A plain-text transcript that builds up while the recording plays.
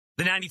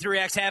The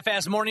 93X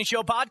Half-Ass Morning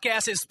Show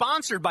podcast is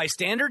sponsored by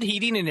Standard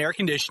Heating and Air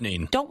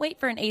Conditioning. Don't wait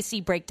for an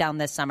AC breakdown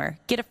this summer.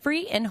 Get a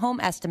free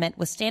in-home estimate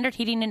with Standard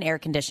Heating and Air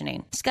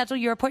Conditioning. Schedule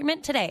your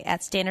appointment today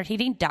at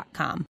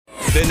standardheating.com.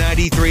 The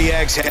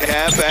 93X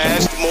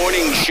Half-Assed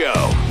Morning Show.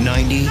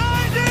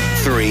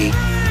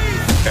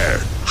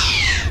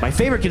 93X. My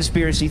favorite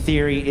conspiracy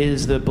theory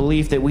is the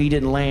belief that we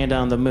didn't land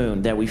on the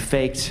moon, that we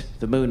faked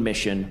the moon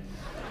mission.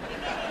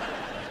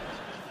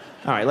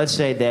 All right, let's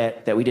say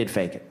that we did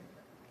fake it.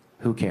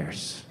 Who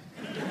cares?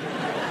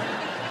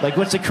 Like,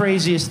 what's the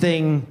craziest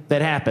thing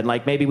that happened?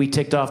 Like, maybe we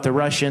ticked off the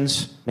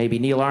Russians. Maybe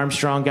Neil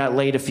Armstrong got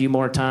laid a few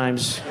more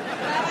times.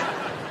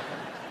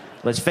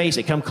 Let's face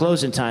it, come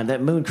closing time,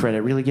 that moon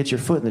credit really gets your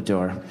foot in the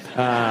door.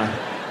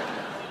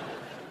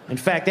 In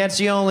fact, that's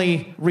the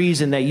only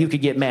reason that you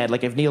could get mad.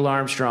 Like, if Neil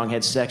Armstrong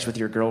had sex with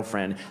your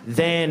girlfriend,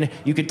 then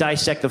you could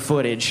dissect the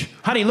footage.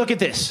 Honey, look at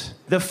this.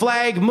 The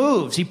flag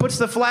moves. He puts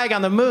the flag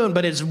on the moon,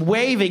 but it's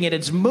waving and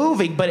it's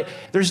moving, but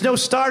there's no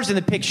stars in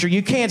the picture.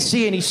 You can't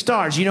see any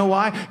stars. You know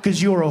why?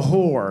 Because you're a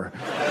whore.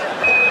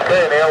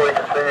 Okay, Neil, we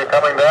can see you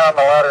coming down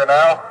the ladder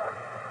now.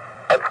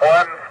 That's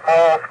one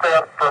small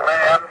step for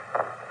man,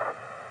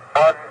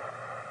 one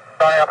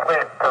giant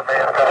leap for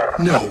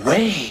mankind. No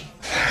way.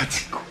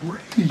 That's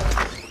great.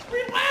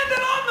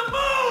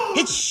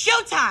 It's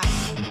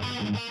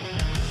showtime!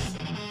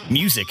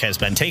 Music has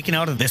been taken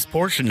out of this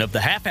portion of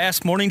the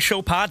Half-Ass Morning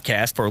Show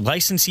podcast for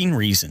licensing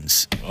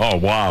reasons. Oh,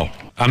 wow.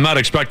 I'm not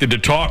expected to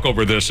talk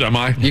over this, am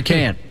I? You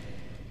can.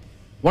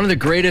 One of the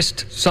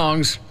greatest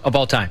songs of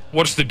all time.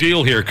 What's the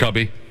deal here,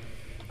 Cubby?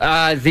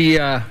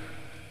 The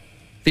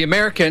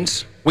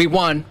Americans, we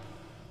won.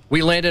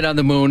 We landed on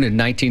the moon in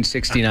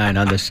 1969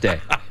 on this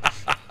day.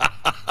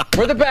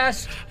 We're the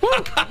best.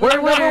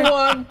 We're number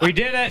one. We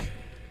did it.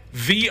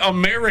 The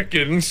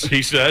Americans,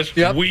 he says,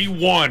 Yep. We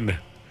won.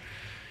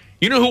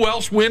 You know who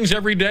else wins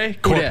every day?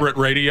 Corporate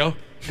radio.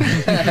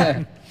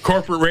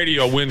 Corporate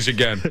radio wins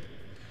again.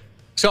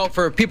 So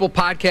for people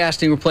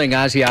podcasting, we're playing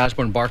Ozzy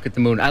Osbourne, Bark at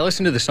the Moon. I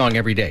listen to the song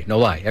every day. No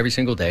lie, every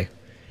single day.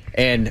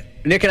 And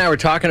Nick and I were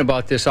talking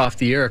about this off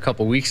the air a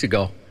couple weeks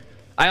ago.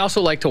 I also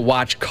like to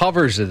watch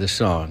covers of the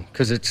song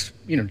because it's,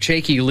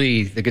 Jakey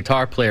Lee, the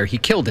guitar player, he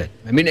killed it.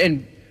 I mean,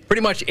 and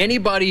pretty much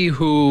anybody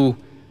who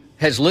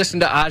has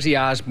listened to Ozzy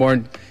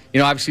Osbourne,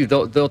 obviously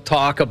they'll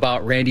talk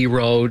about Randy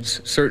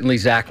Rhoads, certainly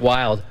Zakk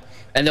Wylde,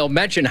 and they'll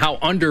mention how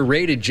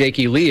underrated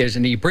Jakey Lee is,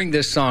 and you bring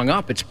this song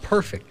up, it's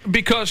perfect.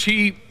 Because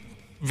he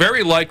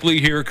very likely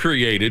here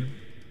created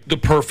the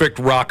perfect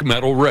rock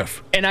metal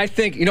riff. And I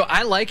think,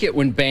 I like it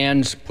when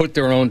bands put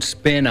their own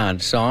spin on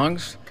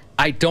songs.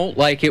 I don't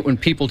like it when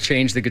people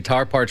change the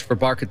guitar parts for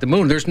Bark at the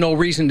Moon. There's no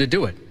reason to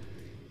do it.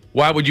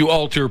 Why would you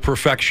alter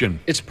perfection?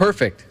 It's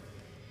perfect.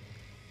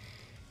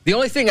 The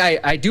only thing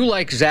I do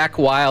like Zakk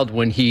Wylde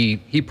when he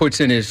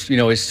puts in his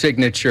his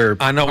signature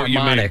I know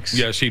harmonics. What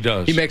you mean. Yes, he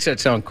does. He makes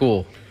that sound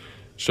cool.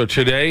 So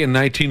today in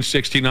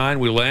 1969,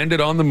 we landed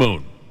on the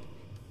moon.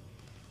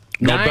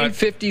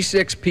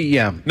 9:56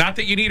 p.m. Not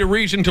that you need a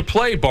reason to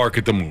play Bark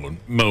at the Moon.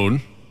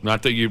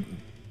 Not that you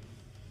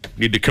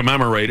need to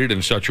commemorate it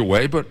in such a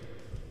way, but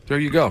there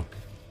you go.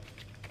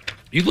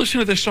 You listen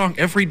to this song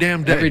every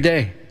damn day. Every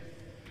day.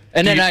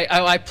 And then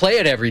I play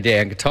it every day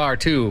on guitar,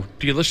 too.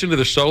 Do you listen to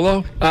the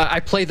solo? I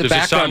play the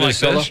background of the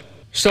solo.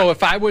 So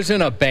if I was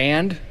in a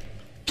band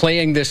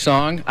playing this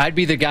song, I'd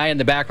be the guy in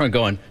the background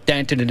going,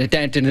 dan, dan, dan,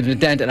 dan, dan, dan,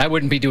 dan, and I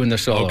wouldn't be doing the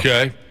solo.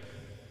 Okay.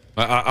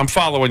 I'm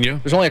following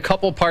you. There's only a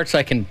couple parts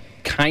I can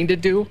kind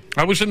of do.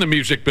 I was in the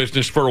music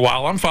business for a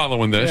while. I'm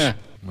following this.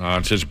 Yeah.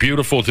 It's as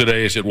beautiful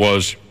today as it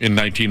was in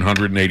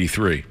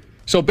 1983.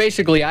 So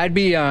basically, I'd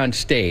be on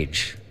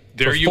stage.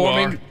 There you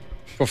are.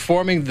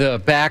 Performing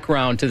the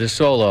background to the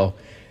solo,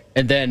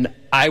 and then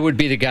I would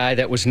be the guy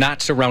that was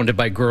not surrounded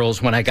by girls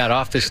when I got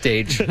off the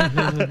stage.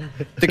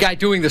 The guy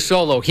doing the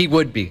solo, he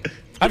would be.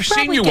 I've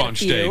seen you on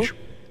stage.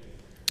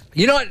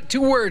 You know what?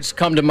 Two words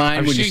come to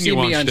mind when you see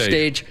me on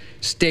stage.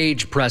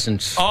 Stage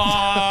presence. Oh!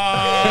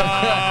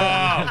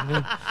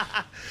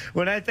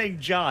 When I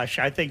think Josh,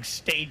 I think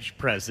stage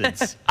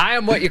presence. I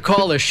am what you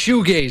call a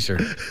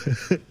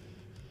shoegazer.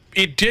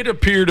 It did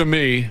appear to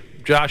me,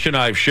 Josh and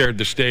I have shared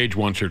the stage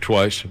once or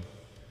twice,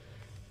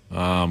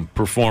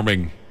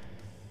 performing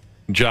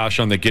Josh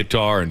on the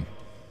guitar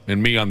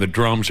and me on the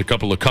drums. A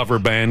couple of cover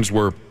bands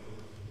were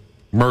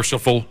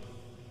merciful,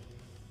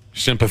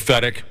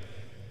 sympathetic,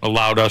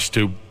 allowed us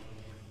to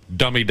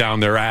dummy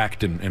down their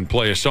act and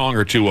play a song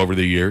or two over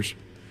the years.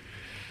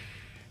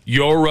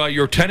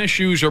 Your tennis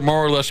shoes are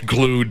more or less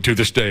glued to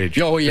the stage.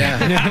 Oh, yeah.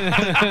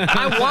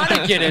 I want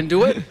to get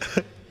into it.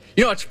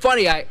 It's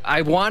funny.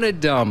 I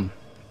want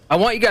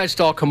you guys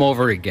to all come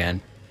over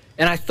again.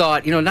 And I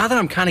thought, now that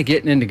I'm kind of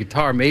getting into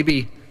guitar,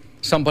 maybe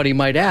somebody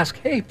might ask,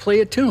 hey, play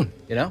a tune,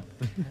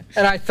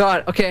 And I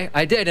thought, okay,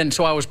 I did. And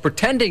so I was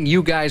pretending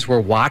you guys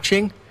were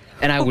watching,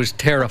 and I was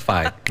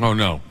terrified. Oh,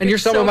 no. And you're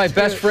some of my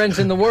best friends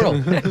in the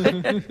world.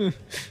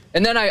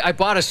 And then I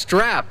bought a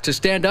strap to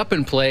stand up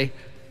and play,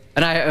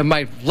 and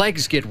my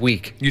legs get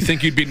weak. You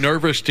think you'd be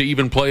nervous to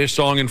even play a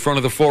song in front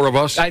of the four of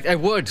us? I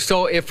would.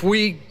 So if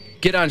we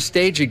get on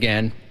stage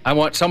again, I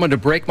want someone to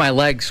break my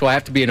leg, so I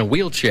have to be in a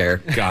wheelchair.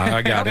 God,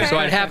 I got it. So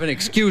I'd have an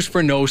excuse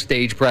for no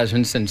stage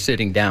presence and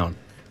sitting down.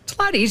 It's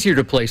a lot easier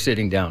to play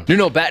sitting down.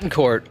 Nuno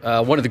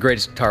Bettencourt, one of the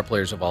greatest guitar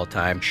players of all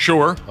time.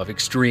 Sure. Of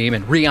Extreme.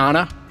 And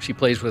Rihanna, he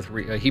plays with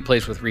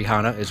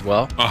Rihanna as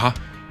well. Uh-huh.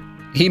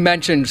 He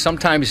mentioned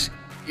sometimes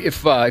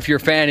if you're a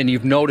fan and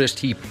you've noticed,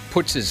 he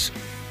puts his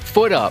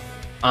foot up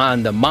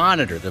on the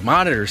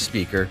monitor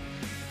speaker.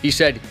 He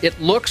said, it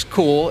looks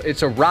cool,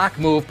 it's a rock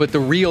move, but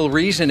the real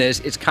reason is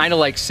it's kind of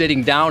like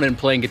sitting down and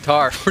playing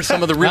guitar for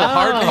some of the real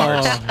hard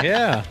parts.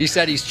 Yeah. He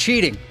said he's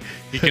cheating.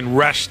 He can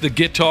rest the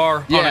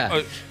guitar.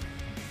 Yeah.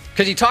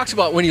 Because he talks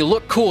about when you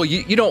look cool,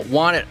 you don't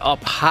want it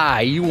up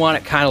high. You want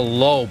it kind of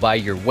low by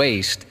your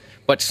waist.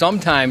 But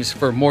sometimes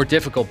for more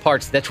difficult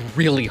parts, that's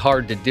really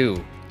hard to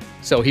do.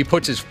 So he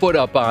puts his foot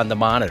up on the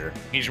monitor.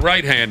 He's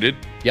right-handed.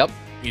 Yep.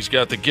 He's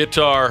got the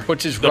guitar,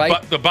 puts his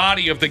the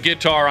body of the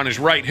guitar on his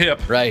right hip.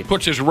 Right.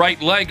 Puts his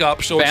right leg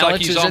up, so it's like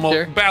he's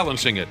almost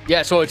balancing it.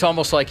 Yeah, so it's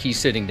almost like he's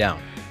sitting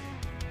down.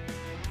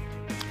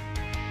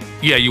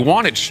 Yeah, you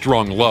want it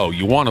strung low.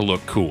 You want to look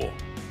cool.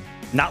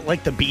 Not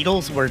like the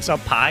Beatles where it's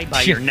up high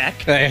by your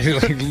neck.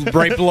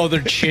 Right below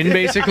their chin,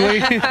 basically.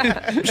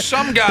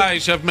 Some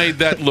guys have made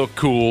that look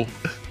cool,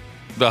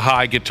 the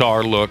high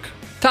guitar look.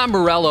 Tom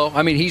Morello,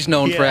 I mean, he's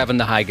known for having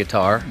the high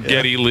guitar.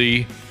 Geddy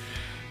Lee.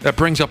 That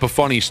brings up a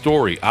funny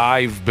story.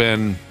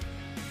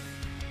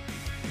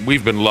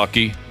 We've been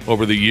lucky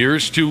over the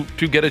years to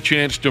get a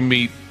chance to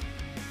meet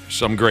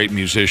some great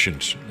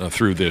musicians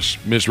through this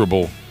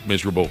miserable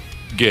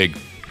gig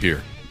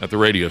here at the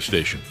radio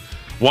station.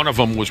 One of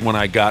them was when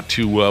I got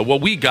to,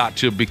 we got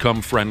to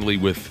become friendly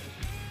with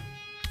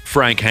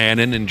Frank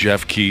Hannon and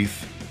Jeff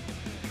Keith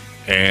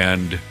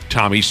and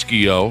Tommy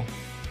Skeoch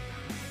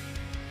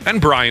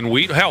and Brian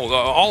Wheat. Hell,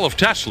 all of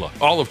Tesla,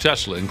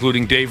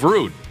 including Dave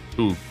Rude,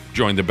 who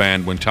joined the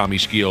band when Tommy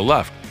Skeoch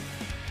left.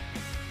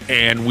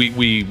 And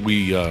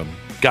we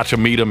got to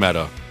meet him at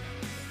a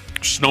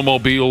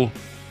snowmobile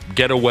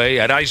getaway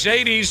at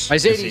Izades.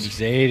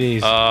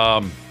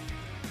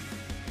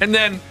 And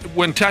then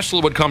when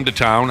Tesla would come to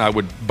town, I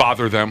would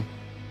bother them.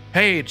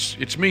 Hey,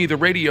 it's me, the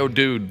radio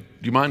dude. Do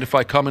you mind if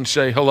I come and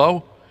say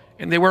hello?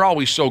 And they were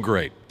always so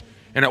great.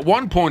 And at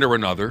one point or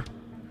another, do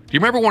you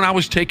remember when I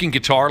was taking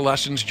guitar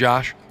lessons,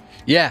 Josh?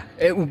 Yeah,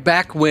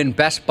 back when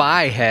Best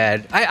Buy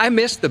had, I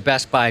missed the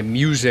Best Buy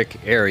music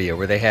area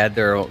where they had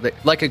their,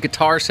 like a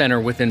guitar center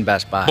within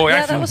Best Buy. Boy,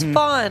 that was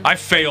fun. I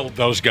failed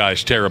those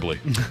guys terribly.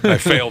 I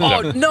failed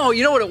them. Oh, no,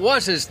 you know what it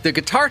was is the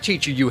guitar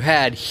teacher you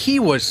had, he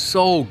was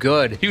so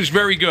good. He was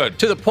very good.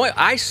 To the point,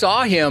 I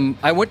saw him,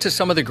 I went to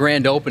some of the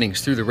grand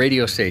openings through the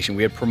radio station.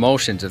 We had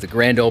promotions of the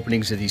grand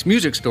openings of these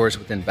music stores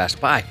within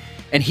Best Buy.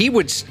 And he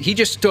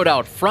just stood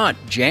out front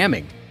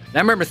jamming. And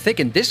I remember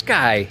thinking, this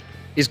guy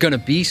is going to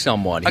be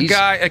someone.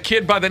 A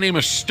kid by the name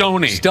of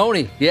Stoney.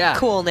 Stoney, yeah.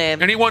 Cool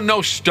name. Anyone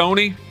know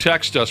Stoney?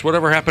 Text us.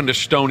 Whatever happened to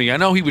Stoney? I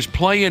know he was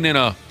playing in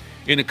a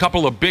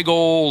couple of big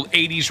old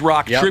 80s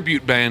rock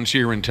tribute bands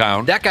here in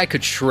town. That guy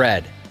could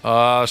shred.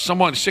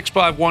 Someone,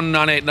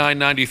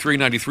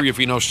 651-989-9393, if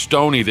you know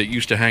Stoney that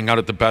used to hang out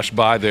at the Best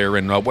Buy there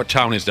in, what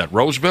town is that,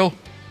 Roseville?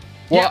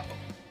 Well,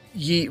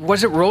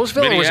 was it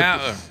Roseville? Or was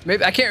it,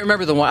 maybe I can't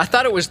remember the one. I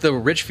thought it was the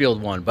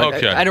Richfield one, but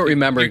okay. I don't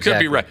remember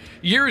exactly. You could be right.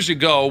 Years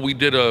ago, we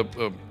did a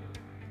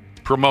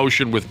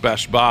promotion with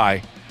Best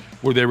Buy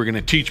where they were going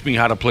to teach me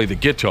how to play the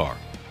guitar.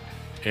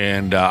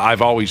 And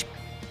I've always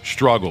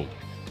struggled.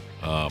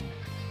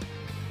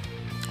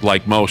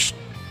 Like most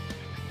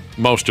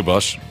of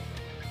us,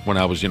 when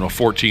I was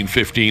 14,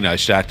 15, I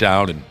sat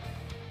down and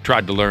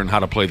tried to learn how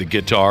to play the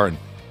guitar, and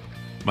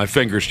my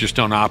fingers just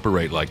don't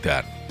operate like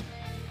that.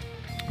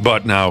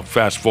 But now,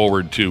 fast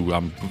forward to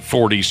I'm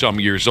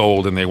 40-some years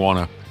old, and they want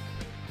to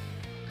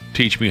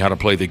teach me how to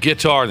play the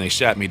guitar, and they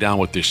sat me down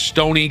with this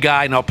Stoney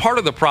guy. Now, part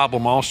of the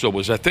problem also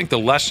was I think the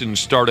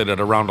lessons started at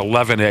around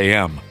 11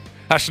 a.m.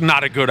 That's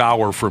not a good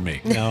hour for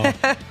me. No.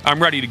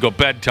 I'm ready to go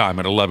bedtime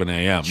at 11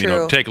 a.m.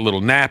 True. Take a little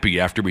nappy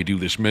after we do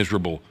this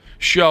miserable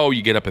show.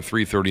 You get up at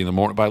 3:30 in the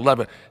morning by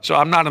 11. So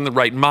I'm not in the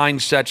right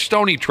mindset.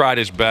 Stoney tried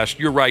his best.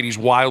 You're right. He's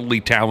wildly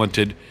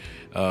talented.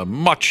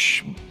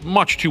 Much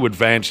too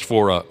advanced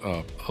for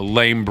a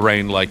lame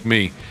brain like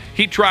me.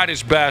 He tried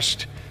his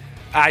best.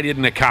 I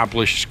didn't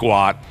accomplish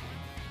squat.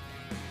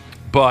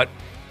 But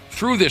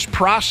through this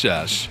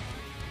process,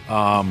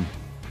 I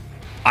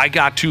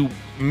got to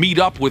meet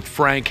up with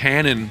Frank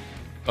Hannon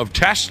of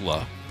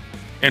Tesla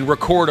and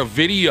record a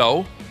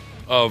video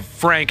of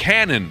Frank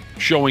Hannon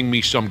showing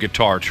me some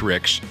guitar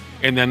tricks.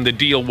 And then the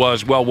deal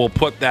was, well, we'll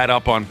put that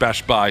up on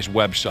Best Buy's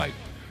website.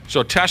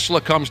 So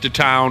Tesla comes to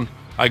town.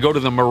 I go to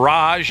the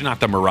Mirage, not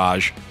the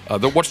Mirage.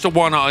 What's the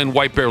one in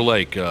White Bear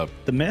Lake? The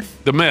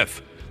Myth? The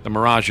Myth. The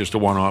Mirage is the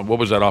one on, what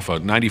was that, off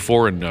of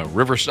 94 in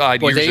Riverside?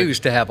 Boy, they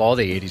used to have all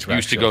the 80s rock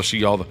used to shows. go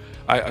see all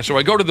the... So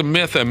I go to the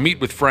Myth and meet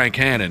with Frank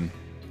Hannon.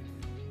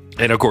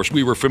 And, of course,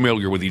 we were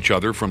familiar with each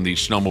other from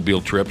these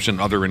snowmobile trips and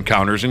other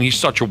encounters, and he's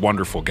such a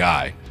wonderful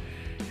guy.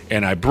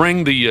 And I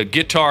bring the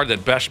guitar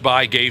that Best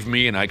Buy gave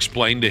me, and I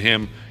explained to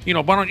him,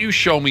 why don't you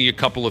show me a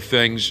couple of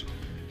things?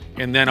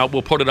 and then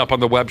we'll put it up on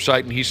the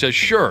website. And he says,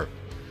 sure.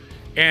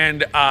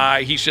 And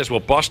he says, well,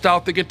 bust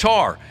out the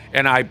guitar.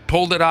 And I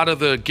pulled it out of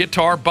the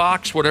guitar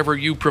box, whatever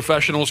you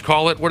professionals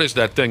call it. What is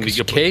that thing?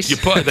 Case? You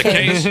put the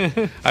case.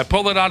 I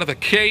pulled it out of the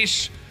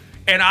case,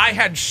 and I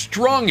had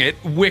strung it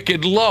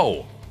wicked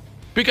low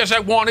because I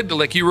wanted to,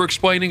 like you were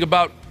explaining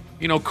about,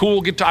 cool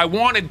guitar. I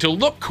wanted to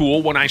look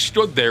cool when I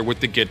stood there with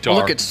the guitar.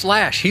 Look at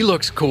Slash. He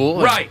looks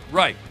cool.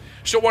 Right.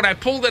 So when I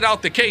pulled it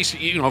out the case,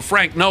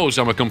 Frank knows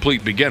I'm a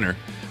complete beginner.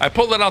 I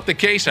pull it out the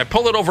case, I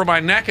pull it over my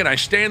neck, and I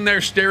stand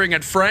there staring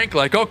at Frank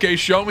like, okay,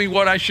 show me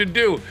what I should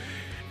do.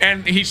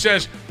 And he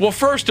says, well,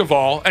 first of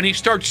all, and he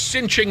starts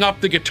cinching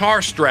up the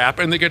guitar strap,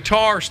 and the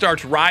guitar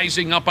starts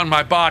rising up on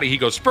my body. He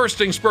goes, first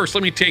things first,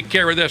 let me take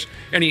care of this.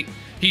 And he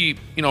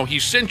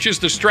cinches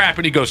the strap,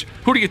 and he goes,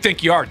 who do you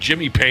think you are,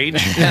 Jimmy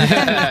Page?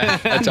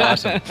 That's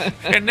awesome.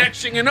 And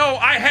next thing you know,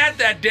 I had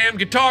that damn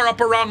guitar up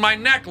around my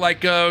neck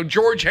like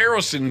George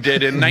Harrison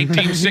did in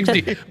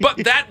 1960. But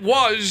that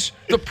was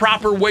the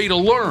proper way to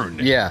learn.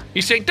 Yeah.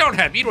 He's saying,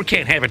 you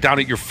can't have it down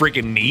at your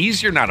friggin'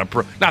 knees. You're not a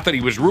pro. Not that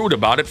he was rude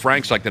about it.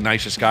 Frank's like the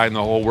nicest guy in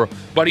the whole world.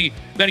 But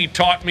then he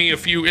taught me a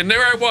few, and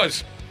there I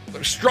was,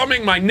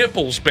 strumming my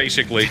nipples,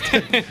 basically.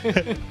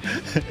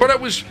 But it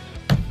was...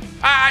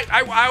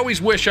 I always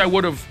wish I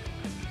would have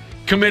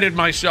committed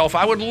myself.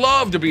 I would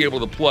love to be able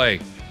to play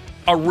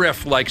a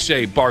riff like,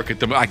 say, Bark at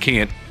the Moon. I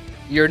can't.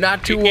 You're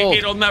not too old.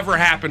 It'll never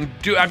happen.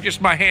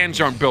 My hands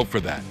aren't built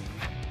for that.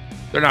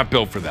 They're not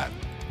built for that.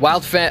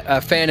 Wild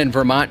fan in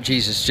Vermont,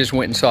 Jesus, just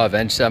went and saw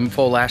Avenged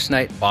Sevenfold last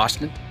night,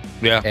 Boston.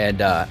 Yeah. And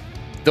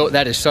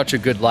that is such a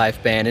good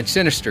live band. And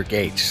Sinister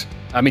Gates.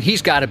 I mean,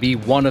 he's got to be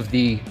one of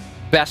the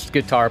best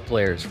guitar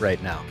players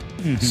right now.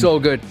 Mm-hmm. So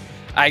good.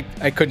 I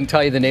couldn't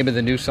tell you the name of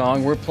the new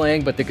song we're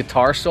playing, but the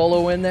guitar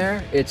solo in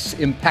there, it's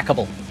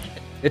impeccable.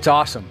 It's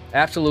awesome.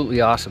 Absolutely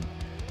awesome.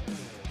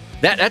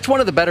 That's one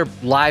of the better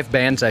live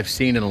bands I've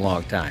seen in a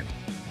long time.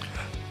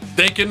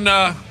 They can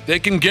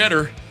get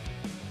her.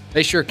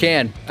 They sure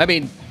can. I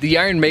mean, the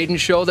Iron Maiden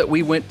show that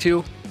we went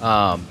to,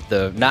 not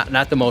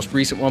the most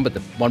recent one, but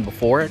the one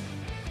before it,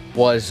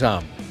 was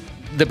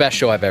the best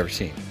show I've ever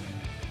seen.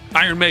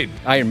 Iron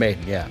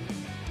Maiden, yeah.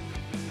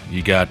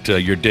 You got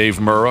your Dave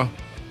Murrah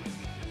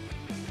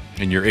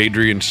and your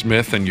Adrian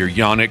Smith and your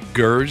Yannick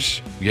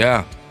Gers.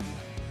 Yeah.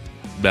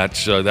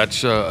 That's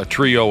a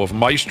trio of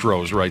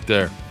maestros right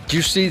there. Did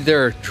you see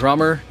their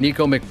drummer,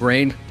 Nico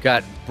McBrain,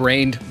 got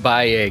brained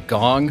by a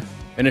gong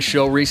in a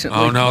show recently?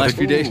 Oh, no. Last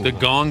few days? The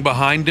gong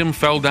behind him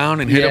fell down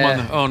and hit him on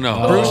the... Oh,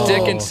 no. Bruce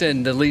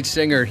Dickinson, the lead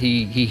singer,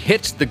 he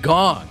hits the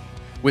gong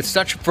with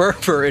such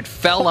fervor it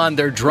fell on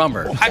their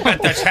drummer. I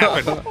bet that's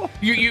happened.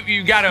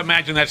 You got to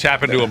imagine that's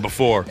happened to him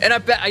before. And I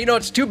bet,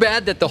 it's too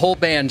bad that the whole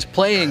band's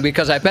playing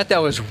because I bet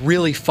that was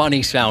really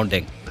funny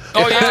sounding.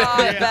 Oh, yeah.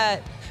 I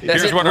bet.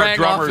 Here's what rang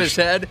off his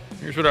head.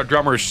 Here's what our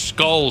drummer's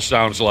skull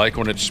sounds like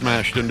when it's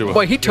smashed into him.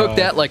 Boy, he took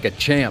that like a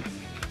champ.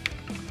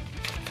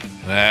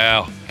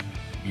 Well,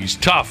 he's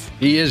tough.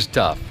 He is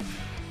tough.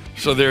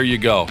 So there you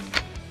go.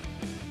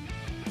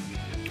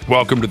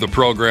 Welcome to the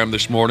program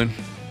this morning.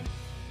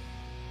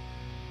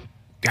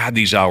 God,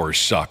 these hours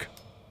suck.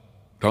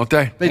 Don't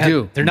they? They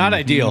do. They're not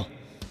ideal.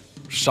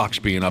 Sucks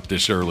being up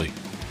this early.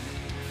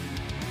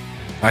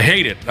 I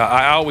hate it.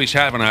 I always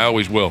have and I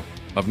always will.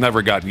 I've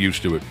never gotten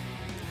used to it.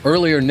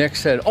 Earlier, Nick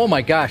said, oh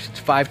my gosh, it's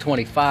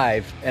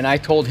 5:25. And I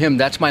told him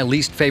that's my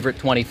least favorite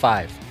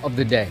 25 of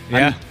the day.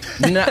 Yeah.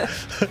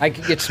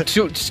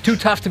 It's too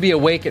tough to be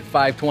awake at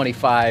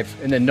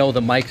 5:25 and then know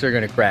the mics are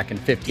going to crack in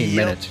 15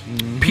 minutes.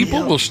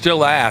 People will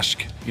still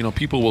ask,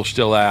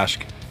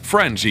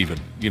 friends even,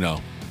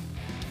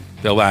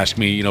 they'll ask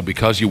me,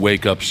 because you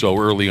wake up so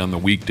early on the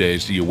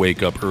weekdays, do you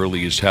wake up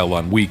early as hell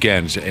on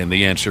weekends? And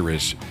the answer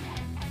is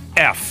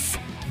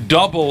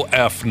double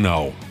F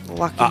no.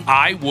 Lucky.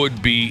 I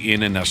would be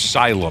in an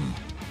asylum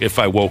if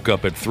I woke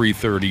up at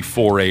 3:30,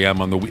 4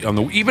 a.m. on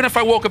the even if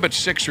I woke up at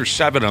 6 or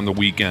 7 on the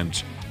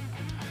weekends.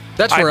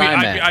 That's where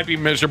I'm at. I'd be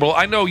miserable.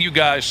 I know you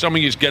guys, some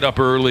of you get up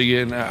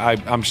early, and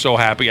I'm so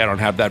happy I don't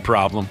have that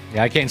problem.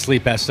 Yeah, I can't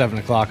sleep past 7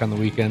 o'clock on the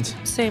weekends.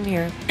 Same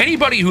here.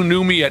 Anybody who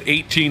knew me at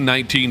 18,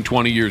 19,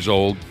 20 years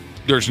old,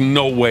 there's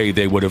no way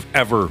they would have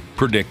ever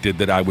predicted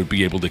that I would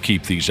be able to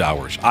keep these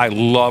hours. I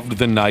loved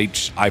the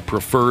nights. I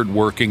preferred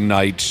working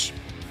nights.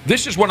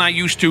 This is when I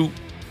used to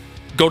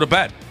go to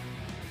bed.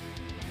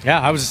 Yeah,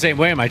 I was the same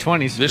way in my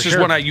 20s. This is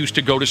when I used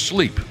to go to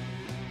sleep.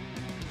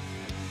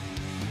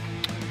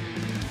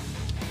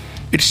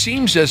 It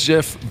seems as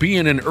if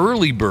being an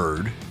early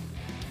bird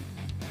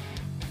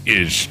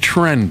is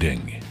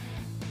trending.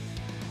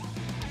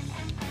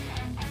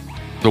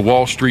 The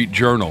Wall Street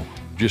Journal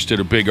just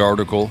did a big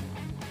article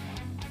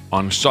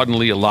on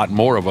suddenly a lot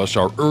more of us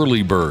are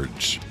early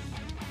birds.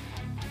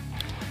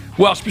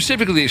 Well,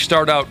 specifically, they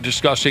start out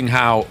discussing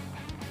how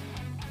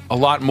a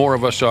lot more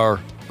of us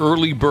are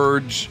early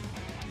birds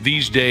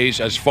these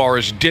days as far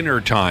as dinner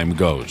time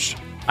goes.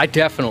 I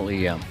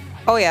definitely am.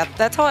 Oh, yeah.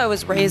 That's how I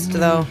was raised,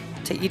 though,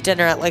 to eat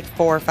dinner at like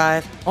 4 or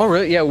 5. Oh,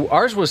 really? Yeah,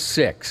 ours was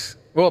 6.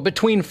 Well,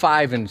 between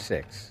 5 and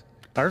 6.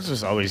 Ours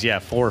was always,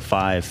 4 or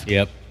 5.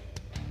 Yep.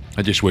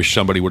 I just wish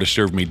somebody would have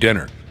served me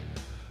dinner.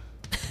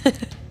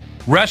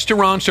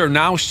 Restaurants are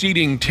now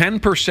seating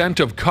 10%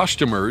 of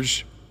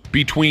customers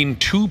between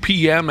 2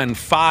 p.m. and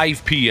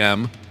 5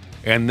 p.m.,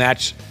 and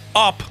that's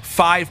up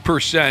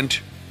 5%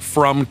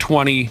 from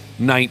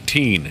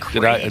 2019.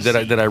 Did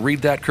I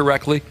read that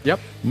correctly? Yep.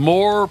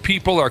 More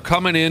people are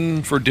coming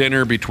in for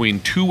dinner between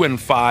 2 and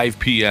 5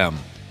 p.m.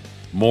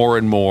 More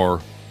and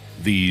more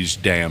these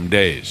damn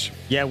days.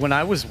 Yeah, when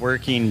I was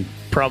working,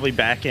 probably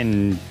back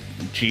in,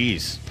 I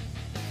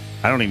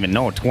don't even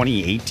know,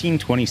 2018,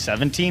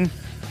 2017,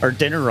 our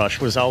dinner rush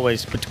was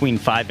always between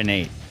 5 and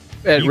 8.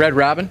 At Red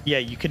Robin? Yeah,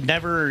 you could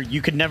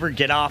never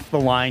get off the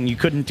line. You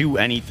couldn't do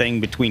anything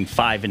between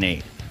 5 and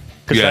 8.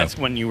 Because that's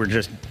when you were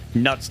just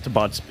nuts to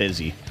butts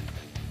busy.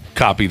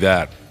 Copy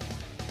that.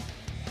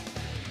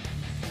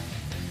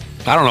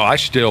 I don't know. I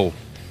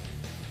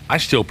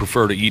still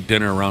prefer to eat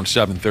dinner around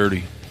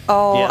 7:30.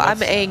 Oh, Yeah,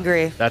 I'm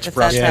angry. that's if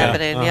that's frustrating.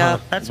 happening. Yeah.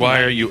 That's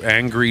Why are you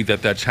angry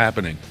that that's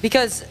happening?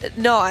 Because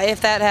no,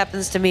 if that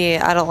happens to me,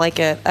 I don't like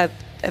it.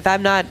 If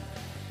I'm not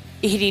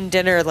eating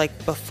dinner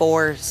like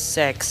before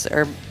 6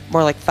 or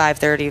more like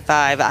 5:30,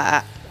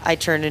 5, I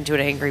turn into an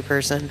angry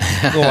person.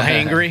 A little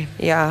hangry.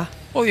 Yeah.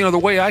 Well, the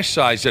way I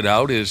size it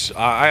out is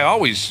I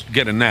always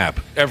get a nap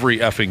every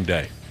effing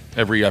day.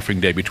 Every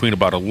effing day between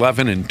about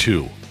 11 and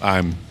 2.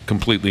 I'm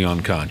completely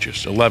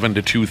unconscious. 11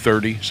 to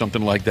 2:30,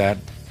 something like that.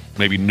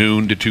 Maybe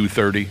noon to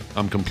 2:30.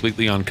 I'm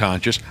completely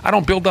unconscious. I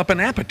don't build up an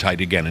appetite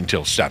again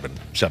until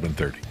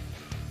 7:30.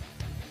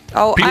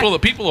 Oh,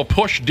 People will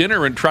push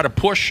dinner and try to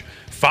push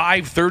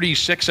 5:30,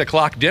 6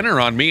 o'clock dinner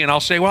on me, and I'll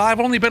say, well,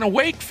 I've only been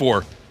awake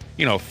for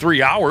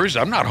 3 hours.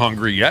 I'm not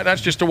hungry yet.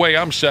 That's just the way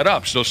I'm set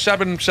up. So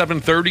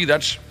 7:30,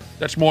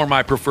 that's more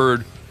my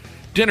preferred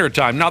dinner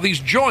time. Now, these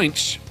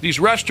joints, these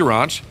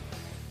restaurants,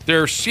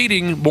 they're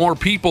seating more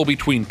people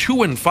between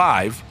 2 and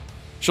 5,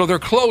 so they're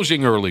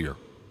closing earlier.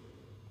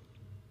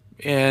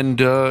 And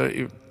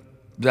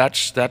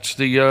that's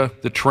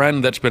the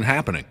trend that's been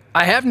happening.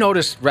 I have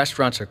noticed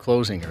restaurants are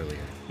closing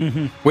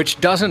earlier,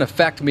 which doesn't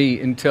affect me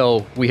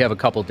until we have a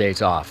couple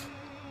days off.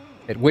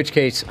 At which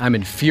case, I'm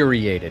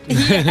infuriated.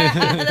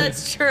 yeah,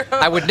 that's true.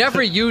 I would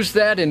never use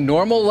that in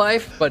normal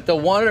life, but the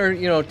 1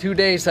 or 2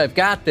 days I've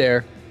got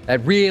there,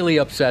 that really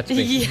upsets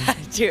me. Yeah,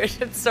 dude,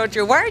 it's so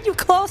true. Why are you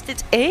closed?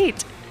 It's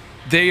 8.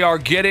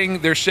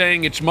 They're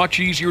saying it's much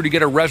easier to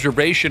get a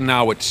reservation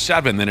now at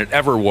 7 than it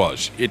ever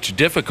was. It's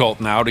difficult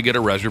now to get a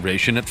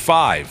reservation at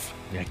 5.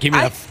 Yeah, give me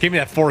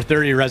that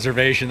 4:30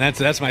 reservation.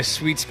 That's my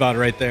sweet spot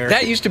right there.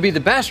 That used to be the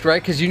best,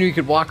 right? Because you knew you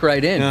could walk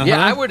right in. Uh-huh.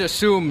 Yeah, I would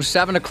assume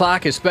 7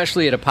 o'clock,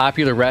 especially at a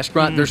popular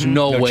restaurant, there's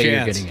no way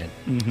chance. you're getting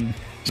in.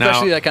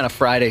 Especially like on a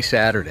Friday,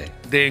 Saturday.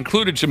 They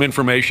included some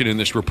information in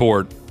this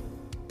report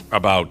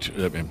about,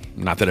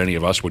 not that any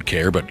of us would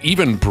care, but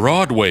even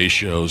Broadway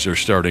shows are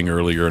starting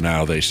earlier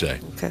now, they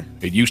say. Okay.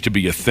 It used to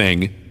be a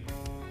thing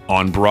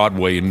on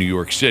Broadway in New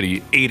York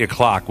City. 8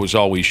 o'clock was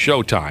always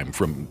showtime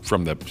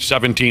from the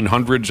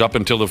 1700s up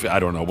until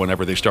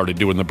whenever they started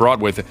doing the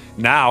Broadway thing.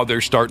 Now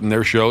they're starting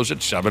their shows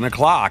at 7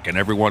 o'clock, and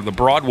the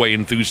Broadway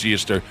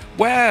enthusiasts are,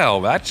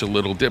 well, that's a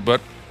little but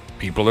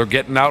people are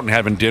getting out and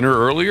having dinner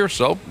earlier,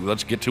 so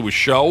let's get to a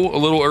show a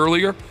little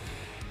earlier.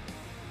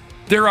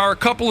 There are a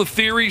couple of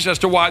theories as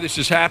to why this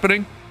is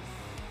happening.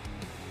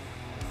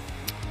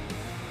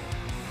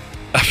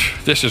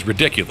 This is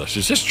ridiculous.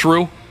 Is this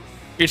true?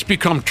 It's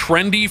become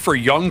trendy for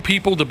young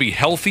people to be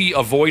healthy,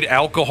 avoid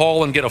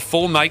alcohol, and get a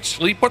full night's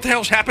sleep. What the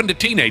hell's happened to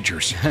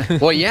teenagers?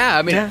 Well, yeah,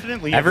 I mean,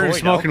 Definitely Everyone's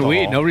avoid smoking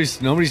alcohol. weed.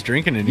 Nobody's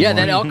drinking anymore. yeah,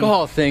 that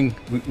alcohol thing,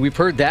 we've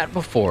heard that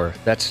before.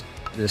 That's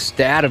the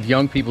stat of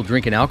young people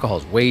drinking alcohol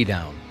is way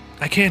down.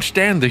 I can't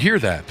stand to hear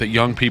that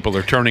young people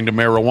are turning to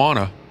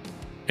marijuana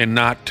and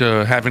not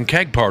having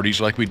keg parties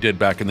like we did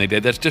back in the day.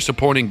 That's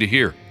disappointing to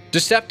hear.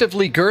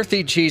 Deceptively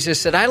girthy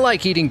Jesus said, I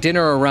like eating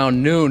dinner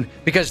around noon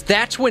because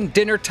that's when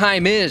dinner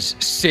time is,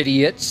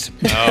 idiots.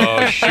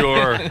 Oh,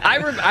 sure.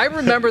 I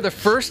remember the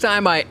first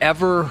time I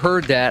ever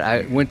heard that.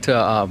 I went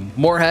to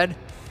Moorhead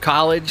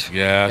College.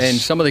 Yes. And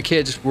some of the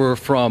kids were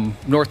from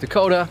North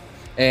Dakota,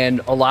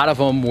 and a lot of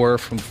them were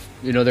from,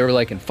 they were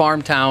like in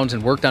farm towns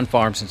and worked on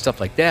farms and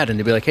stuff like that. And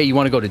they'd be like, hey, you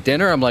want to go to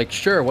dinner? I'm like,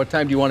 sure. What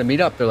time do you want to meet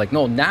up? They're like,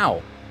 no,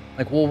 now.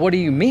 Like, well, what do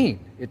you mean?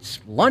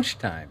 It's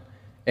lunchtime.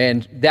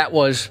 And that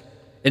was...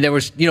 And there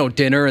was,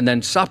 dinner and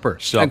then supper.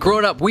 And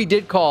growing up, we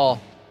did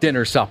call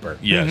dinner supper.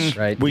 Yes.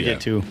 Right? We did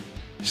too.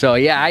 So,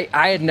 yeah,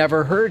 I had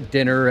never heard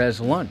dinner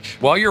as lunch.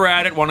 While you're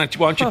at it, why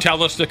don't you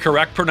tell us the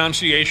correct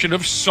pronunciation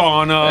of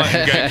sauna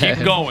and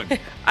keep going.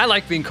 I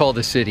like being called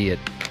a idiot.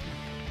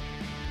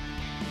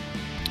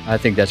 I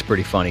think that's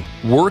pretty funny.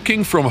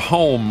 Working from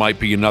home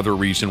might be another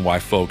reason why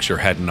folks are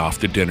heading off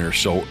to dinner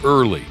so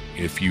early.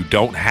 If you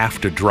don't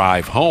have to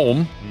drive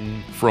home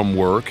from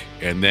work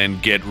and then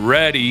get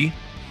ready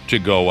to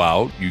go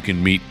out, you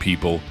can meet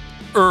people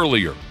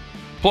earlier.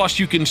 Plus,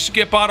 you can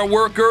skip out of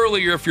work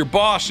earlier if your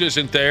boss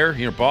isn't there.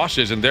 Your boss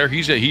isn't there.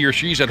 He or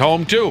she's at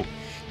home too.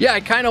 Yeah, I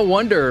kind of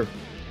wonder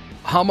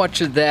how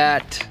much of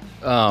that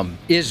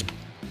is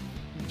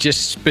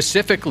just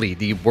specifically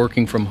the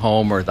working from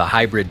home or the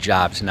hybrid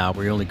jobs now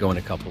where you're only going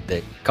a couple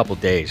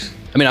days.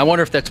 I mean, I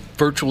wonder if that's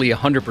virtually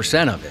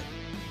 100% of it.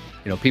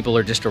 People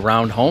are just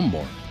around home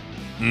more.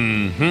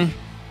 Mm-hmm.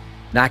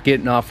 Not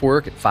getting off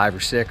work at 5 or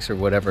 6 or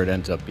whatever it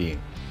ends up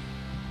being.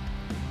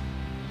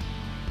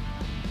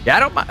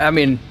 Yeah,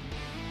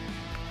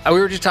 we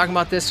were just talking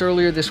about this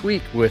earlier this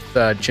week with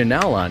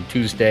Janelle on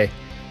Tuesday.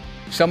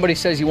 Somebody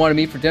says you want to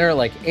meet for dinner at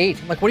like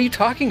 8. I'm like, what are you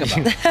talking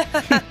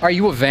about? Are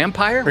you a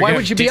vampire? Why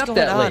would you be up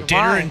that late?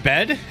 Dinner in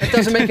bed? That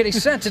doesn't make any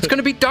sense. It's going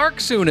to be dark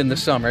soon in the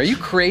summer. Are you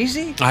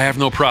crazy? I have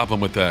no problem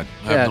with that.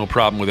 I have no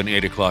problem with an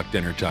 8 o'clock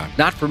dinner time.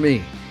 Not for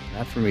me.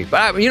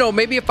 But,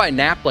 maybe if I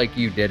nap like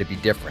you did, it'd be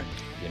different,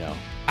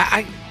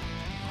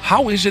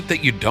 How is it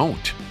that you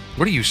don't?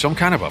 What are you, some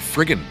kind of a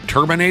friggin'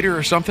 Terminator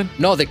or something?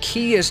 No, the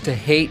key is to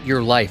hate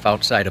your life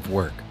outside of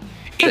work.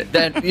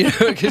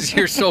 Because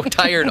you're so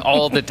tired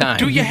all the time.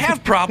 Do you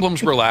have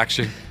problems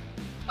relaxing?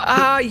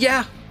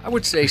 Yeah, I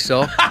would say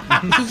so.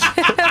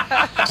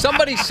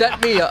 Somebody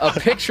sent me a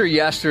picture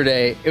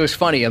yesterday. It was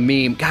funny, a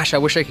meme. Gosh, I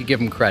wish I could give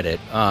them credit.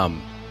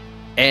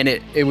 And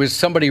it was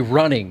somebody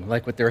running,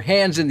 like with their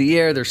hands in the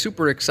air. They're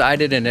super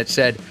excited, and it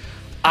said,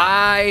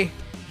 I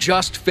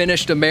just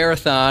finished a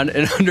marathon,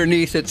 and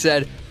underneath it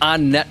said,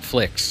 on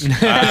Netflix.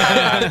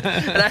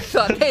 And I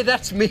thought, hey,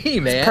 that's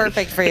me, man. It's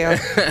perfect for you.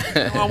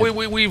 Well,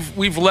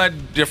 we've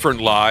led different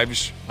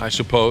lives, I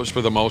suppose,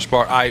 for the most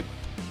part.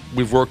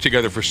 We've worked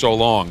together for so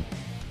long.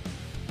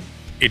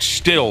 It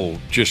still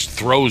just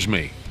throws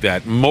me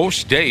that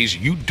most days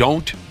you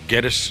don't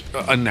get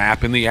a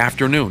nap in the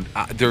afternoon.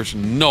 There's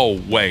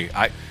no way.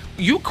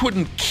 You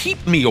couldn't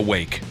keep me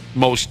awake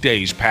most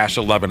days past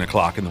 11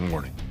 o'clock in the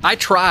morning. I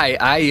try.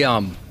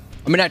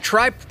 I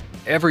try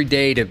every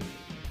day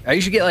I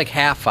usually get like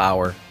half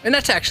hour, and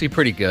that's actually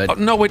pretty good.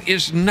 No, it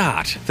is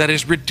not. That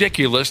is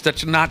ridiculous.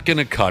 That's not going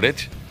to cut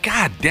it.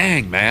 God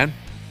dang, man.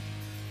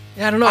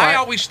 Yeah, I don't know. I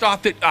always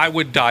thought that I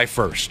would die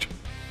first.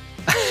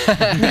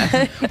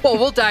 Well,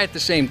 we'll die at the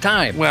same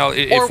time. Well,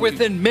 or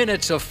within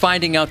minutes of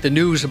finding out the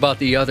news about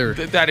the other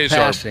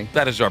passing.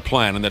 That is our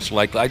plan, and that's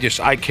likely.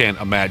 I can't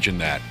imagine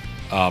that.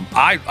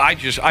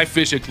 I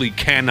physically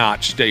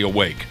cannot stay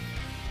awake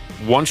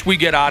once we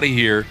get out of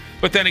here.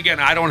 But then again,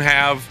 I don't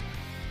have,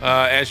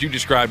 as you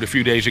described a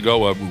few days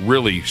ago, a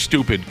really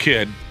stupid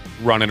kid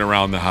running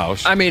around the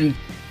house. I mean,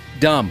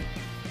 dumb.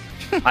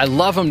 I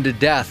love him to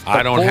death.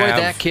 But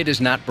that kid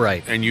is not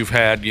bright. And you've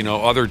had,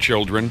 other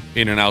children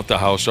in and out the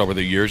house over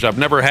the years. I've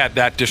never had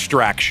that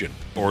distraction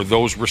or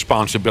those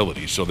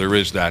responsibilities. So there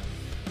is that.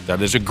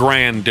 That is a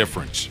grand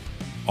difference.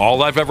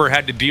 All I've ever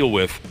had to deal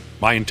with,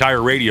 my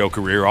entire radio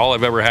career, all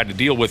I've ever had to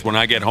deal with when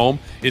I get home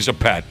is a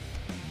pet.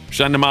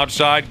 Send them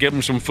outside, give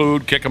them some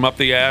food, kick them up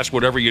the ass,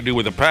 whatever you do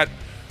with a pet.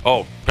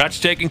 Oh, pet's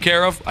taken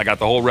care of, I got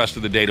the whole rest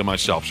of the day to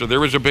myself. So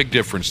there is a big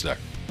difference there.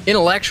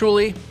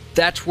 Intellectually,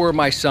 that's where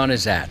my son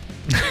is at.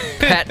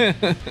 Pet.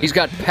 He's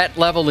got pet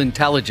level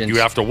intelligence. You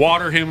have to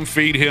water him,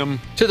 feed him.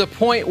 To the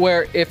point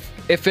where if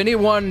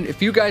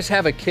you guys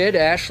have a kid,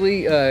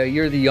 Ashley,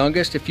 you're the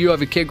youngest. If you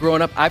have a kid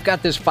growing up, I've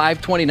got this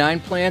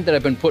 529 plan that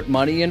I've been putting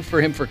money in for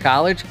him for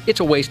college. It's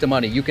a waste of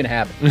money. You can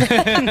have it.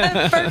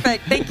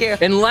 Perfect. Thank you.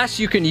 Unless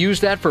you can use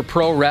that for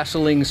pro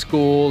wrestling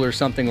school or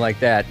something like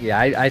that. Yeah,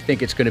 I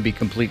think it's going to be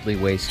completely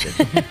wasted.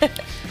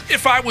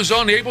 If I was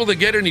unable to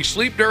get any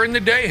sleep during the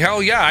day,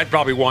 hell yeah, I'd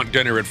probably want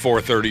dinner at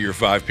 4:30 or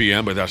 5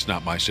 p.m., but that's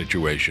not my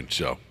situation,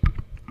 so.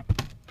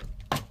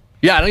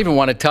 Yeah, I don't even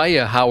want to tell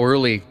you how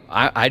early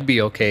I'd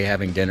be okay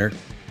having dinner.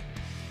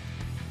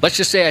 Let's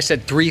just say I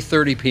said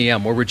 3:30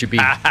 p.m. Where would you be?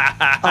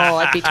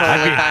 I'd be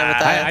totally fine with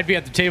that. I'd be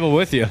at the table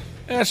with you.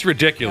 That's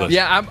ridiculous.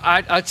 Yeah,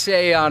 I'd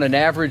say on an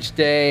average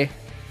day,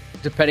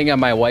 depending on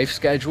my wife's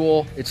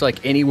schedule, it's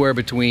like anywhere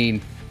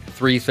between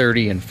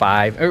 3:30 and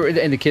 5,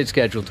 and the kid's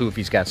schedule too if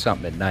he's got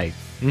something at night.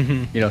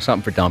 Mm-hmm.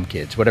 Something for dumb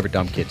kids, whatever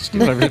dumb kids do.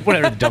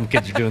 whatever the dumb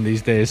kids are doing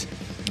these days.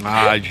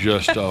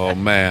 Oh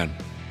man.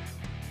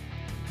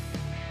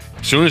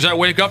 As soon as I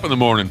wake up in the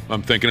morning,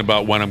 I'm thinking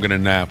about when I'm going to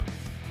nap.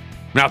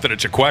 Not that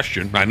it's a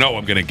question. I know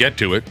I'm going to get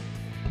to it.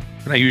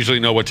 And I usually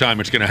know what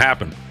time it's going to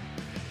happen.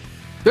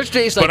 There's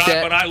days like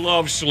that. But I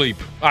love sleep.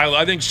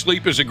 I think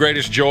sleep is the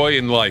greatest joy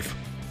in life.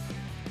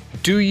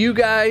 Do you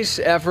guys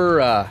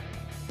ever,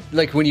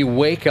 like when you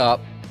wake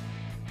up,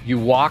 you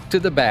walk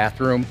to the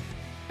bathroom,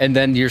 and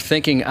then you're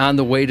thinking on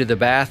the way to the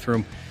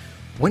bathroom,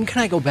 when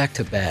can I go back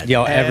to bed?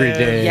 Every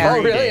day. Yeah.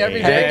 Oh, really? Every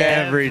day?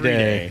 Every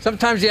day.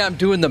 Sometimes, I'm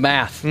doing the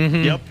math.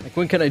 Mm-hmm. Yep. Like,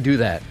 when can I do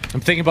that? I'm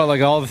thinking about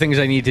like all the things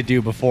I need to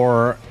do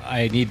before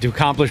I need to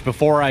accomplish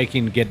before I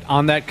can get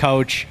on that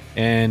couch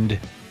and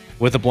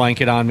with a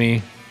blanket on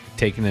me,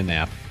 taking a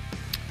nap.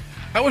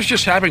 I was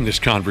just having this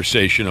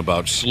conversation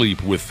about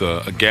sleep with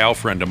a gal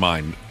friend of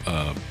mine.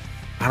 I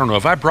don't know,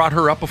 have I brought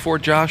her up before,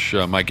 Josh?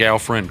 My gal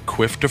friend,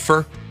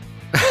 Quiftifer?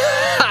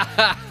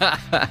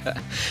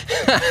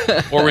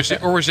 or is it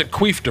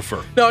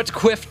Queeftifer? No, it's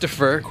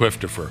Quiftifer.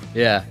 Quiftifer.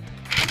 Yeah.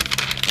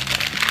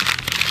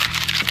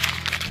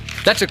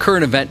 That's a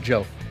current event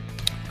joke.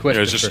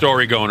 There's a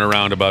story going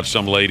around about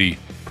some lady.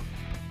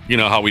 You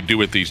know how we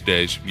do it these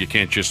days. You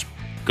can't just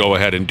go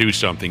ahead and do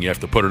something, you have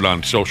to put it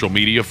on social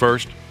media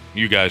first.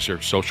 You guys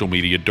are social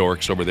media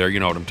dorks over there. You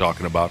know what I'm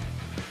talking about.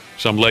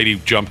 Some lady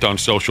jumped on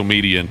social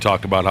media and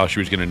talked about how she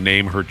was going to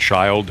name her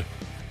child.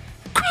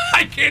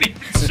 I can't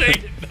even say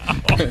it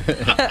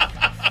now.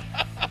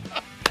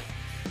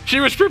 She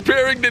was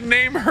preparing to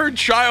name her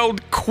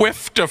child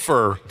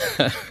Quiftifer.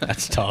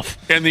 That's tough.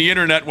 And the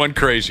internet went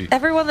crazy.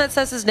 Everyone that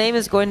says his name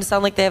is going to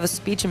sound like they have a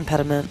speech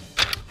impediment.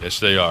 Yes,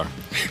 they are.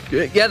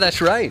 Yeah,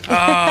 that's right.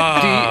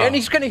 And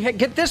he's going to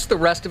get this the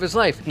rest of his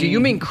life. Do you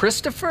mean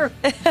Christopher?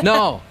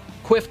 No,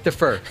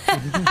 Quiftifer.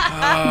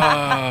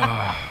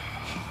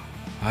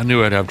 I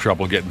knew I'd have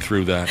trouble getting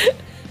through that.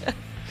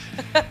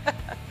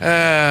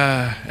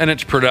 And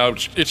it's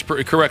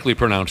correctly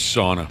pronounced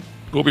sauna.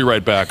 We'll be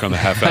right back on the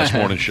Half-Assed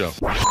Morning Show.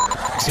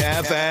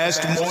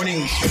 Half-Assed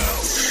Morning Show.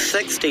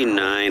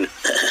 69.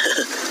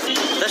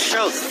 This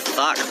show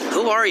sucks.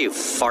 Who are you,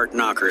 fart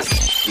knockers?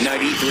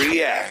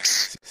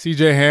 93X.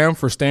 CJ Ham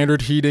for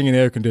Standard Heating and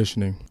Air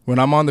Conditioning. When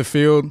I'm on the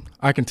field,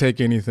 I can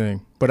take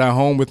anything. But at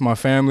home with my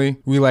family,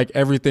 we like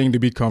everything to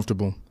be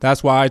comfortable.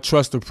 That's why I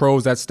trust the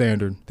pros at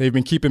Standard. They've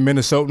been keeping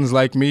Minnesotans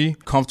like me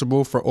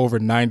comfortable for over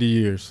 90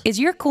 years. Is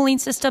your cooling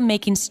system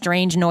making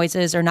strange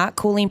noises or not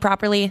cooling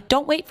properly?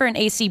 Don't wait for an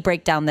AC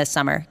breakdown this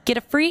summer. Get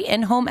a free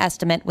in-home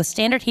estimate with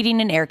Standard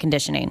Heating and Air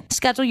Conditioning.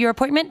 Schedule your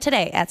appointment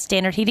today at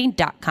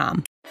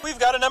standardheating.com. We've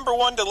got a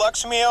 #1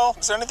 deluxe meal.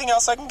 Is there anything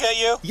else I can get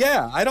you?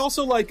 Yeah, I'd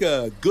also like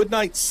a good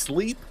night's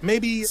sleep.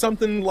 Maybe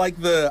something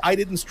like the I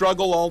didn't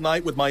struggle all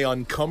night with my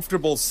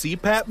uncomfortable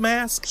CPAP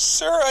mask.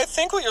 Sir, I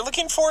think what you're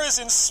looking for is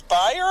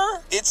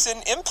Inspire. It's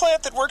an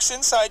implant that works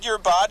inside your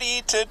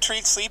body to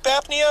treat sleep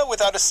apnea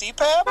without a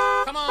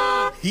CPAP. Come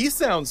on! He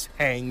sounds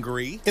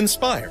hangry.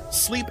 Inspire.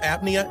 Sleep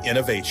apnea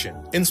innovation.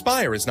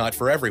 Inspire is not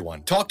for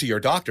everyone. Talk to your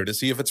doctor to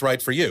see if it's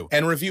right for you.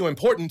 And review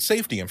important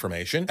safety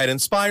information at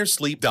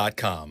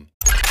inspiresleep.com.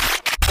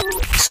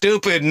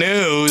 Stupid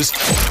news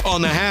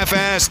on the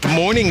Half-Assed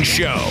Morning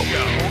Show.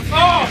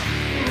 Oh!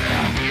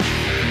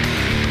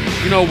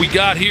 You know, we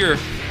got here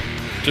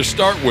to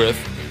start with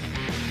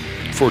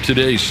for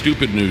today's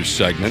stupid news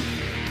segment.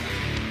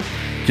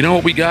 You know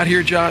what we got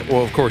here, John?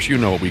 Well, of course, you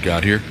know what we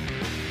got here.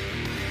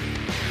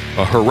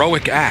 A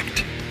heroic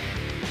act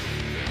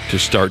to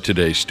start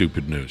today's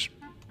stupid news.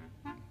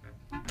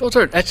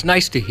 That's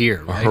nice to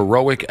hear, right? A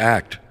heroic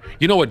act.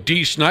 You know what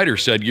Dee Snider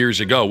said years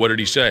ago? What did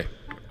he say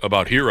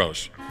about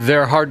heroes?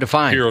 They're hard to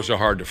find. Heroes are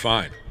hard to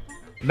find.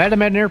 Met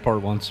him at an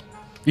airport once.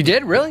 You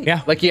did? Really?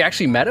 Yeah. Like you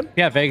actually met him?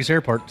 Yeah, Vegas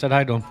airport. Said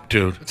hi to him.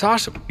 Dude. It's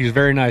awesome. He was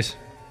very nice.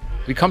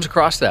 He comes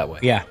across that way.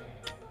 Yeah.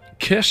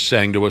 Kiss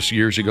sang to us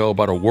years ago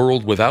about a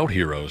world without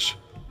heroes.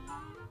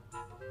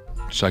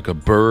 It's like a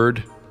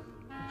bird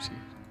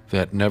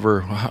that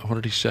never, what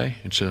did he say?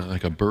 It's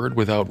like a bird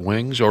without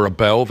wings or a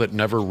bell that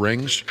never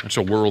rings. It's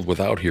a world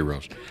without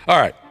heroes. All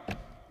right.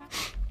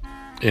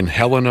 In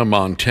Helena,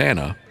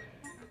 Montana,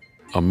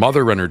 a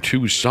mother and her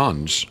 2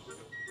 sons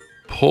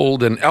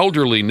pulled an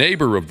elderly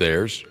neighbor of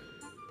theirs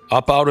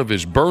up out of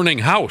his burning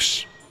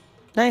house.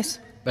 Nice.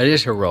 That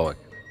is heroic.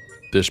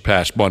 This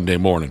past Monday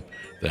morning,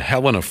 the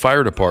Helena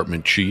Fire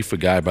Department chief, a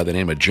guy by the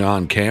name of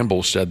John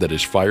Campbell, said that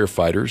his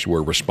firefighters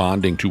were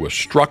responding to a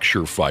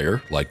structure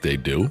fire like they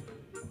do.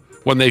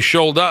 When they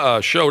showed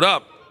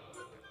up,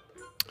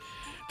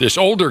 this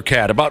older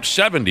cat, about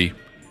 70,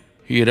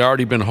 he had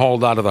already been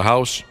hauled out of the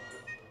house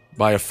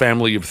by a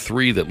family of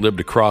 3 that lived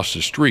across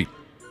the street.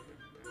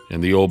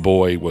 And the old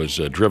boy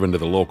was driven to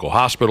the local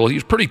hospital. He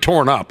was pretty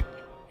torn up.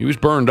 He was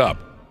burned up.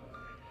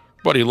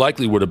 But he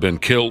likely would have been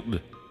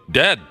killed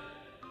dead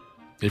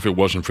if it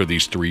wasn't for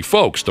these 3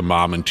 folks, the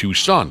mom and 2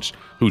 sons,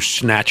 who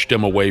snatched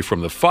him away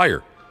from the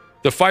fire.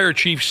 The fire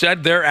chief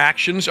said their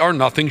actions are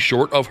nothing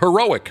short of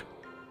heroic.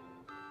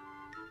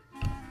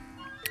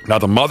 Now,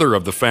 the mother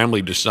of the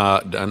family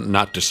declined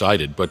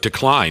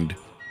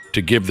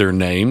to give their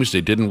names.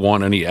 They didn't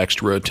want any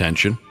extra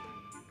attention.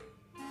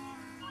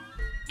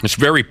 It's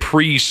very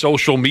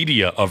pre-social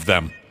media of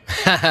them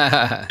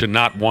to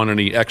not want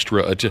any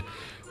extra attention.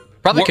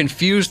 Probably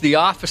confused the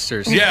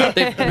officers. Yeah.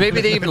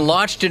 Maybe they even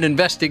launched an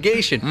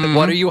investigation. Mm-hmm.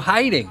 What are you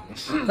hiding?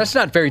 That's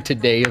not very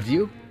today of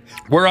you.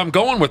 Where I'm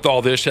going with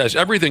all this has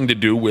everything to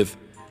do with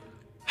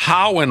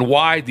how and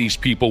why these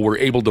people were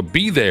able to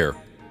be there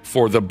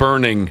for the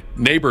burning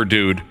neighbor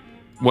dude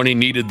when he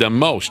needed them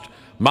most.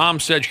 Mom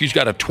said she's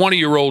got a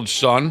 20-year-old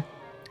son.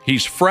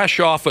 He's fresh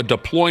off a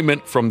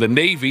deployment from the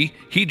Navy.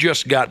 He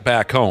just got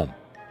back home.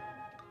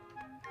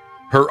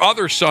 Her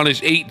other son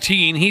is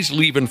 18. He's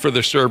leaving for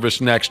the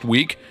service next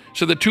week.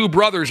 So the 2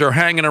 brothers are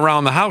hanging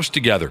around the house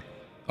together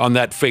on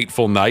that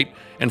fateful night.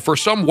 And for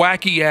some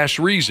wacky-ass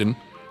reason,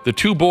 the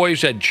 2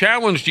 boys had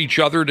challenged each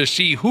other to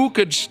see who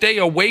could stay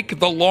awake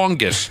the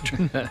longest.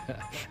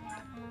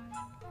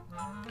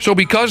 So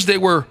because they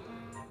were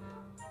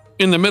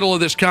in the middle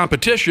of this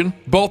competition,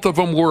 both of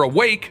them were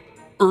awake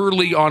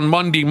early on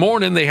Monday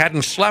morning. They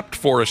hadn't slept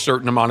for a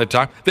certain amount of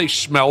time. They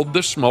smelled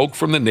the smoke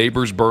from the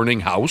neighbor's burning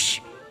house.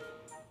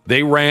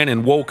 They ran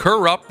and woke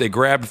her up. They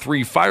grabbed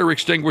 3 fire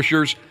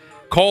extinguishers,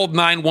 called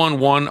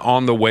 911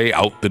 on the way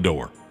out the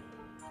door.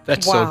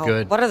 That's wow. so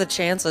good. What are the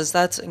chances?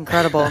 That's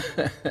incredible.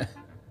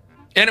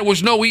 And it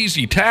was no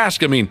easy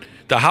task. I mean,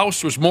 the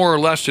house was more or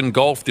less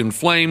engulfed in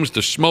flames.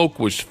 The smoke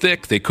was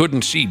thick. They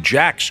couldn't see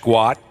jack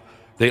squat.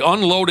 They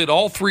unloaded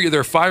all 3 of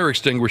their fire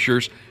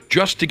extinguishers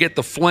just to get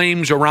the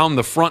flames around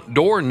the front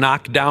door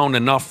knocked down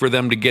enough for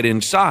them to get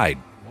inside.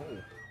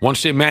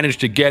 Once they managed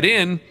to get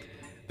in,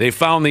 they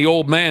found the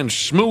old man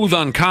smooth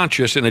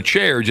unconscious in a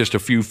chair just a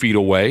few feet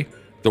away,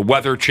 the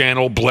Weather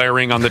Channel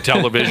blaring on the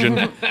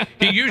television.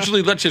 He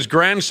usually lets his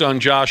grandson,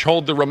 Josh,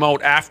 hold the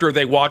remote after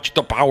they watch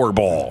the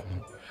Powerball.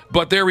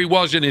 But there he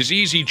was in his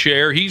easy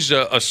chair. He's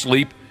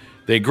asleep.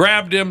 They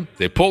grabbed him.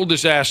 They pulled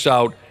his ass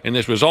out. And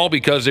this was all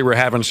because they were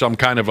having some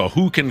kind of a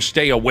who can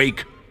stay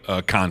awake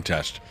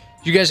contest.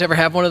 You guys ever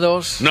have one of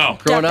those? No.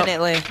 Growing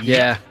Definitely. up?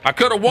 Yeah. I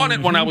could have won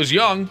it when I was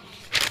young.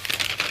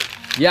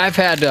 Yeah, I've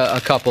had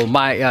a couple.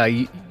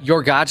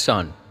 Your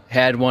godson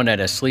had one at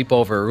a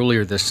sleepover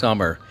earlier this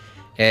summer.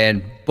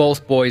 And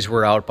both boys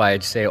were out by,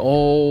 I'd say,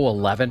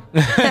 11.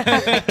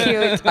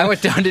 Cute. I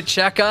went down to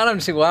check on them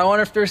and see, well, I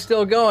wonder if they're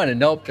still going. And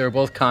nope, they were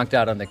both conked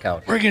out on the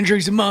couch. We're going to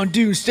drink some Mountain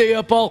Dew, stay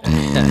up all...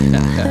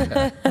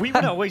 We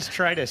would always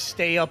try to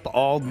stay up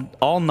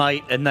all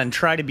night and then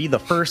try to be the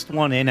first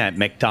one in at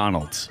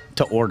McDonald's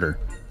to order.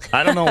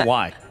 I don't know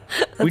why.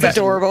 That's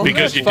adorable.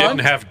 Because you didn't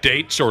have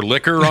dates or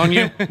liquor on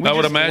you, I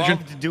would imagine.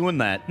 Loved doing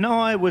that. No,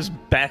 I was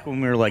back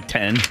when we were like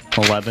 10,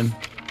 11.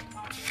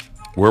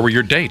 Where were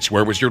your dates?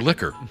 Where was your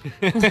liquor?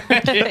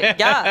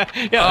 Yeah.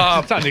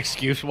 It's not an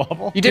excuse,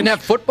 Wobble. You didn't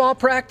have football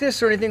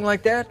practice or anything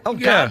like that? Oh,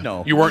 God,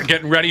 no. You weren't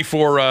getting ready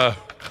for...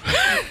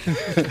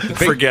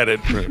 Forget it.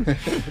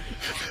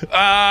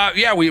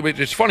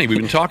 It's funny. We've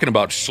been talking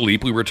about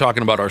sleep. We were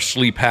talking about our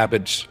sleep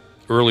habits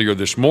earlier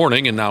this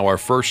morning, and now our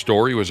first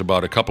story was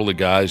about a couple of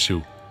guys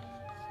who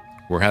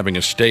were having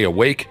a stay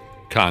awake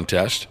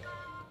contest.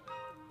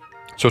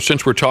 So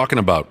since we're talking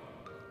about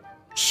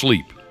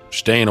sleep,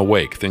 staying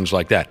awake, things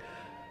like that,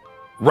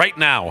 right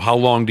now, how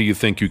long do you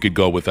think you could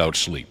go without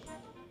sleep?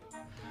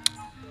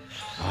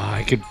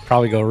 I could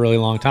probably go a really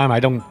long time. I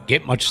don't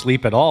get much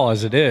sleep at all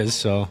as it is,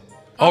 so...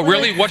 Oh,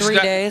 really? What's 3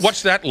 that? days.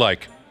 What's that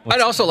like?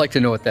 I'd also like to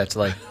know what that's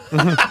like.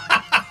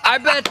 I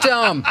bet,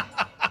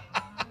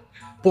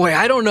 boy,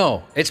 I don't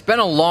know. It's been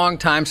a long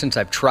time since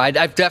I've tried.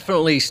 I've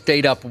definitely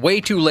stayed up way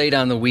too late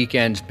on the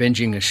weekends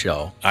binging a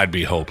show. I'd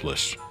be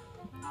hopeless.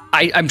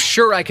 I'm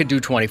sure I could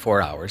do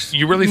 24 hours.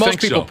 You really think so?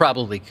 Most people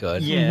probably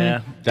could.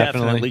 Yeah,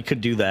 definitely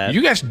could do that.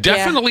 You guys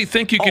definitely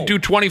think you could do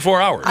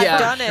 24 hours? I've Yeah,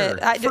 done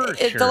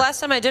it. The last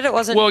time I did it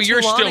wasn't Well, too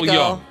you're long still ago.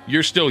 young.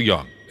 You're still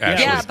young.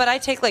 Actually. Yeah, but I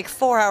take like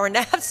 4-hour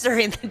naps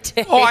during the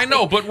day. Oh, I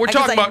know, but we're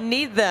talking about. I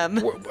need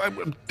them.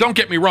 Don't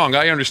get me wrong.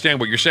 I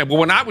understand what you're saying. But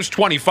when I was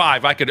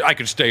 25, I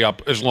could stay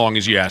up as long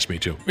as you asked me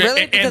to.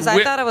 Really? Because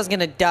I thought I was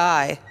gonna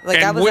die. Like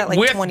I was at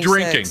like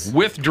 26.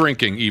 With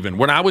drinking, even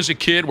when I was a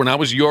kid, when I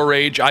was your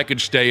age, I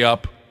could stay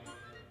up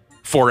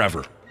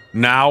forever.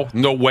 Now,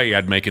 no way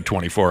I'd make it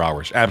 24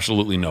 hours.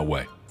 Absolutely no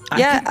way.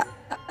 Yeah,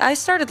 I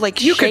started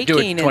like You shaking could do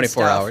it 24 and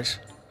stuff. hours.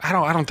 I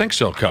don't think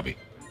so, Cubby.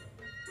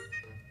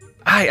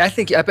 I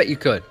bet you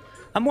could.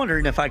 I'm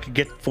wondering if I could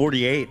get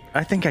 48.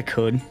 I think I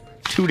could.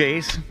 2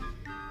 days.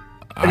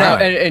 Now,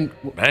 right. and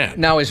Man.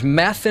 now is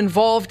meth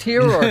involved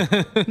here, or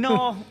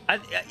No,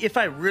 if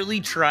I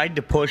really tried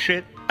to push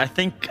it, I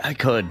think I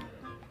could.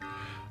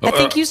 I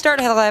think you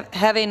start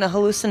having a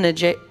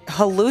hallucinating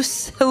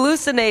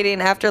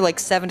after like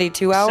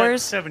 72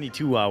 hours.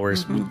 72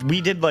 hours.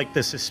 We did like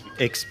this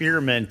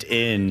experiment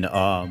in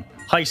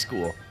high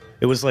school.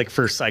 It was like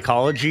for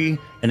psychology,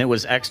 and it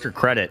was extra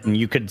credit, and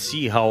you could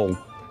see how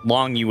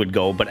long you would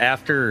go. But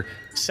after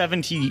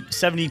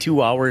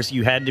 72 hours,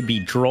 you had to be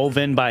drove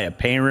in by a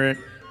parent.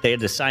 They had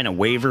to sign a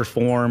waiver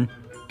form.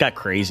 Got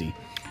crazy.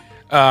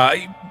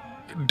 I'm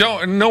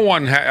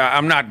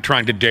not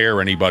trying to dare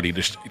anybody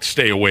to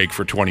stay awake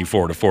for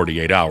 24 to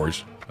 48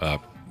 hours. I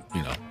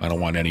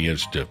don't want any of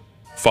us to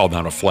fall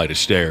down a flight of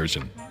stairs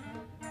and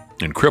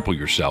cripple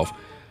yourself.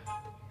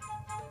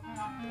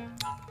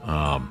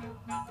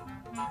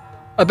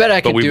 I bet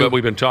I could do. But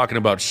we've been talking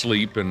about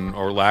sleep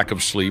or lack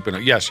of sleep,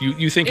 and yes,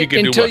 you think you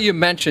can do until what? you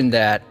mentioned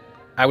that.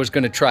 I was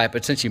going to try it,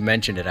 but since you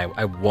mentioned it,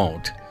 I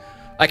won't.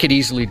 I could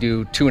easily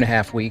do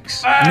 2.5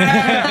 weeks.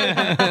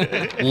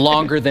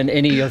 Longer than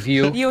any of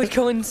you. You would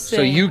go insane.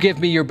 So you give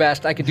me your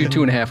best. I could do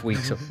 2.5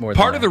 weeks more.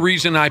 Part of the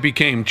reason I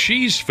became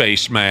Cheese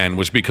Face Man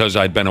was because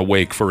I'd been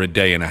awake for a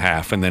day and a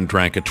half and then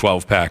drank a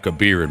 12-pack of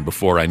beer, and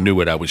before I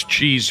knew it, I was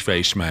Cheese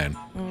Face Man.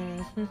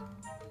 Mm-hmm.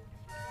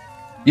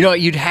 You know,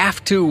 you'd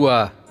have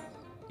to.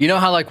 You know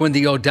how like when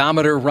the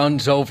odometer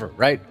runs over,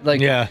 right?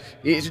 Like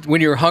when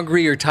you're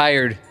hungry or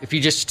tired, if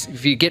you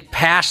get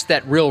past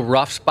that real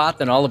rough spot,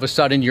 then all of a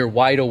sudden you're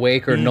wide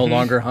awake or no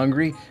longer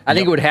hungry. I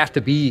think it would have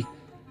to be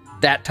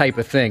that type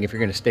of thing if you're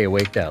going to stay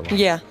awake that long.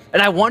 Yeah.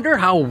 And I wonder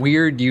how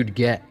weird you'd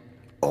get.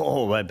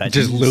 Oh, I bet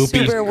Just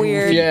loopy. Super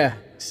weird. Yeah.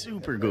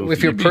 Super goofy.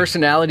 If your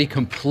personality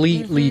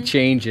completely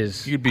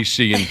changes. You'd be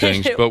seeing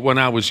things. But when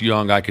I was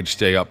young, I could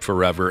stay up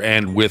forever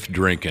and with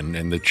drinking.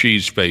 And the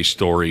cheese face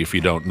story, if you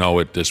don't know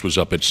it, this was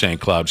up at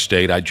St. Cloud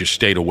State. I just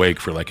stayed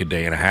awake for like a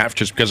day and a half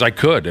just because I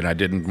could. And I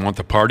didn't want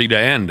the party to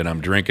end. And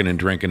I'm drinking and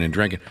drinking and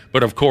drinking.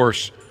 But of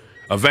course,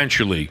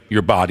 eventually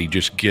your body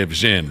just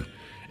gives in.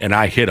 And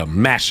I hit a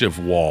massive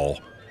wall.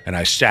 And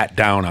I sat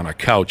down on a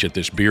couch at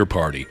this beer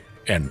party.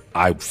 And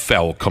I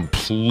fell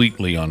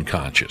completely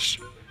unconscious.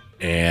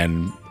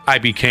 And I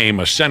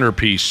became a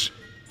centerpiece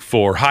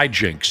for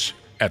hijinks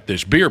at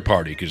this beer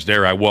party because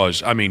there I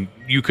was. I mean,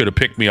 you could have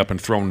picked me up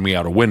and thrown me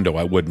out a window.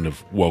 I wouldn't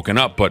have woken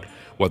up. But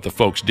what the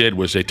folks did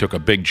was they took a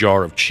big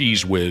jar of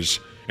Cheese Whiz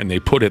and they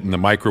put it in the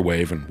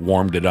microwave and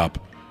warmed it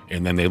up.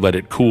 And then they let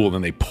it cool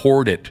and they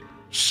poured it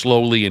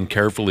slowly and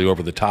carefully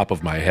over the top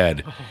of my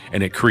head.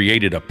 And it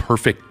created a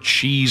perfect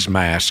cheese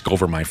mask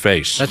over my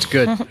face. That's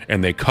good.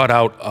 And they cut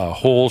out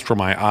holes for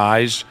my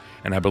eyes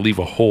and I believe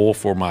a hole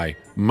for my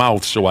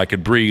mouth so I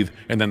could breathe.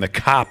 And then the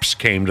cops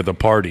came to the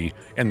party,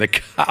 and the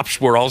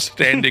cops were all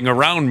standing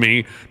around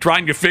me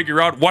trying to figure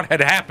out what had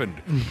happened.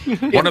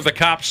 One of the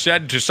cops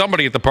said to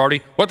somebody at the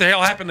party, "What the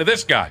hell happened to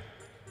this guy?"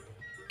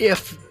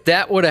 If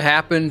that would have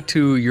happened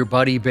to your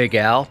buddy Big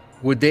Al,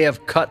 would they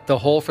have cut the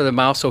hole for the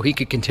mouth so he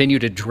could continue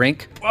to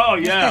drink? Oh,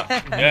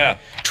 yeah. Yeah.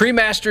 Tree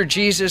Master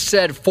Jesus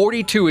said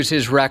 42 is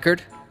his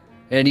record.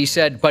 And he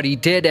said, but he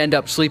did end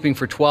up sleeping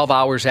for 12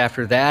 hours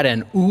after that,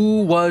 and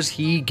ooh, was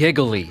he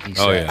giggly, he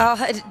said.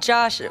 yeah.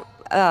 Josh,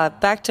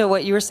 back to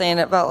what you were saying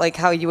about like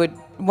how you would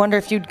wonder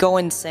if you'd go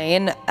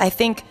insane. I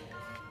think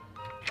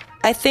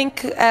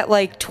at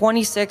like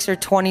 26 or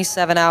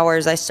 27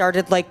 hours, I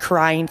started like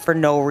crying for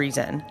no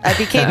reason. I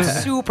became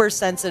super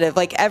sensitive.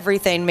 Like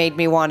everything made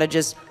me want to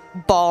just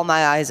bawl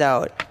my eyes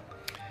out.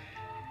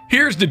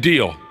 Here's the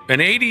deal.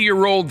 An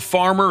 80-year-old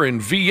farmer in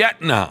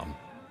Vietnam.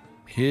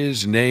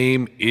 His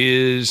name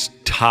is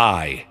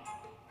Ty.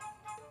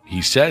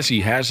 He says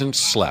he hasn't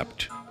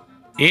slept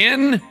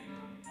in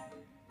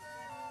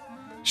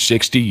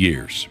 60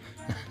 years.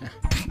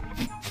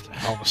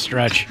 Hell of a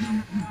stretch.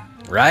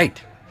 Right.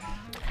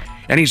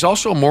 And he's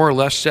also more or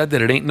less said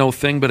that it ain't no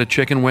thing but a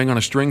chicken wing on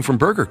a string from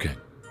Burger King.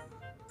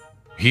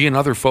 He and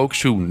other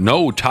folks who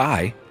know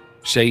Ty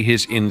say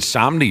his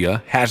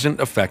insomnia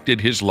hasn't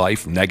affected his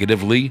life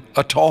negatively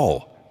at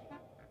all.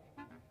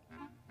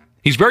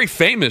 He's very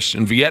famous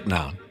in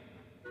Vietnam.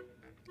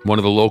 One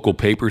of the local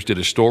papers did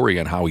a story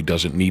on how he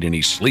doesn't need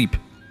any sleep.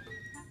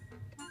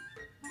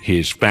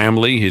 His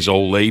family, his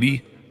old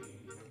lady,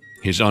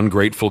 his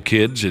ungrateful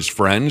kids, his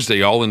friends,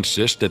 they all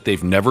insist that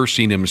they've never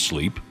seen him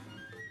sleep.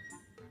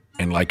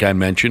 And like I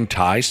mentioned,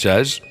 Ty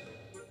says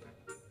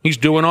he's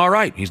doing all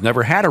right. He's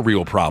never had a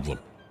real problem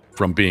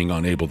from being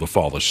unable to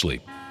fall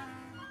asleep.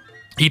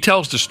 He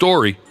tells the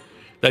story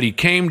that he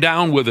came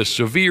down with a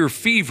severe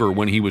fever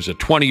when he was a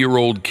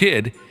 20-year-old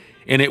kid,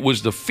 and it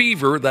was the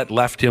fever that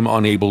left him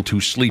unable to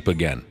sleep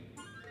again.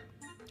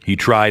 He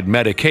tried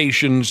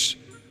medications,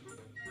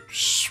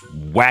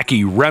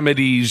 wacky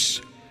remedies,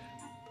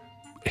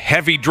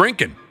 heavy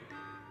drinking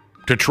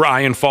to try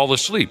and fall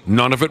asleep.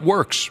 None of it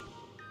works.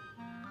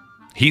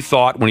 He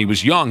thought, when he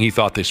was young, he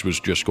thought this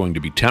was just going to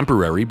be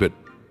temporary, but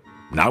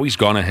now he's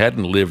gone ahead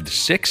and lived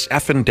 6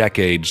 effing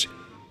decades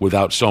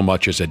without so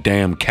much as a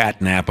damn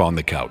cat nap on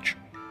the couch.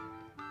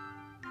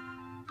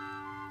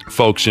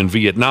 Folks in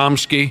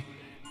Vietnamski,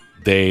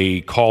 they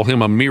call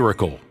him a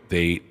miracle.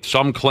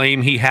 Some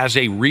claim he has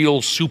a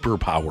real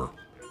superpower.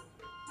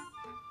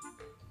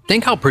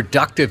 Think how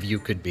productive you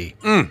could be.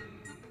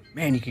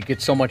 Man, you could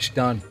get so much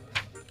done.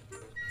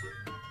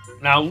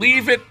 Now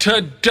leave it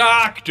to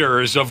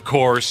doctors, of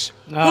course,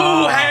 who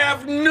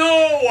have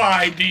no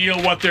idea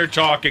what they're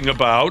talking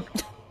about.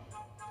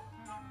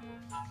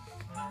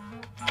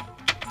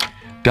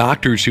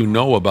 Doctors who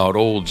know about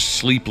old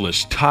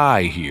sleepless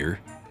Ty here,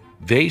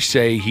 they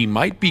say he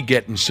might be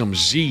getting some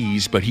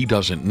Z's, but he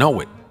doesn't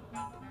know it.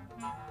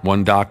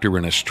 One doctor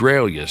in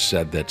Australia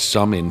said that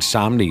some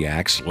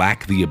insomniacs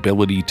lack the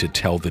ability to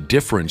tell the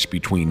difference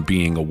between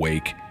being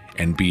awake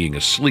and being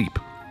asleep.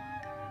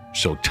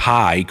 So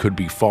Ty could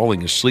be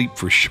falling asleep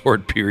for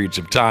short periods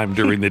of time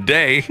during the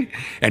day,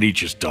 and he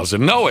just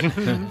doesn't know it.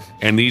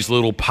 And these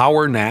little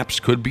power naps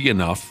could be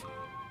enough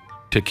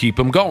to keep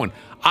him going.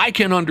 I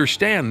can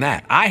understand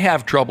that. I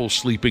have trouble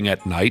sleeping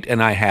at night,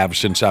 and I have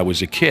since I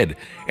was a kid.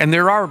 And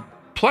there are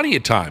plenty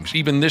of times,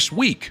 even this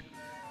week,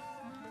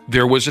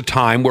 there was a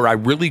time where I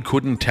really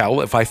couldn't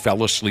tell if I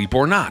fell asleep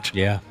or not.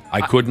 Yeah.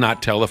 I could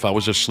not tell if I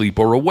was asleep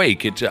or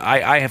awake.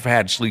 I have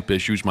had sleep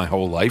issues my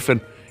whole life, and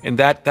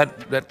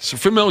that's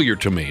familiar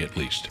to me, at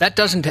least. That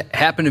doesn't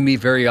happen to me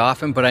very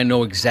often, but I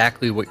know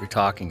exactly what you're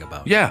talking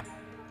about. Yeah.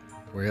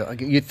 Where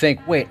you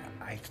think, wait,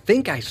 I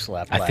think I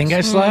slept last I think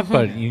I slept,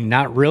 but you're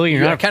not really.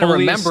 You're not kind of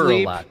fully remember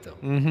asleep. a lot,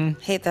 though.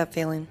 Hate that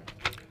feeling.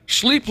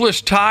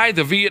 Sleepless Ty,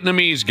 the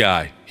Vietnamese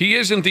guy, he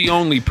isn't the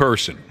only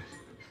person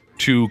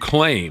to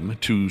claim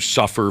to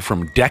suffer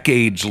from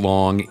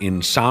decades-long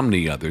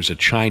insomnia. There's a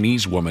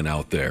Chinese woman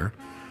out there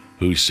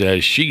who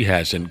says she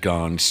hasn't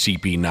gone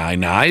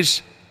CP9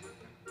 eyes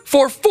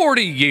for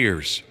 40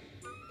 years.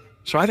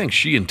 So I think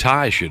she and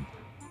Ty should.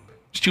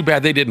 It's too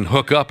bad they didn't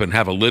hook up and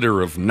have a litter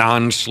of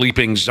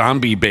non-sleeping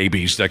zombie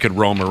babies that could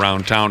roam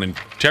around town and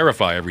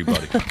terrify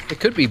everybody.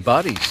 It could be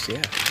buddies,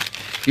 yeah.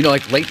 You know,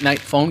 like late-night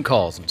phone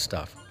calls and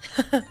stuff.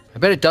 I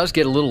bet it does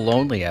get a little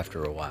lonely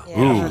after a while.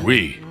 Yeah.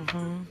 Ooh-wee.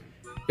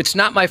 It's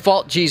not my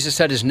fault Jesus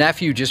said his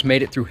nephew just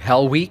made it through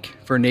Hell Week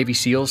for Navy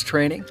SEALs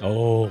training.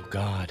 Oh,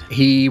 God.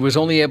 He was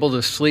only able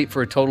to sleep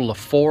for a total of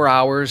 4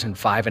 hours and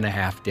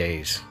 5.5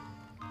 days.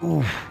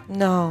 Ooh.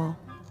 No.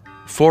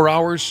 4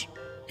 hours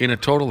in a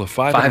total of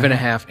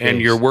 5.5 days.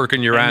 And you're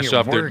working your ass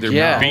up. They're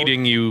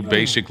beating you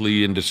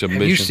basically into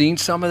submission. Have you seen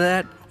some of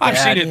that? I've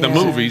seen it in the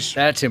movies.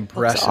 That's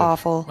impressive. That's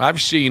awful.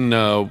 I've seen,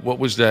 what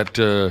was that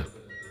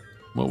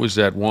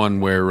one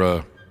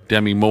where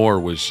Demi Moore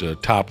was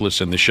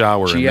topless in the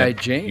shower? G.I.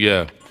 Jane?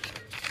 Yeah.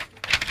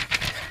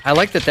 I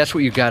like that that's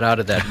what you got out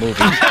of that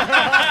movie.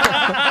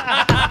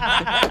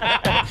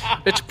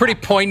 It's pretty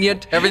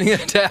poignant, everything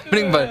that's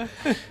happening, but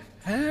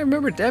I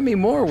remember Demi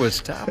Moore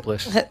was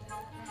topless.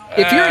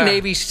 If you're a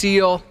Navy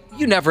SEAL,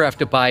 you never have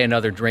to buy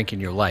another drink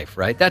in your life,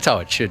 right? That's how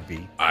it should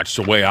be. That's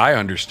the way I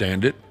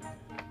understand it.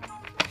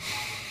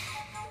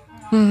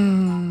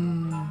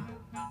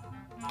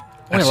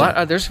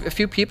 There's a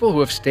few people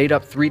who have stayed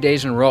up 3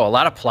 days in a row. A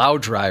lot of plow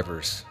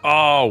drivers.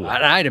 Oh.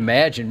 I'd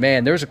imagine,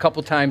 man. There was a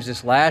couple times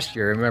this last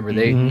year. I remember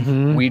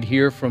we'd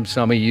hear from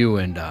some of you,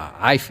 and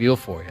I feel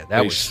for you.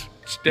 That was...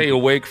 Stay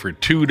awake for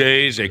 2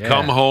 days. They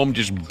come home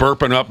just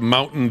burping up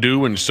Mountain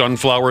Dew and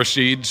sunflower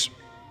seeds.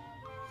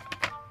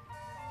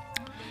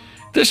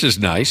 This is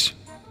nice.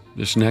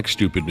 This next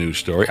stupid news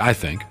story, I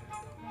think.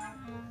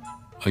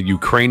 A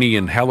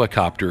Ukrainian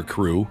helicopter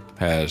crew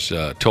has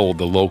told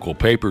the local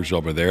papers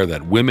over there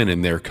that women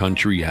in their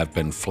country have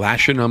been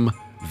flashing them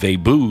they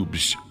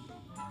boobs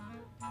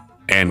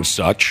and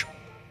such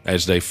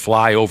as they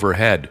fly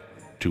overhead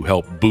to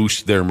help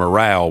boost their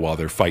morale while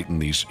they're fighting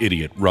these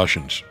idiot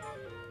Russians.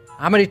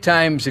 How many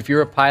times, if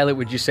you're a pilot,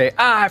 would you say,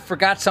 I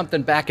forgot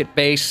something back at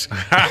base?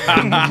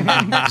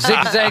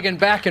 Zigzagging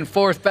back and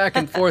forth, back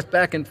and forth,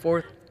 back and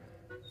forth.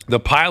 The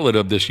pilot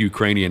of this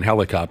Ukrainian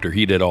helicopter,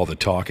 he did all the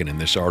talking in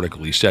this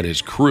article. He said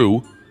his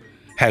crew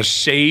has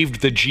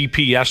saved the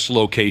GPS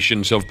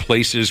locations of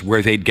places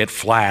where they'd get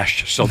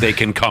flashed so they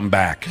can come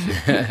back.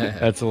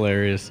 That's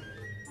hilarious.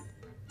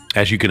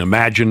 As you can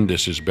imagine,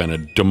 this has been a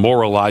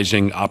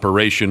demoralizing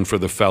operation for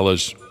the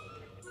fellas.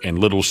 And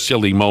little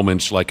silly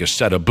moments like a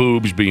set of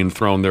boobs being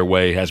thrown their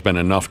way has been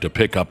enough to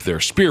pick up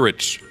their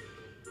spirits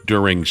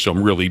during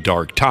some really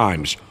dark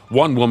times.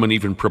 One woman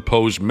even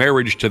proposed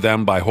marriage to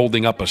them by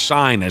holding up a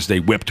sign as they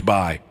whipped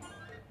by.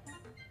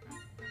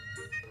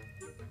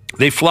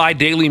 They fly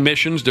daily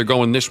missions. They're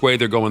going this way,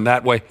 they're going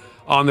that way.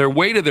 On their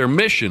way to their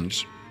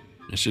missions,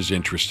 this is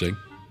interesting.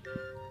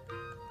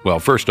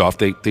 Well, first off,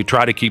 they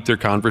try to keep their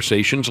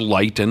conversations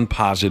light and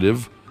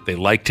positive. They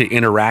like to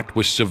interact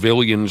with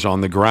civilians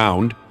on the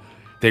ground.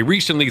 They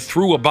recently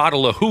threw a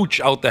bottle of hooch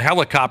out the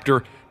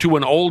helicopter to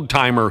an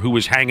old-timer who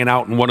was hanging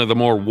out in one of the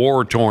more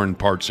war-torn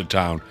parts of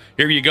town.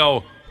 Here you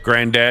go,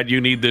 Granddad.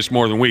 You need this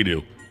more than we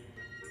do.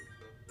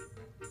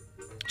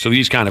 So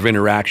these kind of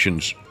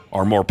interactions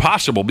are more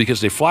possible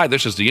because they fly,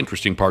 this is the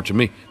interesting part to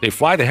me, they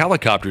fly the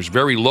helicopters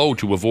very low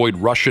to avoid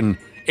Russian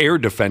air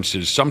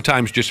defenses,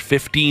 sometimes just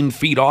 15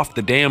 feet off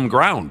the damn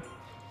ground.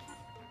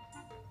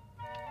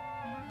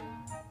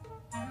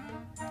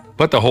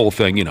 But the whole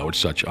thing, you know, it's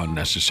such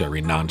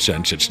unnecessary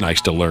nonsense. It's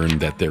nice to learn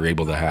that they're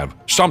able to have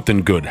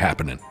something good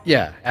happening.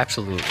 Yeah,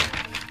 absolutely.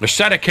 A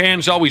set of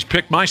cans always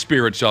pick my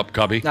spirits up,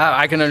 Cubby.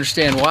 I can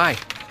understand why.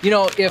 You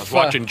know, if... I was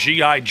watching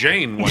G.I.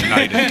 Jane one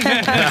night.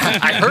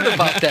 I heard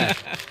about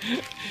that.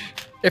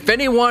 If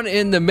anyone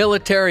in the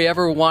military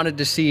ever wanted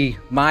to see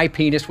my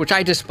penis, which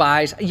I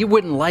despise, you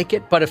wouldn't like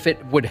it, but if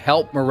it would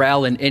help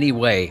morale in any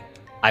way,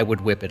 I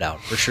would whip it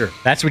out, for sure.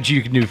 That's what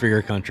you can do for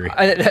your country.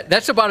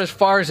 That's about as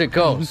far as it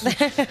goes,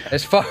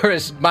 as far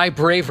as my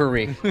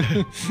bravery.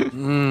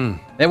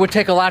 It would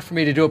take a lot for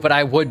me to do it, but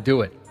I would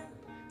do it.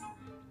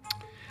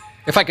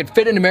 If I could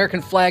fit an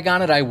American flag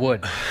on it, I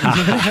would.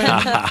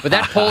 But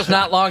that pole's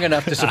not long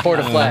enough to support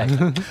a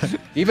flag.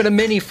 Even a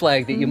mini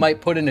flag that you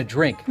might put in a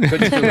drink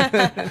couldn't do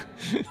it.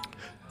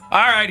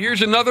 All right,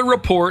 here's another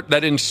report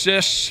that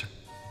insists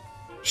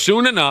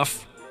soon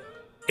enough,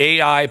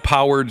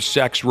 AI-powered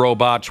sex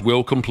robots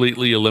will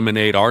completely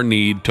eliminate our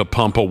need to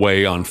pump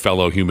away on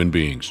fellow human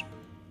beings.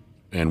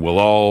 And we'll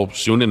all,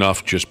 soon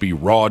enough, just be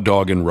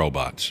raw-dogging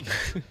robots.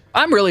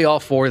 I'm really all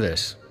for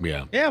this.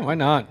 Yeah. Yeah, why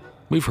not?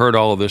 We've heard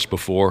all of this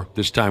before.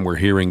 This time we're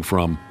hearing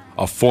from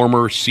a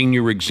former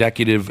senior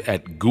executive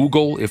at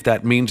Google, if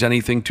that means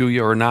anything to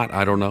you or not,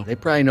 I don't know. They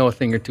probably know a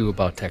thing or two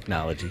about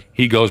technology.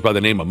 He goes by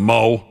the name of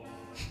Mo.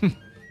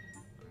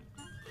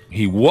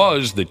 He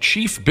was the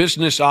chief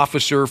business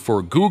officer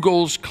for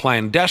Google's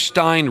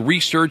clandestine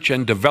research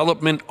and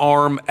development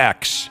arm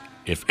X,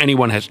 if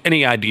anyone has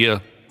any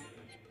idea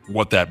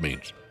what that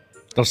means.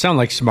 Those sound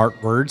like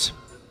smart words.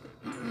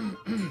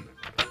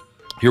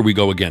 Here we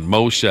go again.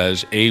 Mo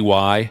says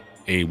AY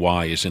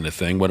isn't a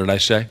thing. What did I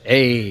say?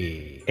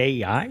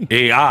 AI?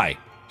 AI.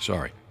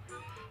 Sorry.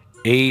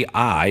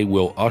 AI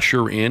will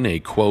usher in a,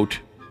 quote,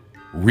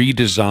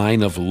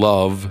 redesign of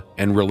love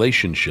and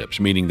relationships,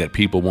 meaning that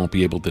people won't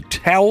be able to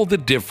tell the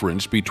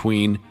difference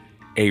between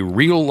a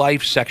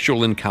real-life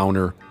sexual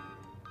encounter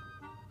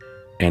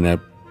and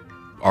a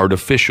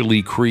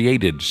artificially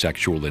created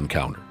sexual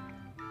encounter.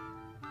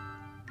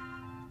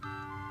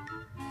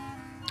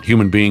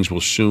 Human beings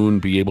will soon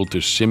be able to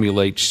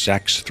simulate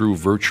sex through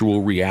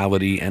virtual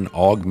reality and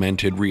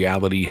augmented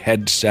reality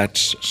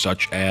headsets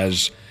such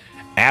as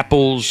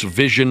Apple's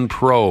Vision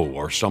Pro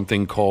or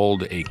something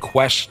called a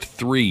Quest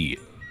 3.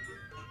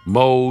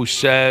 Mo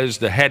says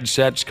the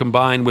headsets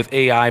combined with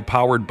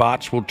AI-powered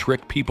bots will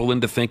trick people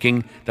into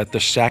thinking that the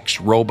sex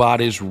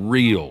robot is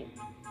real.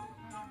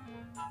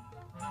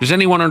 Does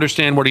anyone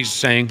understand what he's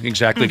saying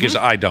exactly? Because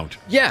I don't.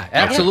 Yeah,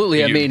 absolutely.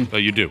 You,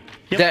 you do.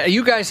 That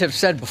you guys have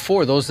said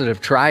before, those that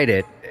have tried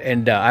it,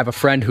 and I have a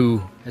friend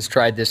who has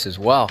tried this as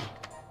well,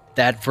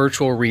 that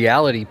virtual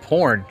reality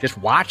porn, just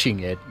watching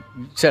it,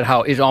 said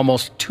how it's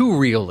almost too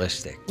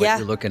realistic what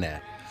you're looking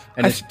at.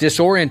 And it's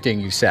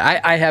disorienting, you said.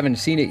 I haven't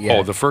seen it yet.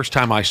 Oh, the first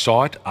time I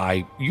saw it,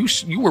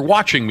 you were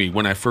watching me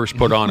when I first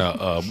put on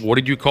a what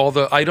did you call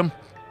the item?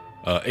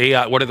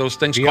 AI, what are those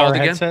things VR called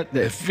headset?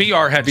 again?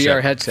 VR headset.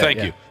 VR headset,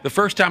 Thank you. The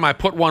first time I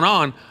put one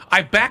on,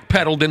 I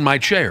backpedaled in my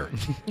chair.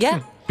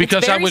 Yeah.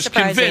 Because I was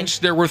surprising.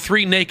 convinced there were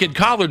 3 naked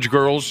college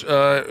girls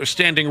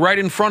standing right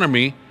in front of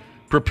me,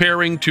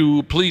 preparing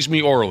to please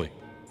me orally.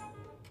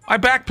 I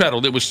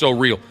backpedaled. It was so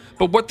real.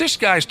 But what this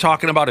guy's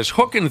talking about is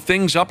hooking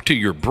things up to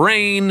your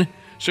brain.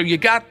 So you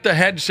got the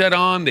headset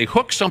on. They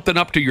hook something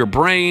up to your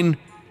brain.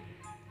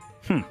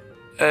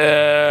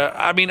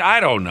 I mean,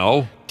 I don't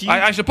know.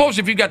 I suppose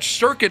if you got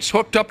circuits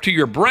hooked up to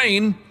your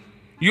brain,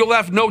 you'll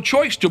have no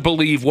choice to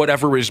believe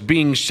whatever is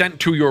being sent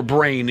to your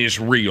brain is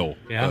real.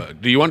 Yeah.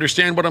 Do you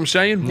understand what I'm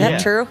saying? Is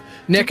that true?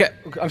 Nick,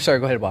 I'm sorry,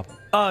 go ahead,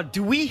 Bob.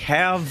 Do we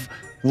have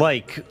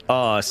like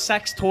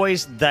sex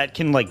toys that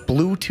can like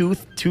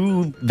Bluetooth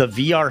to the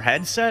VR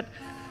headset?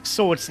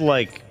 So it's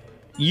like,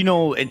 you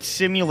know, it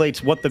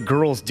simulates what the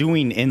girl's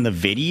doing in the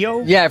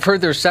video? Yeah, I've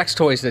heard there's sex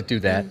toys that do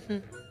that.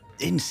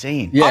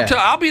 Insane. Yeah.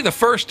 I'll be the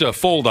first to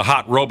fold a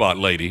hot robot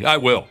lady. I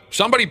will.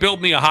 Somebody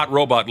build me a hot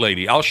robot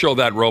lady. I'll show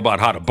that robot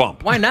how to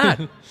bump. Why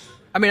not?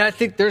 I mean, I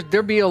think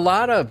there'd be a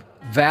lot of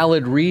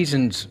valid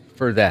reasons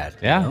for that.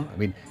 Yeah. You know? I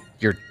mean,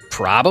 you're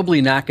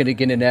probably not going to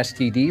get an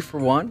STD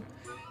for one.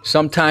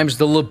 Sometimes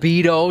the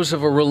libidos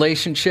of a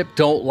relationship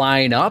don't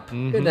line up,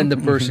 and then the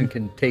person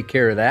can take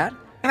care of that.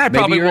 And I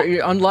Maybe probably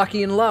you're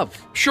unlucky in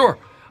love. Sure.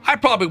 I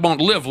probably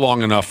won't live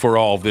long enough for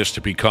all this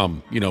to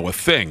become, a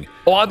thing.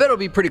 Oh, I bet it'll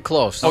be pretty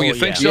close. Oh, you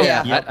think so?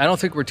 Yeah, I don't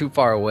think we're too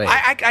far away.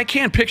 I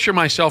can't picture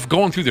myself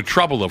going through the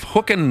trouble of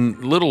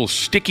hooking little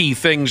sticky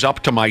things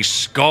up to my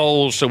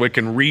skull so it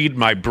can read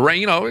my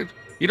brain. You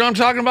know what I'm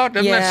talking about?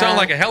 Doesn't that sound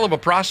like a hell of a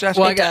process?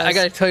 Well, I got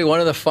to tell you, one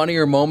of the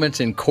funnier moments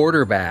in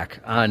Quarterback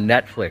on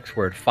Netflix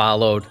where it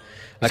followed.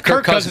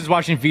 Kirk Cousins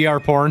watching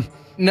VR porn.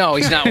 No,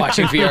 he's not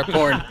watching VR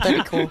porn.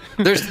 That'd be cool.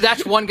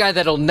 That's one guy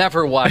that'll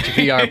never watch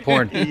VR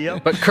porn.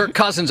 Yep. But Kirk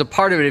Cousins a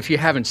part of it. If you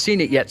haven't seen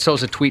it yet,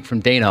 so's a tweet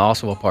from Dana,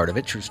 also a part of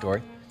it. True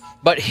story.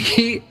 But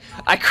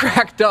I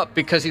cracked up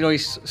because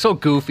he's so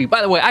goofy.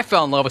 By the way, I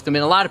fell in love with him,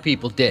 and a lot of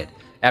people did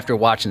after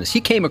watching this.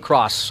 He came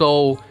across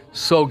so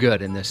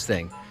good in this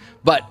thing.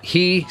 But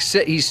he's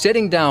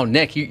sitting down,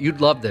 Nick.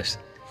 You'd love this.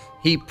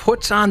 He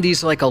puts on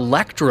these like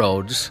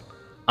electrodes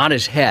on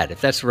his head,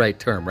 if that's the right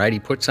term, right? He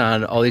puts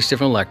on all these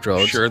different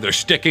electrodes. Sure, they're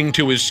sticking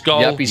to his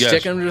skull. Yep, he's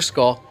sticking to his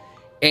skull.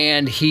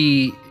 And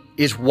he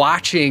is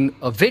watching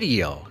a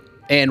video.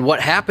 And what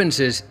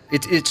happens is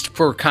it's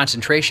for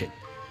concentration.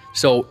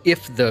 So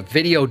if the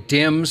video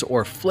dims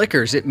or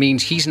flickers, it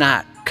means he's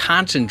not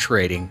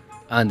concentrating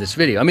on this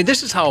video. I mean,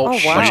 this is how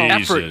much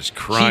effort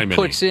he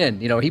puts in.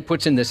 He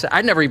puts in this.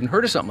 I'd never even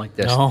heard of something like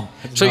this. No,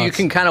 so you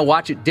can kind of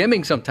watch it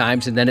dimming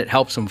sometimes, and then it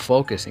helps him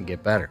focus and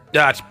get better.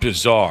 That's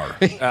bizarre.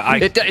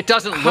 It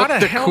doesn't look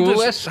the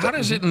coolest. How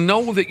does it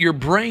know that your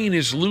brain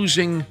is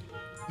losing?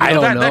 I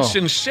don't know. That's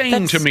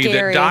insane to me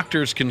scary. that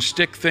doctors can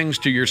stick things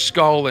to your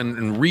skull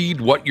and read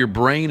what your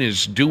brain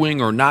is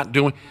doing or not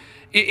doing.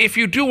 If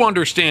you do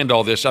understand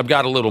all this, I've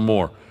got a little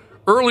more.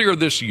 Earlier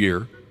this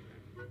year,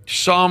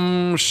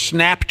 some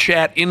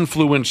Snapchat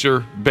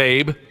influencer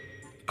babe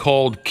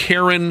called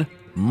Karen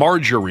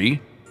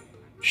Marjorie,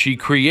 she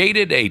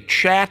created a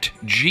chat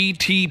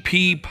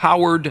GTP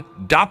powered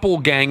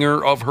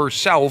doppelganger of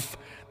herself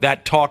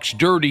that talks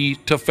dirty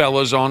to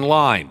fellas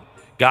online.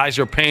 Guys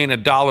are paying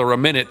 $1 a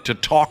minute to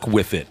talk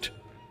with it.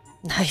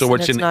 Nice, so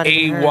it's an AI.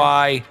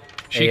 AI.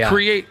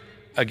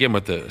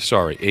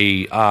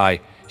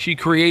 She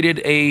created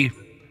a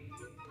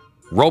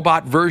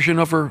robot version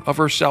of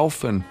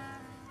herself. And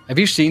have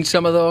you seen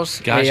some of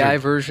those AI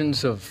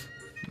versions of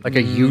like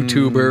a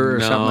YouTuber or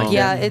something like that?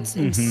 Yeah, it's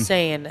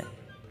insane.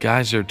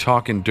 Guys are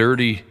talking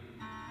dirty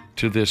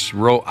to this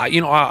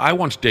I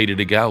once dated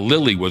a gal.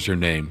 Lily was her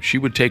name. She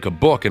would take a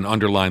book and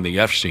underline the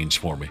F scenes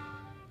for me.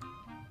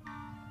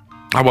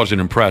 I wasn't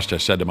impressed. I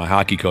said to my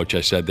hockey coach,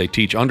 they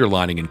teach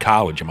underlining in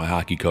college. And my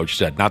hockey coach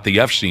said, not the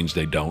F scenes,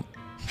 they don't.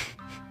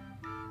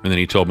 And then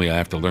he told me I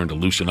have to learn to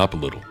loosen up a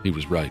little. He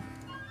was right.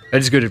 That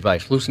is good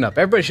advice. Loosen up.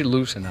 Everybody should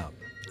loosen up.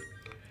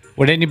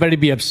 Would anybody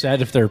be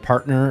upset if their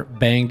partner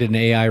banged an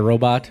AI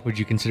robot? Would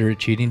you consider it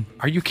cheating?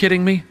 Are you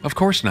kidding me? Of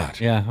course not.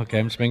 Yeah, okay,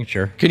 I'm just making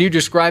sure. Can you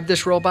describe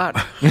this robot?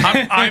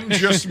 I'm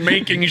just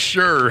making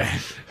sure.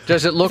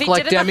 Does it look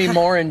like Demi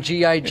Moore and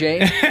G.I.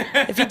 Jane?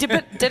 If he did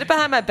it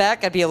behind my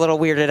back, I'd be a little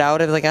weirded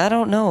out. I'd be like, I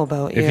don't know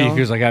about you. If he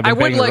was like, I've been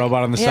banging a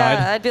robot on the side?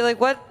 Yeah, I'd be like,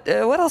 what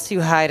else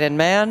you hiding,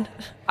 man?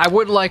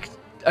 I'd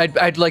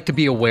like to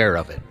be aware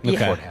of it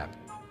before it happens.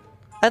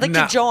 I'd like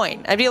to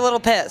join. I'd be a little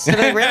pissed. I'd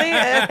be like,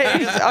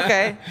 really?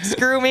 Okay,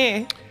 screw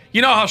me.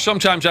 You know how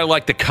sometimes I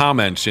like the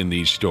comments in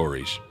these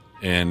stories.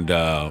 And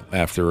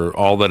after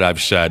all that I've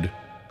said,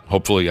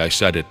 hopefully I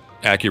said it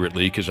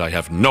accurately because I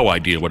have no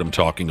idea what I'm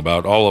talking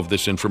about. All of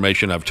this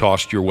information I've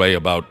tossed your way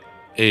about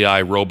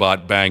AI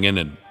robot banging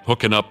and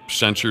hooking up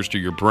sensors to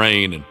your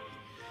brain. And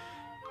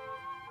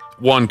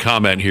one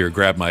comment here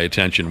grabbed my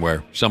attention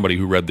where somebody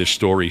who read this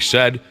story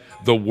said,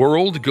 "The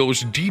world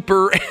goes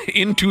deeper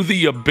into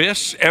the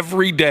abyss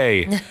every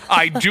day.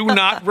 I do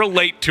not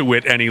relate to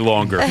it any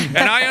longer." And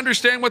I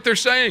understand what they're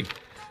saying.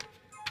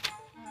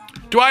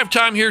 Do I have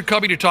time here,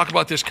 Cubby, to talk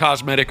about this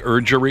cosmetic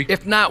surgery?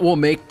 If not, we'll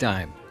make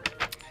time.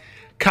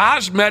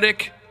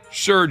 Cosmetic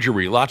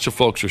surgery. Lots of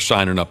folks are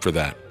signing up for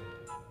that.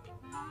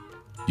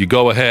 You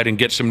go ahead and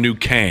get some new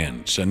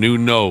cans, a new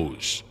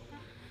nose,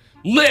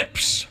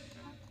 lips,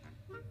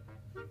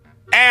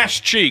 ass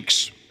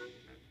cheeks,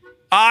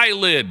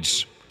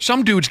 eyelids.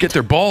 Some dudes get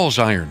their balls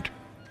ironed.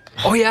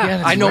 Oh,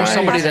 yeah. I know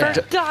somebody that...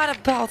 I forgot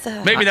about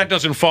that. Maybe that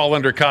doesn't fall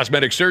under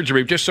cosmetic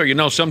surgery. Just so you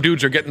know, some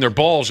dudes are getting their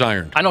balls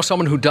ironed. I know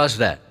someone who does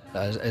that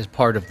as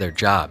part of their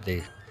job.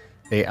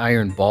 They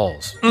iron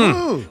balls.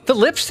 The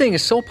lips thing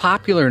is so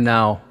popular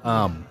now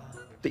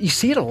that you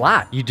see it a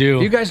lot. You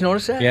do. You guys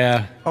notice that?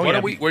 Yeah. What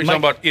are we talking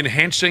about?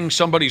 Enhancing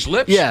somebody's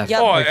lips? Yeah.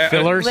 Yep. Like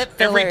fillers? Lip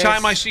Every fillers.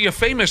 time I see a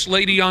famous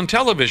lady on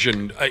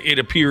television, it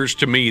appears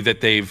to me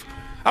that they've...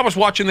 I was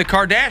watching the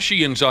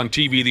Kardashians on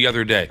TV the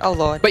other day. Oh,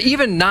 Lord. But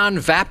even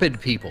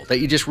non-vapid people that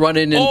you just run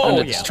in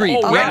on the street.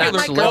 Oh, my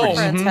regular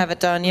girlfriends have it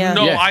done, yeah.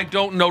 No, Yeah. I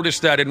don't notice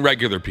that in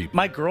regular people.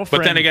 My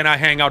girlfriend. But then again, I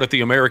hang out at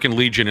the American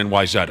Legion in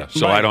Wayzata,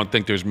 so I don't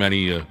think there's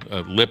many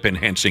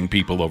lip-enhancing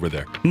people over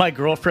there. My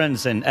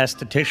girlfriend's an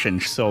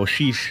esthetician, so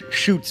she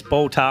shoots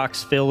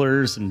Botox,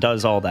 fillers, and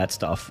does all that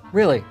stuff.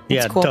 Really?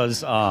 Yeah, cool.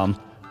 does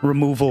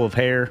removal of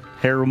hair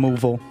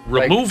removal.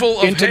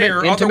 Removal of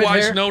hair, intimate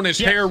otherwise hair? known as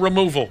hair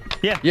removal.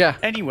 Yeah. Yeah.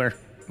 Anywhere.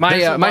 There's My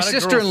a my lot of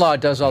sister-in-law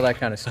does all that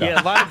kind of stuff.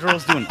 Yeah, a lot of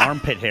girls doing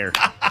armpit hair.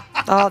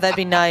 Oh, that'd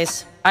be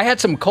nice. I had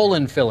some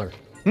colon filler.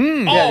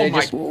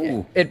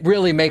 It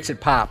really makes it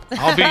pop.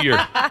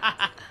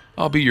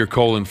 I'll be your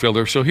colon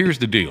filler. So here's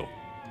the deal.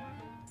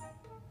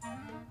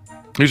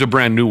 Here's a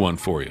brand new one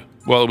for you.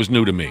 Well, it was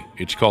new to me.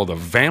 It's called a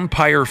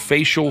vampire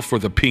facial for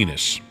the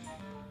penis.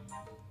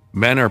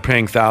 Men are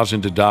paying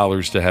thousands of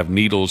dollars to have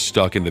needles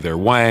stuck into their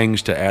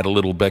wangs to add a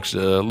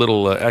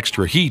little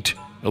extra heat,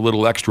 a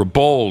little extra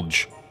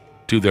bulge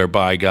to their,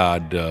 by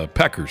God,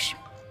 peckers.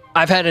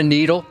 I've had a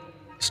needle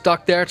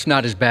stuck there. It's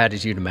not as bad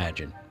as you'd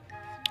imagine.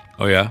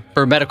 Oh, yeah?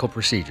 For a medical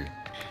procedure.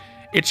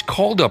 It's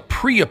called a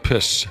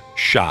Priapus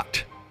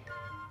shot.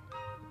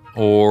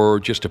 Or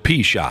just a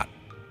pea shot.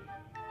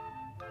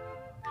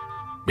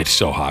 It's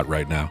so hot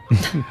right now.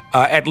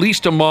 At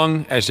least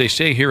among, as they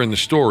say here in the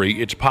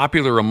story, it's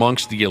popular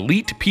amongst the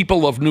elite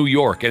people of New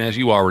York. And as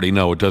you already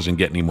know, it doesn't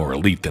get any more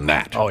elite than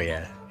that. Oh,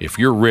 yeah. If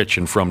you're rich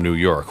and from New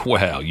York,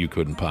 well, you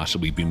couldn't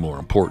possibly be more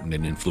important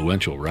and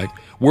influential, right?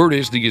 Word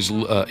is these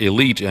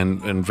elite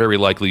and very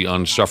likely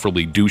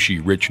unsufferably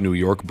douchey rich New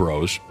York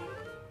bros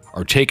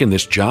are taking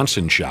this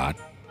Johnson shot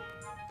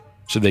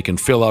so they can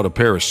fill out a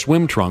pair of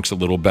swim trunks a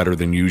little better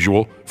than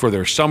usual for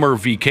their summer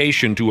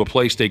vacation to a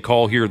place they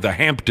call here the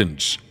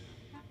Hamptons.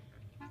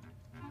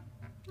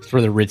 That's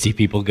where the ritzy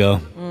people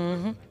go.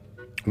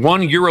 Mm-hmm.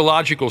 One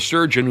urological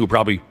surgeon, who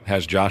probably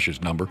has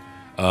Josh's number,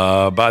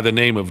 by the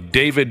name of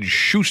David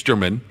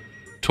Schusterman,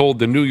 told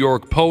the New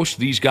York Post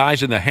these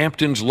guys in the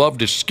Hamptons love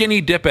to skinny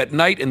dip at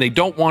night and they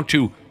don't want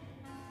to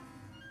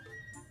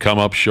come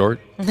up short.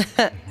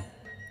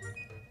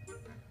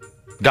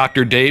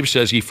 Dr. Dave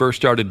says he first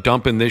started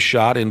dumping this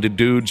shot into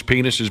dudes'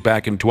 penises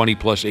back in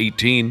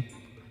 20+18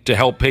 to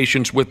help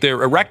patients with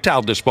their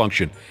erectile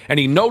dysfunction. And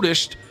he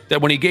noticed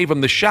that when he gave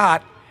them the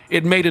shot,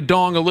 it made a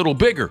dong a little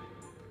bigger.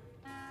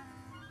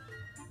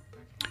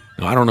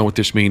 Now, I don't know what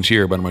this means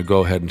here, but I'm going to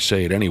go ahead and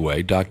say it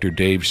anyway. Dr.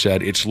 Dave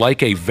said, it's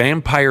like a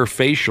vampire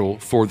facial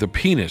for the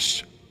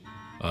penis,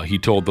 he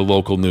told the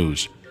local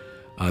news.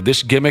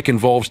 This gimmick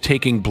involves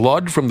taking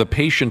blood from the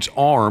patient's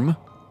arm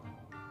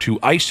to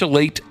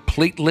isolate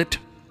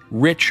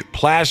platelet-rich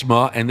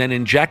plasma and then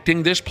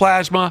injecting this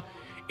plasma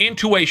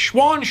into a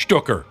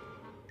Schwanstucker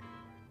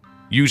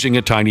using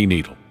a tiny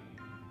needle.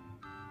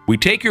 We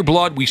take your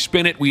blood, we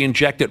spin it, we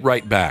inject it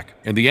right back.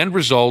 And the end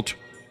result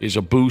is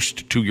a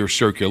boost to your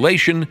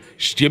circulation,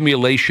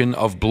 stimulation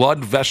of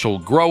blood vessel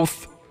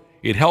growth.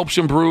 It helps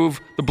improve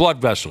the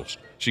blood vessels.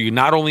 So you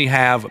not only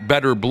have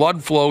better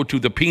blood flow to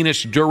the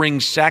penis during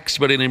sex,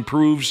 but it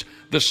improves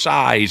the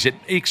size. It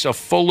makes a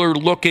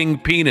fuller-looking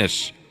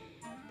penis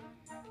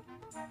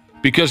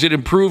because it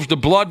improves the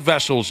blood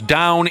vessels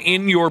down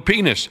in your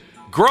penis.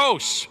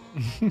 Gross!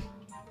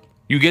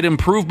 You get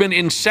improvement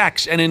in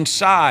sex and in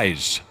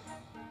size.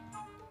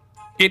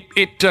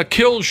 It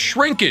kills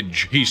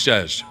shrinkage, he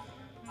says.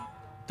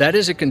 That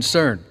is a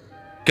concern.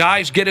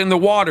 Guys get in the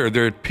water.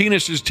 Their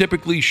penises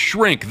typically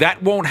shrink.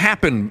 That won't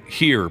happen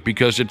here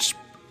because it's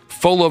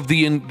full of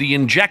the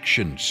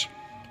injections.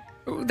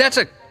 That's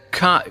a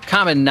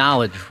common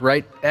knowledge,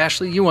 right,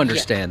 Ashley? You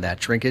understand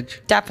that,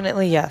 shrinkage?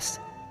 Definitely, yes.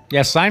 Yeah,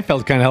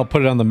 Seinfeld kind of helped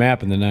put it on the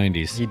map in the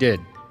 90s. He did.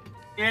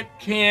 It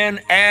can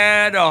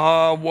add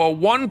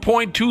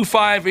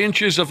 1.25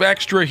 inches of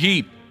extra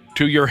heat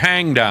to your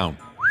hang down.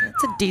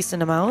 That's a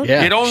decent amount.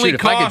 Yeah. It only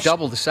if I could costs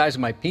double the size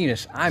of my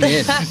penis, I'm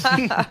in.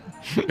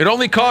 It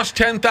only costs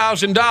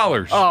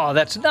 $10,000. Oh,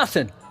 that's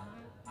nothing.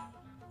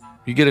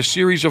 You get a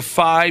series of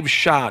 5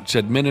 shots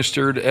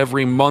administered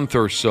every month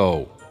or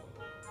so.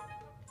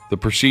 The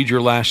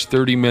procedure lasts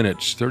 30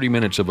 minutes. 30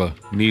 minutes of a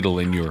needle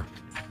in your...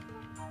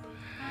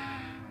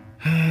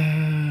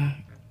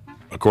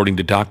 According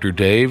to Dr.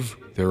 Dave,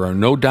 there are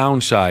no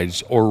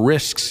downsides or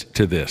risks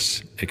to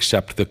this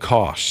except the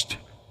cost.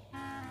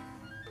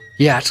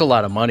 Yeah, it's a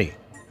lot of money.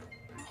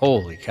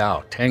 Holy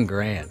cow, 10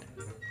 grand.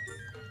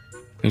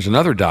 There's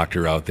another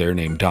doctor out there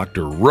named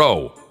Dr.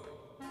 Rowe.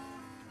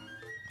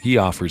 He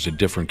offers a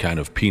different kind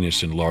of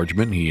penis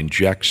enlargement. He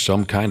injects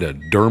some kind of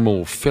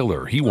dermal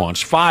filler. He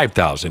wants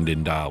 $5,000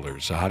 in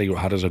dollars.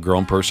 How does a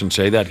grown person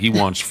say that? He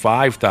wants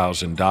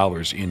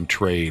 $5,000 in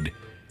trade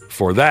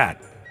for that.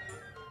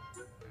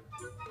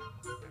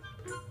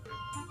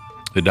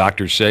 The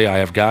doctors say, I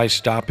have guys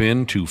stop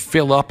in to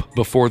fill up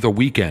before the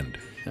weekend.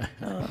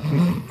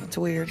 That's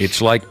weird.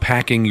 It's like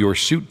packing your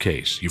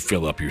suitcase. You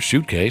fill up your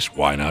suitcase,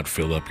 why not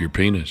fill up your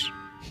penis?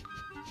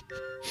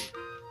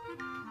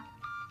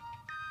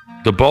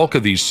 The bulk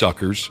of these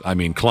suckers,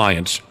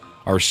 clients,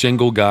 are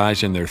single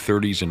guys in their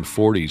 30s and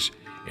 40s,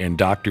 and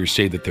doctors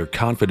say that their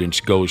confidence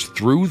goes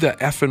through the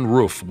effing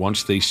roof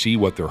once they see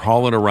what they're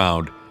hauling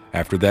around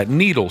after that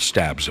needle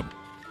stabs them.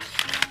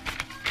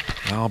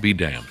 I'll be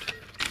damned.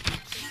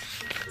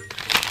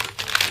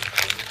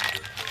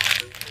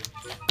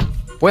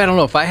 Boy, I don't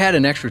know. If I had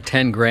an extra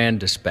 10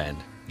 grand to spend,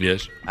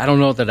 yes, I don't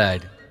know that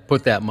I'd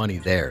put that money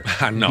there.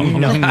 No.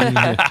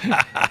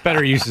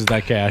 Better uses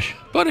that cash.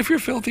 But if you're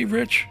filthy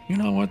rich,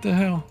 what the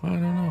hell? I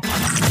don't know.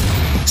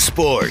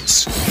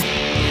 Sports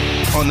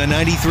on the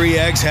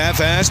 93X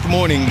Half-Assed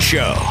Morning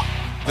Show.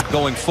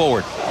 Going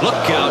forward, look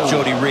out,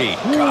 Jody Reed.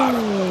 God,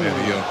 there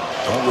you go.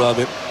 Don't rub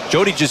it.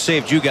 Jody just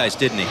saved you guys,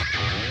 didn't he?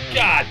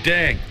 God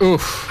dang.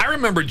 Oof. I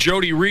remember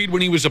Jody Reed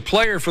when he was a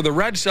player for the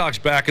Red Sox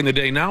back in the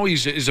day. Now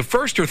he's a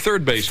first or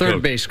third base coach?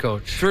 Third base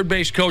coach. Third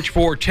base coach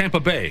for Tampa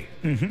Bay.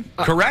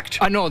 Mm-hmm. Correct?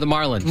 I know, the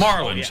Marlins.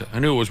 Marlins. Oh, yeah. I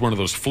knew it was one of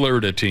those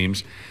Florida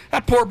teams.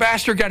 That poor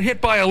bastard got hit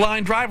by a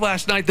line drive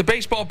last night. The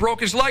baseball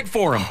broke his leg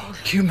for him.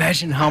 Can you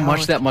imagine how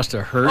much that must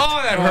have hurt?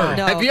 Oh, that hurt.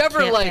 No, have you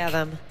ever,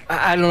 fathom.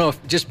 I don't know,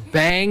 if just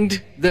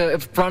banged the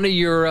front of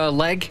your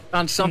leg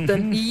on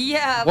something?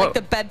 Yeah, What? like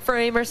the bed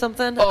frame or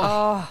something.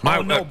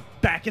 No.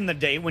 Back in the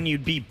day when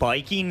you'd be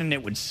biking and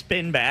it would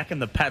spin back and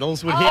the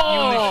pedals would hit you in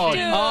the Dude,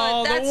 shin.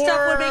 that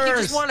stuff would make you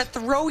just want to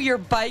throw your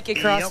bike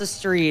across the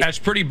street. That's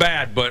pretty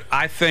bad, but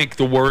I think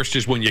the worst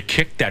is when you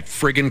kick that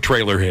friggin'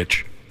 trailer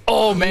hitch.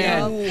 Oh,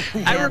 man. Yep. I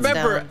Hands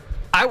remember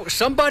down.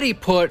 somebody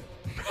put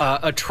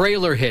a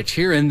trailer hitch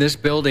here in this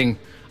building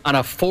on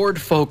a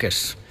Ford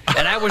Focus.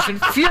 And I was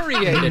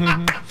infuriated.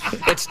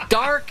 It's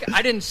dark.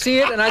 I didn't see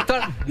it, and I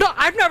thought, no,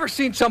 I've never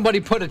seen somebody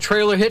put a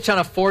trailer hitch on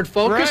a Ford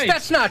Focus. Right.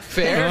 That's not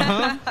fair.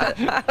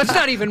 That's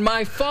not even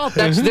my fault.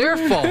 That's their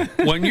fault.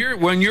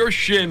 When your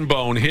shin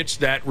bone hits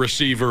that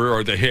receiver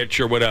or the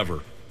hitch or whatever,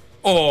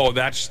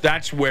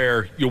 that's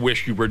where you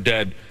wish you were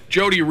dead.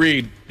 Jody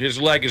Reed, his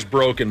leg is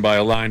broken by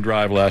a line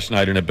drive last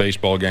night in a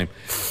baseball game.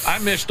 I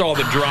missed all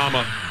the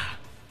drama.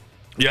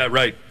 Yeah,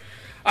 right.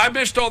 I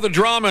missed all the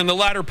drama in the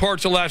latter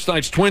parts of last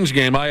night's Twins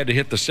game. I had to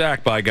hit the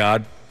sack, by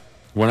God.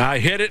 When I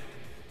hit it,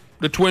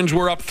 the Twins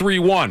were up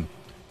 3-1.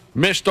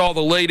 Missed all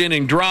the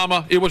late-inning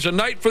drama. It was a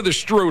night for the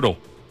strudel.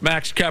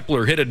 Max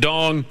Kepler hit a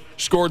dong,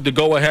 scored the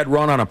go-ahead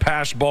run on a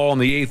pass ball in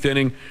the 8th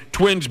inning.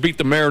 Twins beat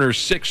the Mariners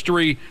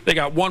 6-3. They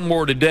got one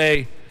more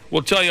today.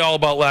 We'll tell you all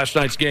about last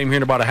night's game here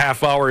in about a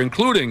half hour,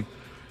 including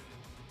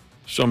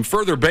some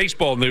further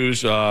baseball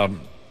news.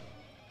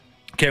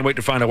 Can't wait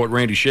to find out what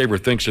Randy Shaver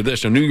thinks of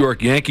this. A New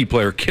York Yankee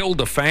player killed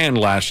a fan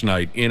last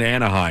night in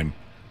Anaheim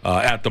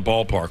at the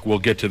ballpark. We'll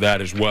get to that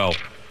as well.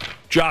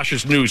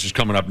 Josh's news is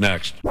coming up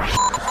next.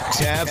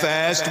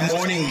 Half-Assed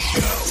Morning Show.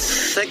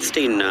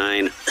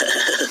 69.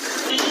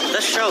 The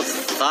This show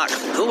sucks.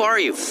 Who are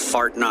you,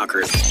 fart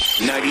knockers?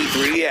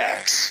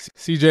 93X.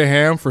 CJ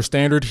Ham for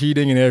Standard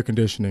Heating and Air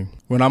Conditioning.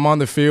 When I'm on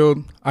the field,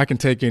 I can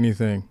take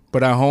anything.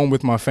 But at home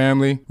with my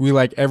family, we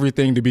like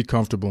everything to be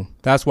comfortable.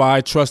 That's why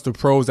I trust the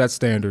pros at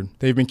Standard.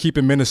 They've been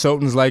keeping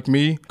Minnesotans like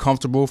me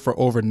comfortable for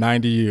over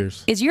 90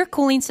 years. Is your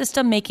cooling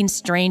system making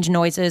strange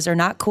noises or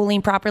not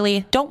cooling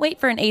properly? Don't wait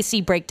for an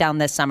AC breakdown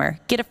this summer.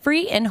 Get a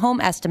free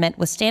in-home estimate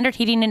with Standard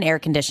Heating and Air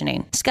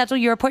Conditioning. Schedule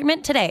your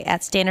appointment today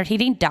at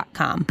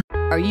standardheating.com.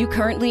 Are you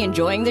currently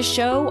enjoying the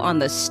show on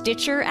the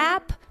Stitcher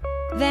app?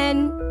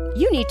 Then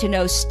you need to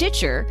know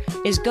Stitcher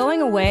is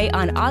going away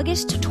on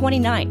August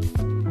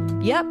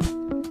 29th. Yep,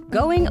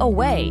 going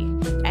away,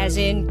 as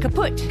in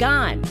kaput,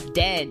 gone,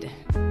 dead.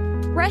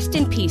 Rest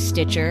in peace,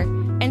 Stitcher,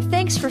 and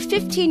thanks for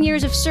 15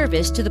 years of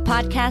service to the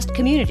podcast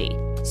community.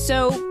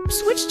 So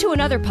switch to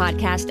another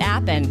podcast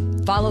app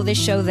and follow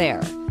this show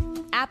there.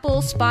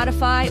 Apple,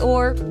 Spotify,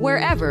 or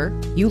wherever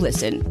you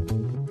listen.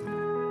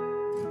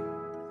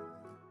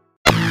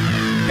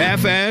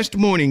 Half-assed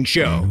morning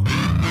show.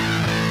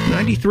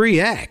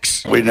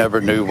 93X. We never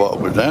knew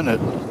what was in it.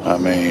 I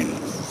mean,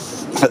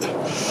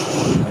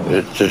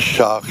 it just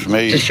shocks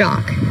me. It's a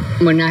shock.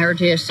 When I heard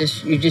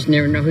this, you just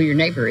never know who your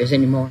neighbor is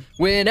anymore.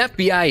 When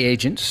FBI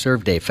agents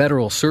served a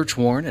federal search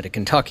warrant at a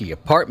Kentucky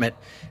apartment,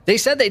 they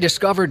said they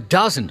discovered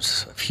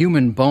dozens of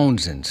human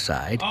bones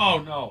inside. Oh,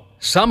 no.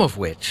 Some of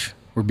which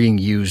were being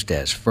used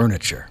as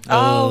furniture.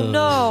 Oh,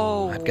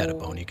 no. I've got a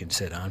bone you can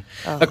sit on.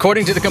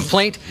 According to the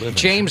complaint,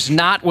 James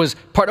Knott was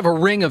part of a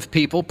ring of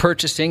people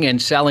purchasing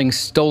and selling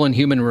stolen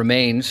human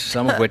remains,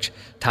 some of which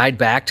tied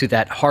back to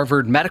that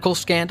Harvard medical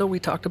scandal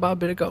we talked about a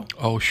bit ago.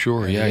 Oh,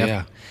 sure.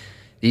 Yeah.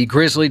 The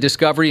grisly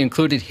discovery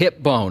included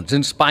hip bones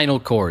and spinal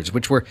cords,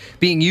 which were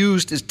being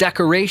used as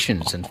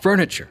decorations and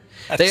furniture.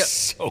 That's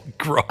so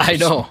gross. I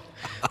know.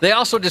 They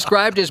also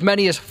described as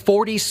many as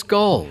 40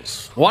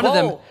 skulls. One of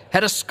them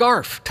had a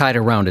scarf tied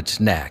around its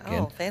neck.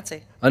 Oh,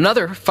 fancy.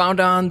 Another found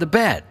on the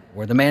bed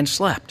where the man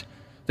slept.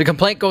 The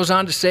complaint goes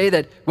on to say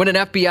that when an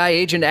FBI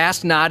agent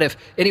asked Knott if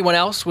anyone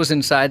else was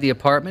inside the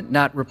apartment,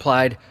 Knott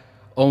replied,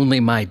 "Only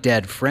my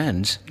dead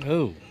friends."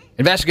 Oh.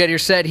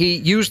 Investigators said he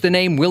used the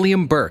name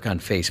William Burke on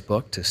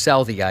Facebook to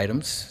sell the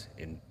items.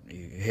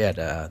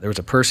 There was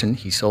a person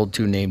he sold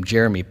to named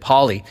Jeremy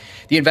Pauley.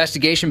 The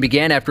investigation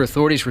began after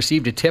authorities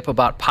received a tip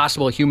about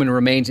possible human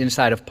remains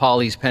inside of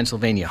Pauley's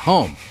Pennsylvania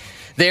home.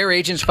 There,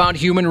 agents found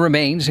human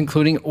remains,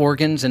 including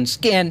organs and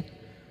skin.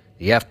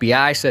 The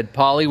FBI said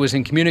Pauley was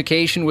in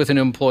communication with an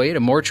employee at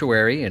a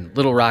mortuary in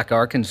Little Rock,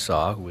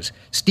 Arkansas, who was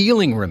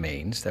stealing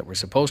remains that were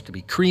supposed to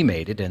be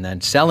cremated and then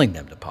selling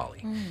them to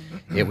Pauley.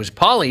 It was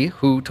Pauley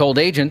who told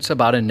agents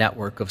about a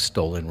network of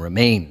stolen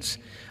remains.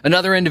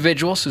 Another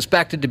individual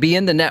suspected to be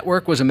in the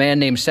network was a man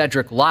named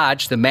Cedric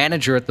Lodge, the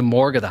manager at the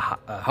morgue of the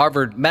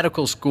Harvard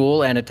Medical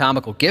School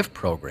Anatomical Gift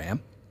Program.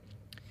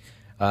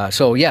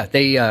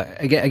 They,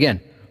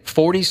 again,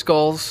 40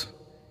 skulls,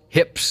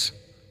 hips,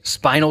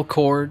 spinal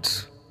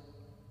cords.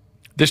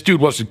 This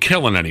dude wasn't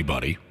killing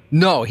anybody.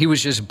 No, he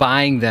was just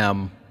buying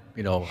them,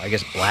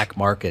 black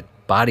market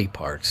body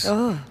parts.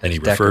 Oh. And he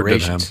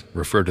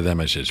referred to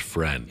them as his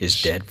friends.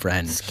 His dead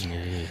friends.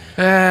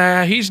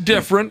 He's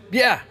different.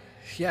 Yeah,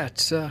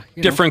 it's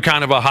different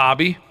kind of a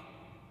hobby.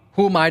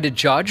 Who am I to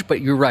judge?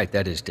 But you're right,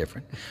 that is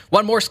different.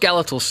 One more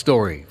skeletal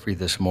story for you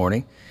this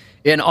morning.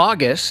 In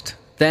August,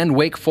 then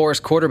Wake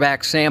Forest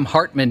quarterback Sam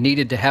Hartman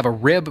needed to have a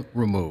rib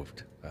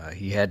removed.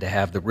 He had to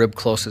have the rib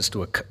closest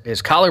to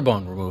his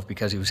collarbone removed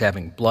because he was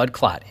having blood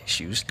clot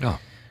issues. Oh.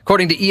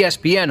 According to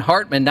ESPN,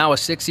 Hartman, now a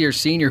 6-year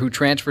senior who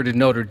transferred to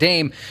Notre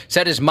Dame,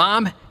 said his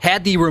mom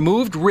had the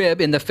removed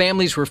rib in the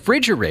family's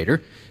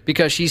refrigerator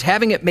because she's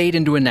having it made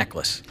into a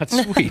necklace.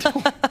 That's sweet.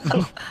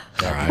 All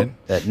right.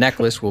 That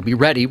necklace will be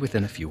ready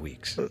within a few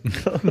weeks.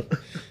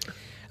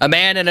 A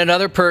man and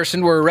another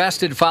person were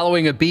arrested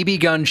following a BB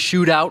gun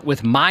shootout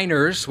with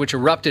minors, which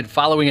erupted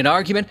following an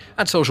argument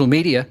on social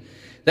media.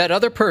 That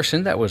other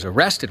person that was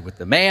arrested with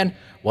the man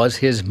was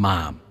his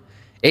mom.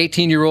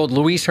 18-year-old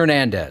Luis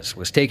Hernandez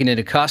was taken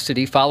into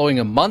custody following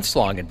a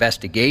months-long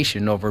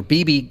investigation over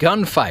BB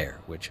gunfire,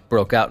 which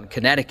broke out in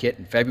Connecticut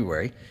in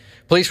February.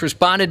 Police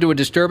responded to a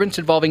disturbance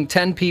involving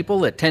 10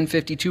 people at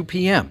 10:52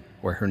 p.m.,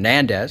 where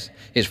Hernandez,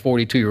 his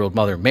 42-year-old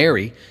mother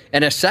Mary,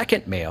 and a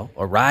second male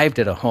arrived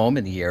at a home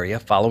in the area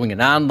following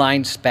an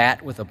online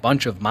spat with a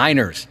bunch of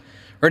minors.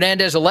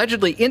 Hernandez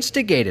allegedly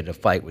instigated a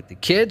fight with the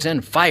kids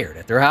and fired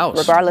at their house.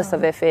 Regardless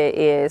of if it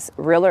is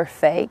real or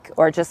fake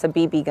or just a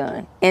BB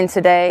gun. In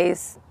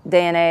today's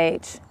day and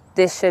age,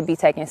 this should be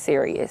taken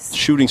serious.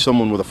 Shooting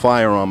someone with a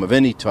firearm of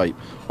any type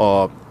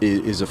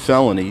is a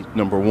felony,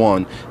 number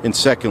one, and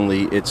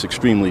secondly, it's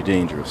extremely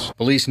dangerous.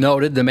 Police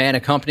noted the man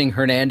accompanying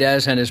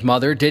Hernandez and his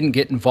mother didn't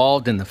get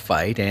involved in the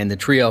fight, and the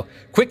trio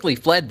quickly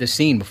fled the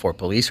scene before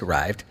police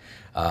arrived.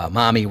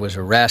 Mommy was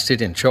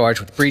arrested and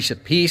charged with breach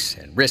of peace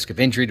and risk of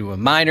injury to a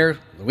minor.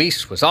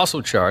 Luis was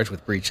also charged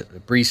with breach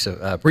of peace,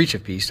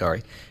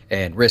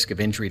 and risk of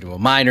injury to a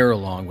minor,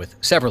 along with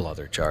several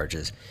other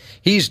charges.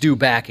 He's due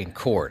back in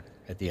court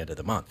at the end of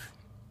the month.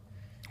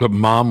 But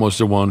Mom was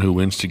the one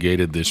who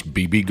instigated this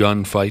BB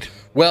gun fight?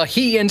 Well,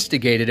 he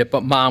instigated it,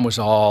 but Mom was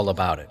all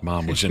about it.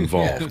 Mom was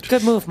involved.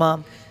 Good move,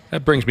 Mom.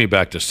 That brings me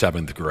back to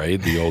 7th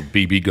grade, the old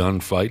BB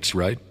gun fights,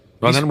 right?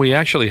 Well, then we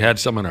actually had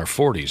some in our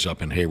 40s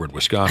up in Hayward,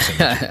 Wisconsin.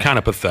 Kind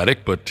of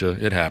pathetic, but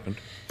it happened.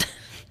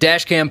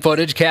 Dashcam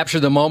footage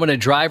captured the moment a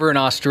driver in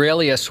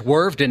Australia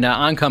swerved into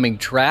oncoming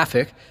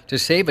traffic to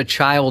save a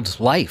child's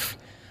life.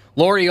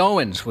 Laurie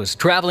Owens was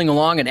traveling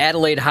along an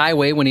Adelaide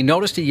highway when he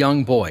noticed a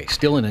young boy,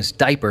 still in his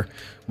diaper,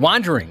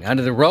 wandering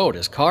onto the road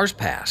as cars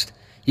passed.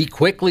 He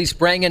quickly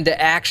sprang into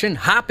action,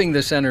 hopping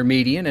the center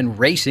median and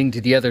racing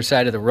to the other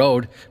side of the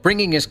road,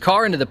 bringing his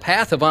car into the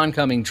path of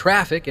oncoming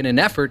traffic in an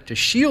effort to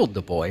shield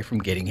the boy from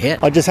getting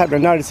hit. I just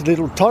happened to notice a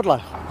little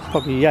toddler,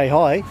 probably yay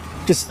high,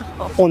 just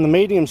on the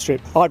medium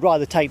strip. I'd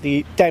rather take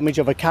the damage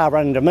of a car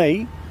running to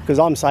me, because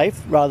I'm safe,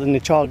 rather than the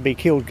child be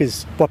killed,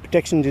 because what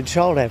protection did the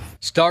child have?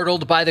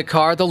 Startled by the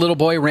car, the little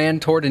boy ran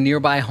toward a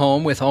nearby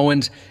home, with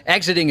Owens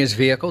exiting his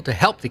vehicle to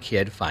help the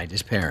kid find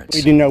his parents.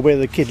 We didn't know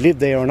whether the kid lived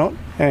there or not,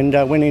 and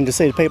went in to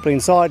see the people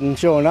inside, and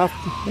sure enough,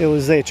 it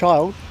was their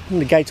child. And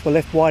the gates were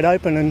left wide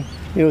open, and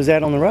he was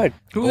out on the road.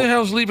 Who the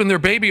hell's leaving their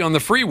baby on the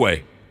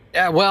freeway?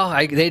 Yeah, well,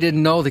 they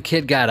didn't know the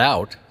kid got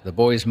out. The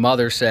boy's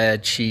mother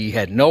said she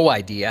had no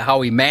idea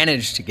how he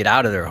managed to get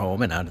out of their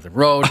home and onto the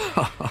road,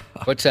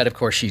 but said, of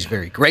course, she's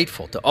very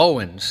grateful to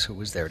Owens, who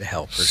was there to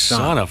help her son.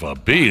 Son of a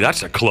bee,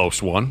 that's a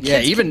close one. Yeah,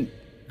 even...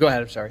 Go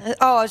ahead, I'm sorry.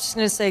 Oh, I was just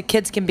going to say,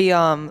 kids can be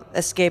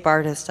escape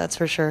artists, that's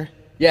for sure.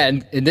 Yeah,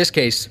 and in this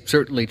case,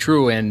 certainly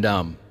true. And,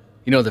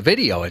 the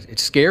video,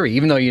 it's scary,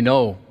 even though you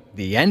know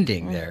the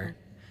ending there.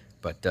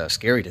 But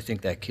scary to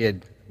think that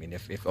kid,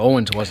 if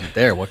Owens wasn't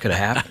there, what could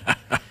have happened?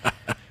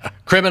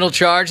 Criminal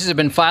charges have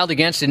been filed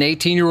against an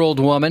 18-year-old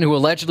woman who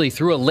allegedly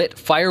threw a lit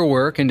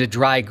firework into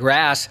dry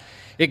grass,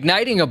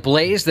 igniting a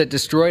blaze that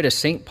destroyed a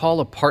St. Paul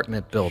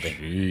apartment building.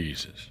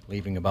 Jesus.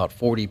 Leaving about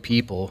 40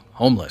 people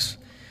homeless.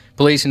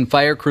 Police and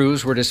fire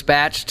crews were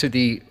dispatched to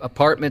the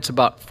apartments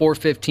about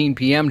 4:15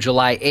 p.m.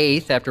 July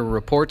 8th after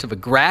reports of a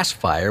grass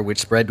fire which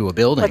spread to a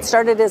building. What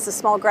started as a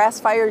small grass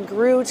fire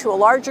grew to a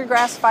larger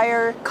grass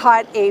fire,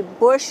 caught a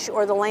bush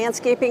or the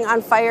landscaping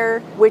on fire,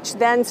 which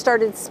then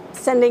started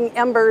sending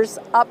embers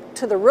up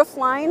to the roof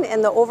line,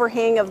 and the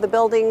overhang of the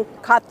building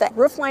caught the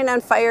roof line on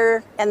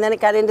fire, and then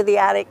it got into the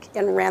attic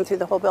and ran through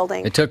the whole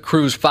building. It took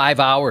crews 5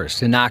 hours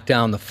to knock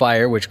down the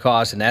fire, which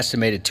caused an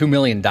estimated $2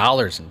 million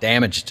in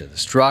damage to the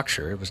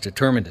structure. It was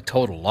determined a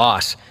total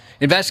loss.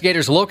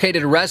 Investigators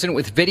located a resident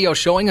with video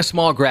showing a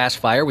small grass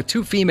fire with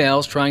 2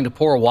 females trying to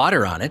pour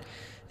water on it.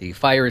 The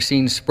fire is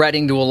seen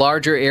spreading to a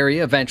larger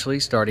area, eventually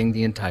starting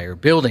the entire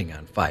building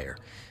on fire.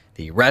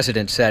 The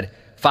resident said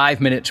 5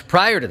 minutes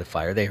prior to the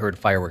fire, they heard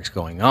fireworks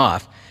going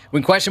off.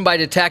 When questioned by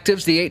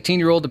detectives, the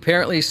 18-year-old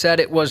apparently said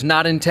it was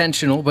not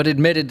intentional, but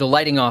admitted to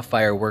lighting off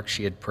fireworks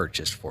she had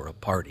purchased for a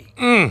party.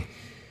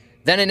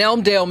 Then in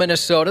Elmdale,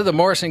 Minnesota, the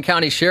Morrison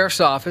County Sheriff's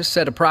Office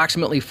said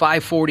approximately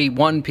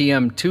 5:41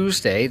 p.m.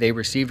 Tuesday, they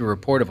received a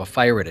report of a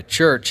fire at a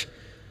church.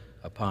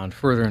 Upon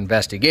further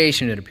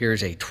investigation, it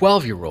appears a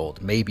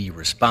 12-year-old may be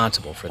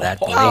responsible for that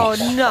blaze. Oh,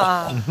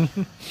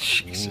 no.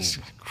 Jesus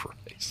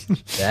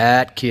Christ.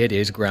 That kid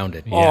is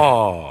grounded. Yeah.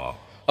 Oh.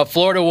 A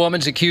Florida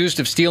woman's accused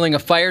of stealing a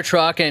fire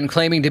truck and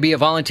claiming to be a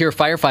volunteer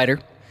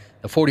firefighter.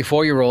 The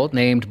 44-year-old,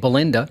 named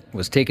Belinda,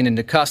 was taken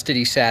into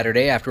custody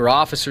Saturday after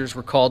officers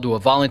were called to a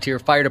volunteer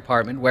fire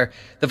department where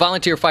the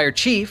volunteer fire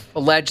chief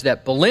alleged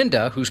that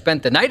Belinda, who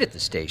spent the night at the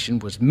station,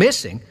 was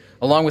missing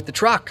along with the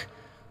truck.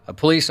 A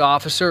police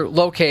officer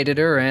located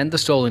her and the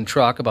stolen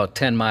truck about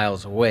 10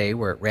 miles away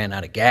where it ran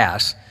out of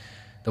gas.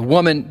 The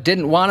woman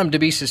didn't want him to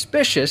be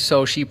suspicious,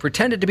 so she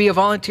pretended to be a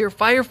volunteer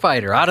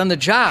firefighter out on the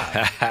job.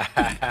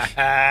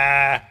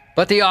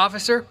 But the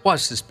officer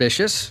was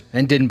suspicious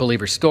and didn't believe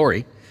her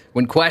story.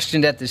 When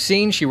questioned at the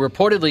scene, she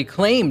reportedly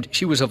claimed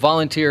she was a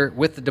volunteer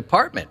with the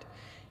department.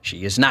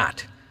 She is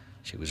not.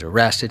 She was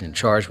arrested and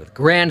charged with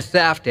grand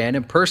theft and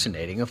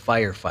impersonating a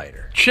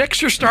firefighter.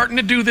 Chicks are starting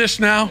to do this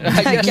now?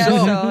 I guess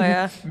so.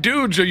 Yeah.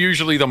 Dudes are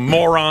usually the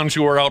morons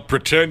who are out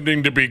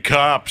pretending to be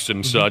cops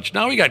and such.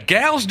 Now we got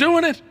gals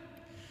doing it?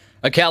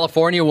 A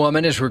California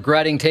woman is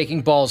regretting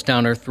taking balls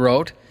down her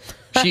throat.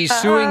 She's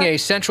suing a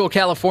Central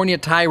California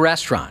Thai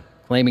restaurant,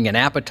 claiming an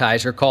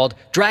appetizer called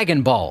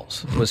Dragon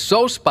Balls was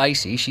so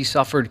spicy she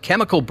suffered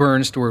chemical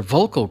burns to her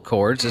vocal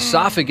cords,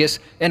 esophagus,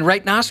 and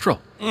right nostril.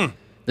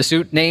 The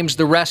suit names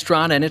the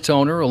restaurant and its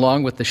owner,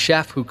 along with the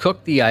chef who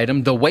cooked the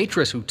item, the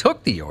waitress who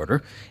took the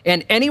order,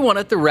 and anyone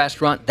at the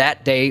restaurant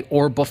that day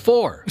or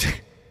before.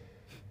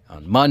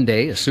 On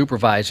Monday, a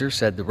supervisor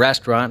said the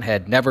restaurant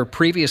had never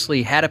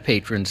previously had a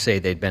patron say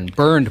they'd been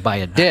burned by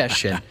a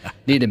dish and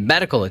needed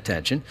medical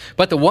attention,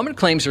 but the woman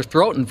claims her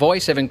throat and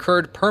voice have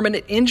incurred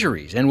permanent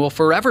injuries and will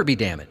forever be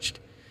damaged.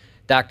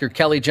 Dr.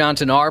 Kelly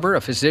Johnson Arbor,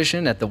 a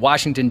physician at the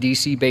Washington,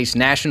 D.C.-based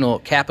National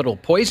Capital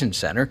Poison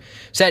Center,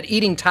 said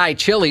eating Thai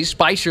chilies,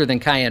 spicier than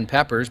cayenne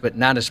peppers but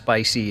not as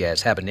spicy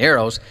as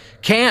habaneros,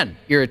 can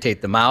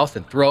irritate the mouth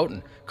and throat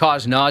and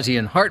cause nausea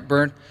and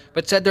heartburn,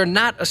 but said they're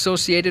not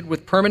associated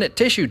with permanent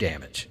tissue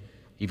damage.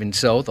 Even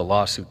so, the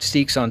lawsuit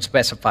seeks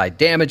unspecified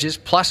damages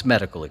plus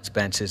medical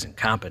expenses and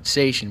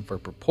compensation for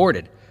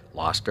purported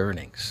lost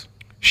earnings.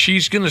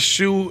 She's going to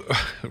sue,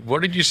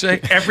 what did you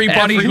say?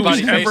 Everybody who's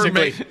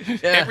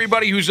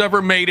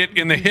ever made it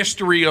in the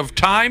history of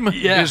time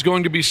is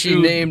going to be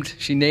sued.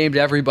 She named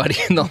everybody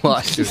in the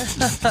lawsuit.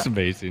 That's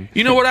amazing.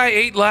 You know what I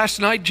ate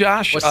last night,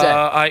 Josh? What's that?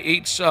 I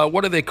ate,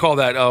 what do they call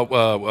that?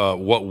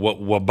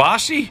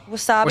 Wabasi?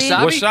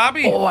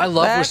 Wasabi? Oh, I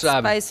love That's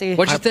wasabi. spicy.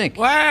 What'd you think?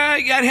 Well,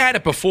 I'd had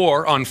it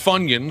before on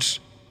Funyuns.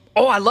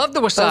 Oh, I love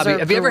the Those wasabi. are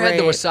Have you ever had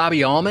the great.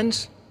 wasabi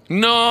almonds?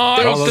 No,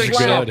 I don't think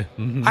so. Good.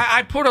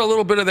 I put a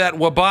little bit of that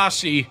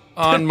wabasi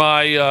on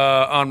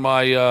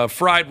my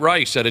fried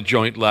rice at a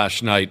joint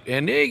last night,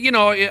 and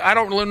I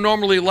don't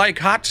normally like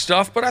hot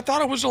stuff, but I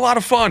thought it was a lot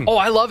of fun. Oh,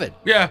 I love it.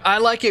 Yeah, I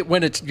like it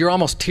when you're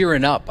almost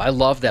tearing up. I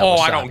love that. Oh, wasabi.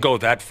 I don't go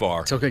that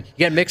far. So good.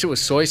 You gotta mix it with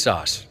soy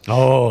sauce.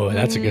 Oh,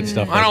 that's a good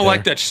stuff. I don't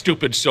like that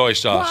stupid soy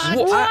sauce.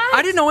 Well,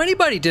 I didn't know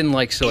anybody didn't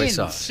like soy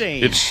sauce.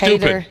 It's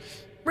stupid. Hater.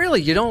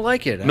 Really, you don't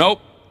like it? Huh?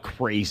 Nope.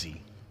 Crazy.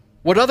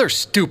 What other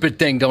stupid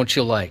thing don't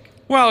you like?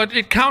 Well,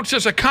 it counts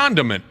as a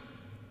condiment.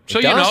 So,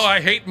 It does? I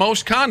hate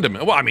most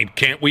condiments. Well, I mean,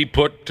 can't we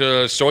put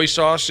soy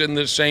sauce in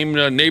the same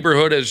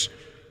neighborhood as,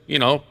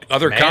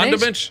 other Mayonnaise?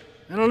 condiments?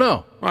 I don't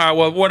know.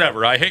 Well,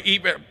 whatever.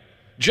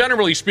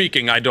 Generally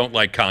speaking, I don't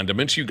like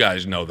condiments. You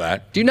guys know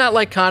that. Do you not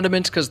like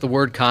condiments because the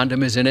word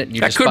condom is in it? And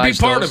you That could be despise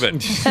part those? of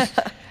it.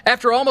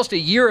 After almost a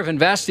year of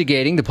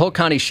investigating, the Polk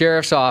County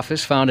Sheriff's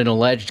Office found an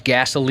alleged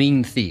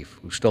gasoline thief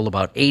who stole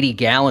about 80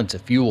 gallons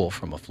of fuel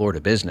from a Florida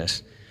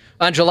business.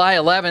 On July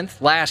 11th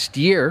last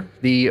year,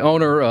 the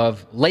owner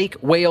of Lake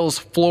Wales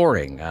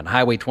Flooring on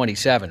Highway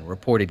 27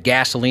 reported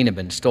gasoline had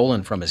been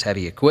stolen from his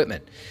heavy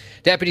equipment.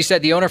 Deputies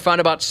said the owner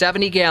found about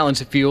 70 gallons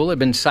of fuel had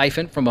been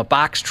siphoned from a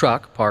box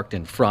truck parked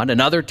in front,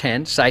 another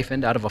 10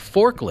 siphoned out of a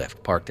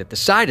forklift parked at the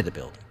side of the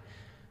building.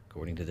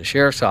 According to the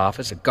sheriff's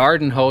office, a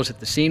garden hose at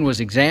the scene was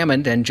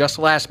examined, and just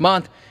last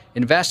month,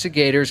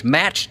 investigators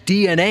matched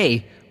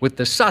DNA with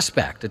the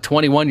suspect, a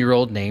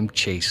 21-year-old named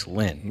Chase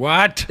Lynn.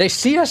 What? They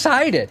see us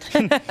hide it.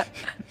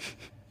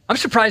 I'm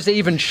surprised they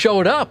even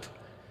showed up.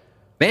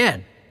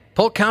 Man,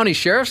 Polk County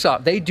Sheriff's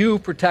Office, they do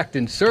protect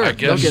and serve. I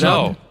guess They'll get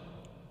so. up.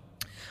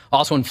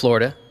 Also in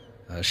Florida,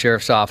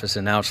 Sheriff's Office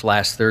announced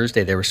last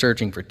Thursday they were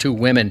searching for 2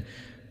 women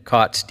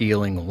caught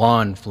stealing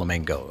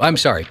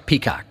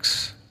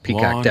peacocks.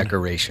 Peacock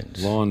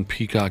decorations. Lawn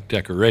peacock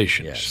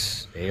decorations.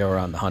 Yes, they are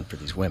on the hunt for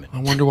these women.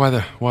 I wonder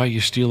why you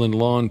stealing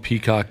lawn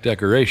peacock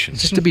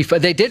decorations. Just to be fun.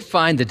 They did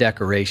find the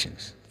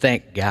decorations.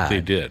 Thank God.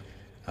 They did.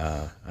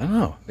 I don't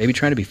know. Maybe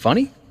trying to be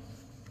funny?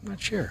 I'm not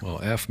sure.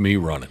 Well, F me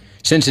running.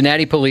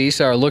 Cincinnati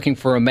police are looking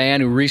for a man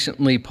who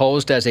recently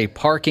posed as a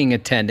parking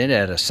attendant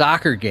at a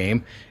soccer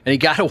game, and he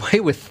got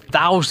away with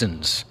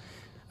thousands.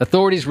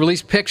 Authorities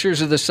released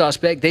pictures of the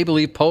suspect they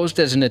believe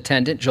posed as an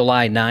attendant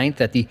July 9th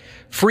at the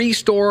Free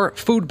Store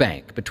Food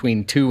Bank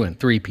between 2 and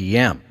 3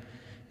 p.m.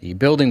 The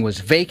building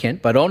was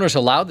vacant, but owners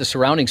allowed the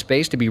surrounding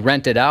space to be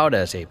rented out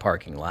as a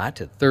parking lot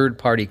to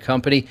third-party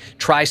company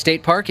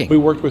Tri-State Parking. We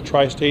worked with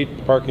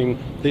Tri-State Parking.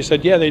 They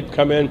said, they'd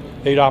come in,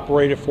 they'd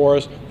operate it for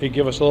us, they'd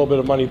give us a little bit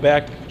of money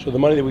back. So the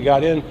money that we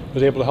got in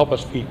was able to help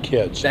us feed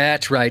kids.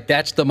 That's right.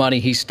 That's the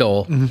money he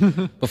stole.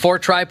 Before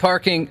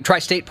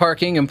Tri-State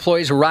Parking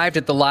employees arrived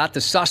at the lot,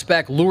 the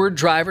suspect lured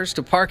drivers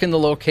to park in the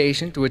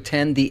location to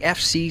attend the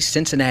FC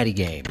Cincinnati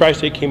game.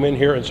 Tri-State came in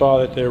here and saw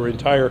that their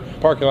entire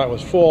parking lot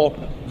was full.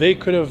 They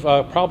could have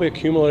probably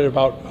accumulated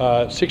about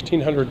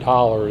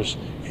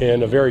 $1,600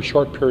 in a very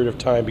short period of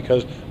time,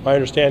 because my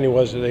understanding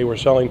was that they were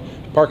selling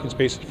parking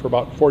spaces for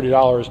about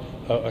 $40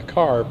 a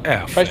car.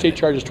 Tri-State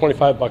charges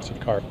 $25 a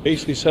car.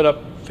 Basically set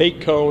up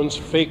fake cones,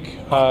 fake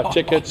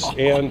tickets,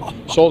 and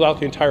sold out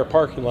the entire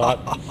parking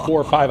lot 4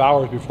 or 5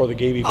 hours before the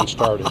game even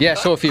started. Yeah,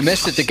 so if you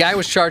missed it, the guy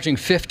was charging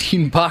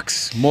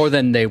 $15 more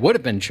than they would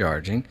have been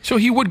charging. So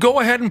he would go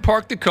ahead and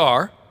park the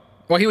car.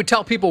 Well, he would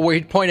tell people where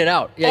he'd point it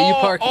out. Yeah, you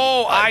park.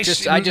 I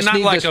just not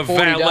need like a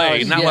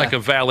valet, not yeah. like a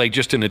valet,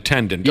 just an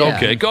attendant. Yeah.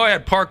 Okay, go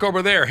ahead, park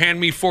over there. Hand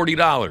me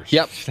 $40.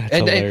 Yep.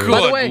 And Good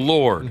by the way,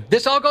 Lord.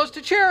 this all goes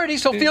to charity,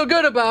 so feel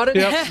good about it.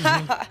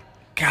 Yep.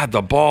 God,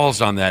 the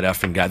balls on that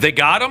effing guy. They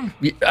got him?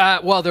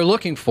 Well, they're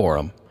looking for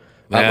him.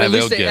 Yeah, at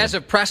least they'll get as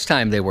him. of press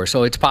time they were,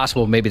 so it's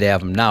possible maybe they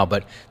have him now.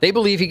 But they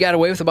believe he got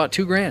away with about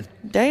 $2,000.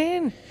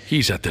 Damn.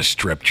 He's at the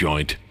strip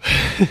joint.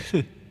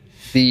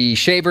 The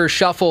Shaver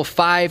Shuffle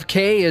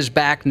 5K is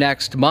back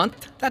next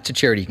month. That's a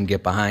charity you can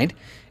get behind.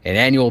 An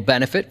annual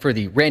benefit for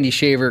the Randy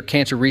Shaver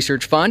Cancer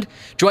Research Fund.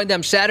 Join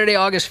them Saturday,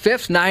 August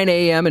 5th, 9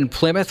 a.m. in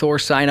Plymouth, or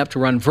sign up to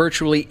run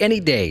virtually any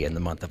day in the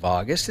month of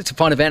August. It's a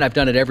fun event. I've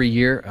done it every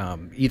year,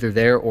 either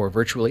there or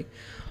virtually.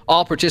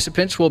 All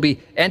participants will be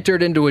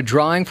entered into a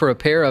drawing for a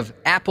pair of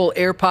Apple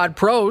AirPod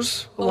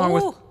Pros,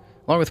 along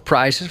with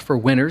prizes for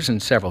winners in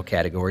several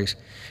categories.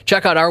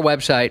 Check out our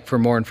website for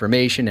more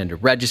information and to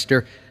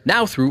register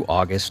now through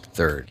August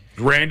 3rd.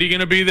 Randy going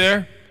to be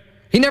there?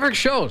 He never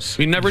shows.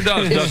 He never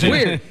does It's he?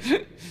 weird.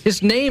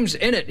 His name's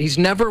in it. He's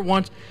never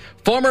once.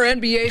 Former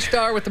NBA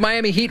star with the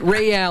Miami Heat,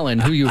 Ray Allen,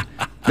 who you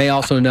may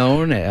also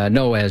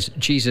know as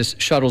Jesus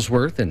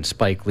Shuttlesworth in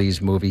Spike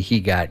Lee's movie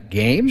He Got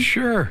Game.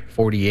 Sure.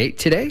 48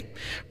 today.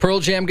 Pearl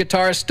Jam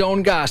guitarist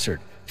Stone Gossard,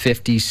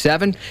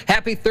 57.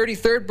 Happy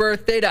 33rd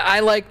birthday to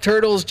I Like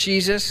Turtles,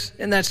 Jesus.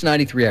 And that's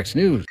 93X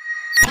News.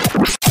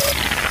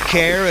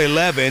 Care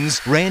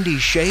 11's Randy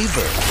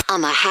Shaver.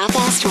 On the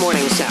Half-Assed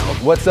Morning Show.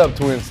 What's up,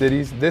 Twin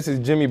Cities? This is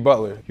Jimmy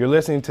Butler. You're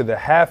listening to the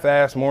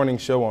Half-Assed Morning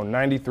Show on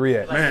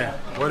 93X. Man,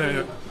 what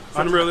an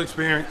unreal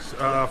experience.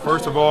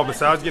 First of all,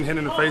 besides getting hit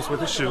in the face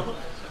with a shoe,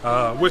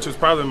 which was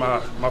probably my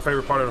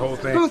favorite part of the whole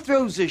thing. Who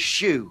throws a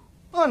shoe?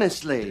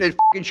 Honestly. His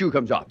f***ing shoe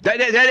comes off. That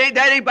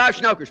ain't Bob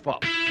Snooker's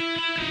fault.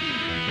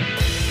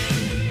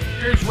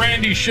 Here's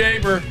Randy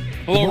Shaver.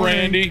 Hello,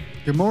 Randy.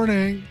 Good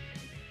morning.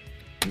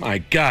 My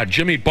God,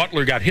 Jimmy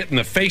Butler got hit in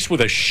the face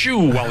with a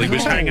shoe while he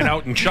was hanging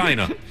out in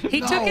China.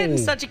 He took it in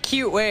such a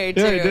cute way,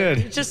 too. Yeah, he did.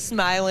 He was just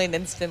smiling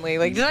instantly.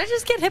 Like, did I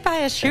just get hit by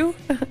a shoe?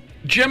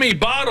 Jimmy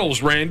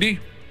Bottles, Randy.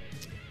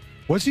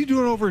 What's he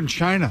doing over in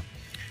China?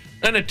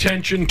 An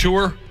attention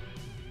tour.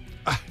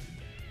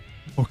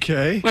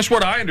 Okay. That's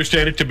what I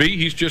understand it to be.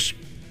 He's just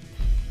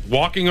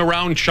walking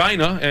around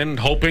China and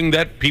hoping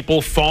that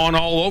people fawn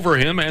all over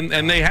him,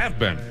 and they have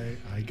been.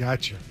 I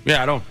got you.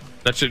 Yeah, I don't.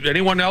 That's it.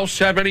 Anyone else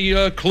have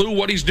any clue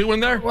what he's doing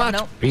there? Well,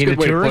 no. Being a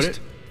tourist?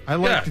 I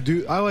like to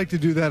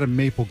do that in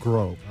Maple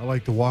Grove. I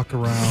like to walk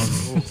around.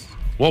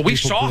 Well, we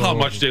Maple saw how Grove.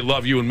 much they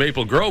love you in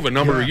Maple Grove a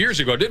number of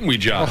years ago, didn't we,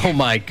 Josh? Oh,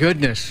 my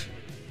goodness.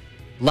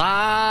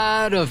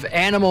 Lot of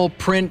animal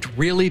print,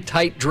 really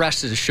tight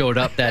dresses showed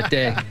up that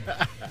day.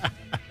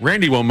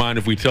 Randy won't mind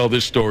if we tell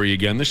this story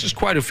again. This is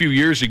quite a few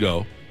years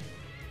ago.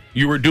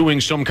 You were doing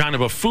some kind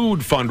of a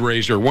food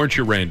fundraiser, weren't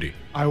you, Randy?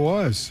 I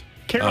was.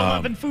 Care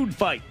 11 food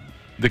fight.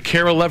 The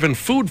Care 11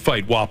 food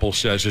fight, Wapple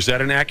says. Is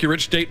that an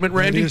accurate statement,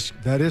 Randy?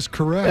 That is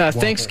correct.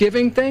 Waffle.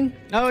 Thanksgiving thing?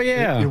 Oh,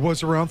 yeah. It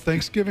was around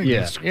Thanksgiving.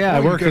 Yeah,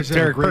 I worked with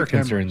Derek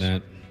Perkins during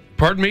that.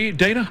 Pardon me,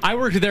 Dana? I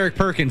worked with Eric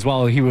Perkins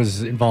while he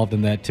was involved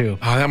in that, too.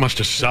 Oh, that must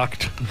have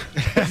sucked.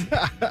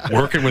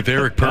 Working with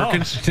Eric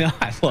Perkins? No,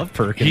 I love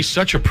Perkins. He's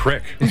such a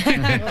prick.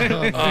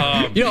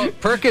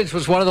 Perkins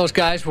was one of those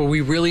guys where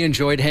we really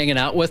enjoyed hanging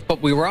out with,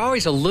 but we were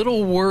always a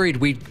little worried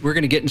we were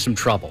going to get in some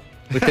trouble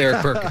with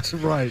Eric Perkins.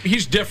 Right.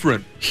 He's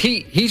different.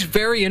 He's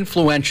very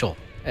influential,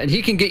 and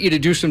he can get you to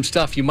do some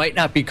stuff you might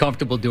not be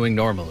comfortable doing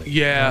normally.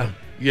 Yeah.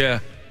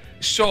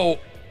 So,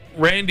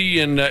 Randy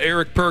and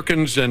Eric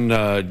Perkins and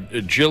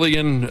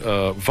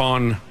Jillian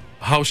von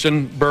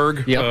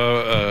Hausenberg,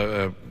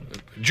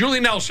 Julie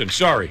Nelson,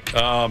 sorry,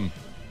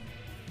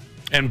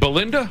 and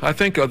Belinda, I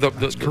think.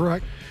 That's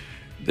correct.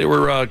 They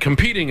were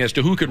competing as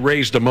to who could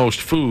raise the most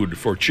food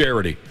for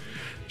charity.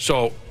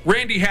 So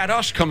Randy had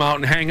us come out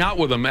and hang out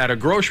with him at a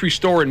grocery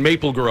store in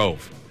Maple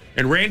Grove.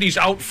 And Randy's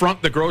out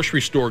front the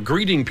grocery store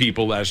greeting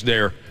people as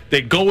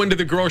they go into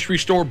the grocery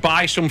store,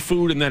 buy some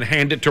food, and then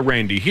hand it to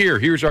Randy.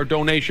 Here's our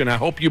donation. I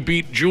hope you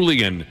beat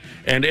Julian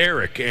and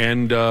Eric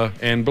and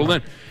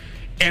Belinda.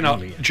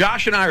 And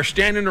Josh and I are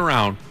standing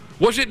around.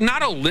 Was it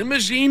not a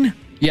limousine?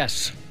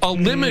 Yes. A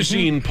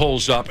limousine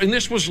pulls up, and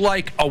this was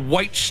like a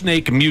White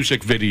Snake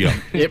music video.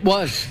 It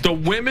was. The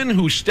women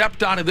who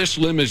stepped out of this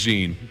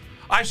limousine,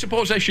 I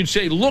suppose I should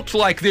say, looked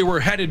like they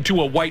were headed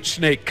to a White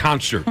Snake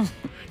concert.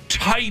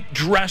 Tight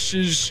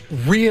dresses.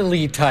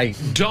 Really tight.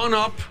 Done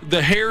up,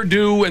 the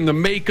hairdo and the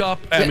makeup.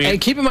 I mean,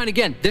 and keep in mind,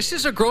 again, this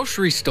is a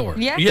grocery store.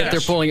 Yeah. That they're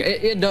pulling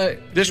in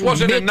this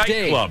wasn't midday. a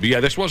nightclub. Yeah,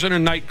 this wasn't a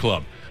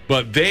nightclub.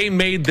 But they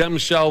made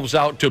themselves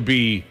out to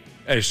be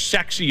as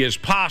sexy as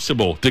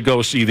possible to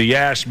go see the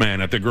ass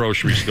man at the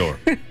grocery store.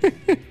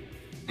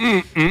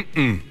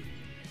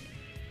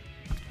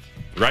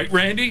 Right,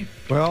 Randy?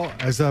 Well,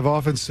 as I've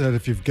often said,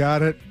 if you've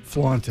got it,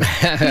 flaunt it.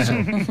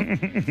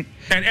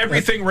 And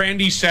everything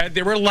Randy said,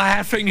 they were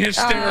laughing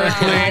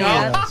hysterically.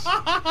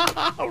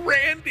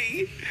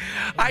 Randy,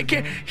 I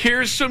can't.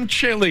 Here's some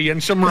chili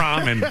and some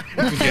ramen.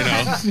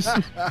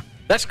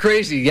 That's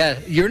crazy. Yeah,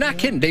 you're not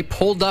kidding. They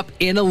pulled up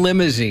in a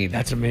limousine.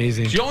 That's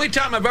amazing. It's the only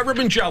time I've ever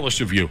been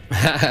jealous of you.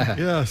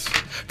 Yes.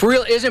 For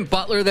real, isn't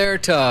Butler there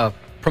to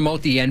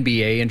promote the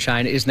NBA in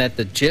China? Isn't that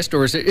the gist,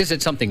 or is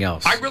it something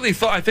else?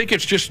 I think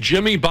it's just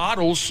Jimmy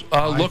Bottles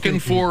looking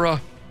for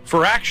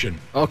action.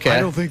 Okay.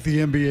 I don't think the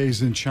NBA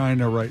is in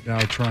China right now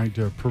trying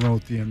to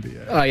promote the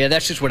NBA. Oh yeah,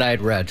 that's just what I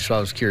had read, so I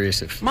was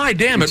curious if. My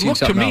damn! It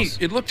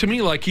looked to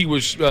me like he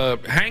was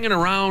hanging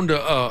around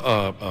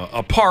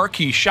a park.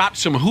 He shot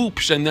some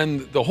hoops, and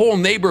then the whole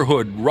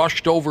neighborhood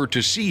rushed over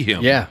to see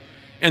him. Yeah.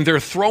 And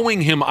they're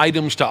throwing him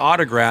items to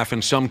autograph,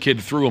 and some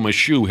kid threw him a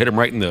shoe, hit him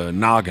right in the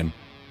noggin.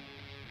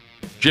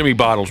 Jimmy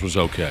Bottles was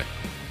okay.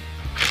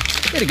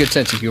 He had a good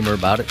sense of humor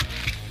about it.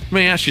 Let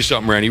me ask you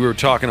something, Randy. We were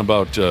talking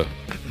about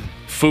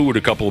food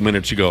a couple of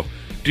minutes ago.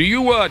 Do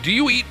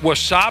you eat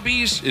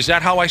wasabis? Is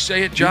that how I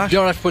say it, Josh? You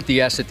don't have to put the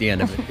S at the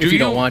end of it if you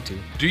don't want to.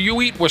 Do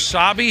you eat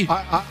wasabi?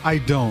 I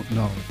don't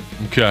know.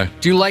 Okay.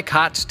 Do you like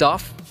hot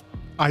stuff?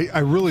 I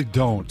really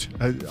don't.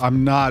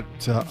 I'm not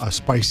a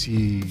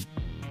spicy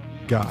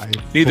guy.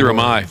 Neither am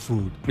I.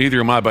 Food.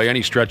 Neither am I by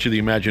any stretch of the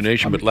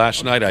imagination. But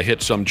last night I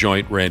hit some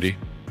joint, Randy.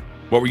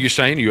 What were you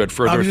saying? You had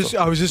further.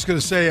 I was just going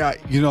to say,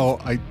 you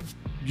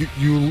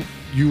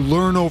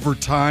learn over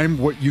time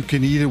what you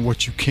can eat and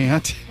what you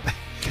can't.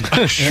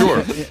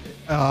 Sure.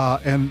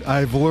 And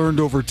I've learned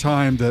over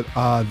time that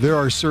there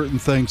are certain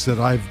things that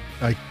I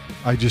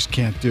just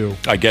can't do.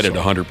 I get it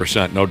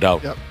 100%, no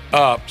doubt. Yep.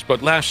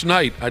 But last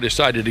night I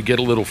decided to get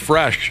a little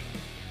fresh.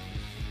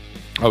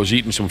 I was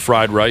eating some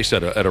fried rice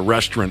at a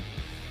restaurant,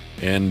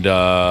 and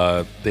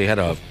they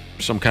had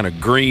some kind of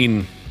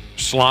green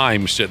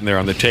slime sitting there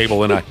on the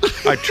table, and I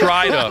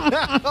tried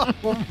oh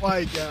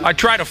my God. I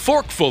tried a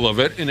forkful of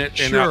it, and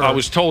I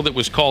was told it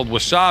was called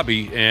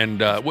wasabi,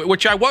 and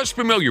which I was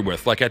familiar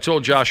with. Like I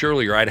told Josh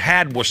earlier, I'd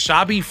had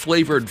wasabi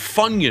flavored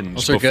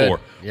Funyuns before,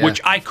 which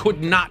I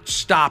could not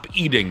stop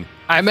eating.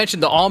 I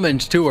mentioned the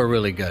almonds too are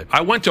really good. I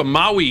went to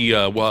Maui,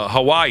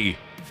 Hawaii,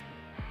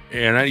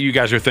 and you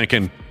guys are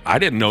thinking, I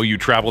didn't know you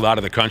traveled out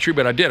of the country,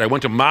 but I did. I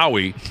went to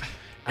Maui.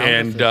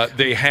 And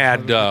they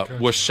had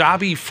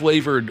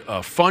wasabi-flavored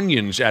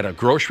Funyuns at a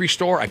grocery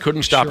store. I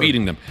couldn't stop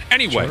eating them.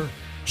 Anyway,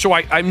 so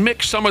I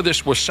mixed some of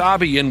this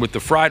wasabi in with the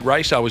fried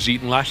rice I was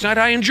eating last night.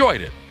 I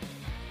enjoyed it.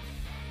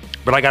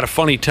 But I got a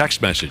funny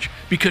text message.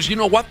 Because you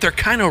know what? They're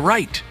kind of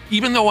right.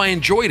 Even though I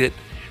enjoyed it,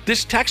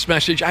 this text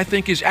message I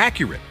think is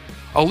accurate.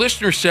 A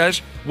listener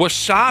says,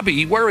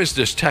 wasabi, where is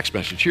this text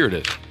message? Here it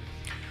is.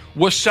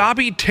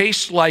 Wasabi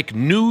tastes like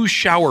new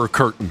shower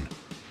curtain.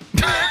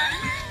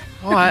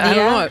 Oh, I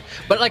don't know.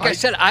 But like I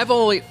said, I've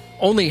only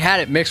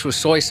had it mixed with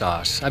soy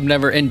sauce. I've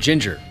never, and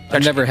ginger.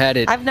 I've never had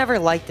it. I've never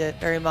liked it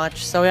very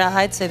much. So yeah,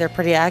 I'd say they're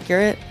pretty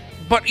accurate.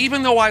 But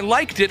even though I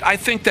liked it, I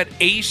think that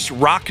Ace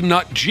Rock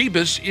Nut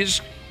Jeebus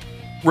is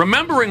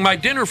remembering my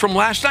dinner from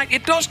last night.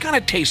 It does kind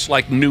of taste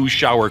like new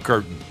shower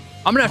curtain.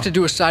 I'm going to have to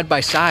do a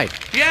side-by-side.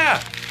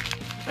 Yeah.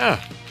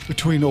 Yeah.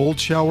 Between old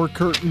shower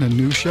curtain and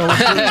new shower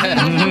curtain?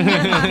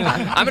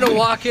 I'm going to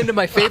walk into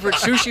my favorite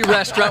sushi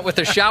restaurant with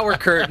a shower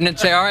curtain and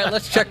say, all right,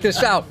 let's check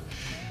this out.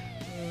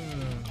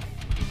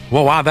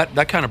 Well, wow,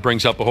 that kind of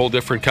brings up a whole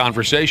different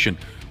conversation.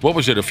 What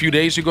was it? A few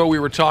days ago we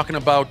were talking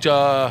about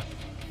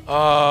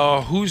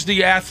who's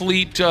the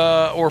athlete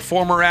or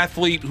former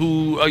athlete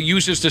who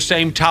uses the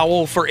same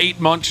towel for 8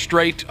 months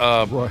straight?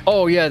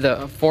 Oh, yeah,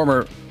 the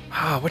former,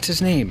 what's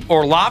his name?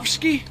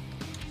 Orlovsky?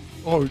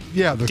 Oh,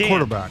 yeah, the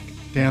quarterback.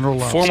 Dan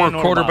Orlovsky.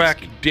 Former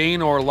quarterback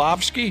Dane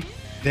Orlovsky?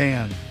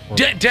 Dan.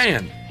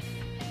 Dan.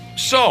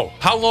 So,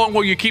 how long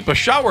will you keep a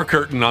shower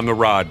curtain on the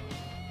rod?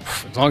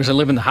 As long as I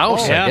live in the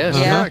house, I guess.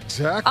 Yeah,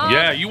 exactly.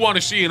 Yeah, you want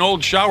to see an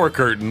old shower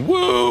curtain.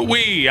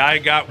 Woo-wee. I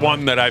got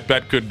one that I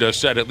bet could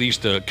set at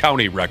least a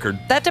county record.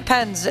 That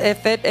depends.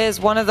 If it is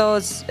one of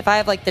those, if I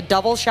have like the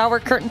double shower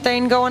curtain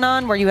thing going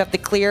on where you have the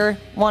clear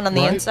one on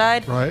the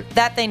inside,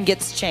 that thing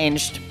gets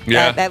changed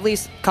at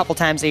least a couple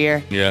times a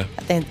year. Yeah.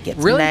 That thing gets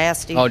really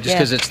nasty. Oh, just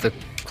because it's the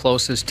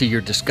closest to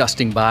your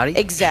disgusting body?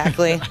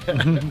 Exactly.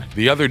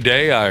 The other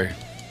day,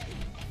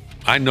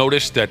 I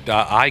noticed that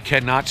I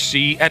cannot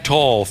see at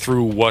all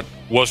through what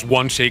was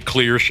once a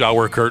clear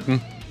shower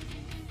curtain.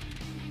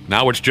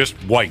 Now it's just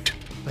white.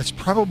 That's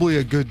probably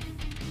a good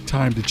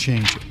time to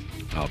change it.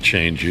 I'll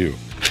change you.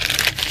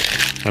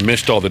 I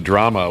missed all the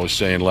drama I was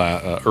saying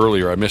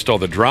earlier. I missed all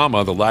the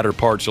drama, the latter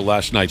parts of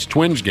last night's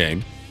Twins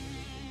game.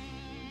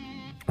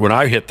 When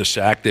I hit the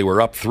sack, they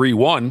were up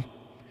 3-1.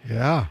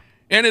 Yeah.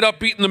 Ended up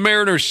beating the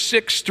Mariners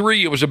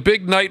 6-3. It was a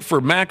big night for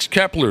Max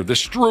Kepler, the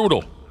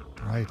strudel.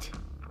 Right.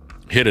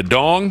 Hit a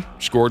dong,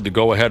 scored the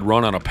go-ahead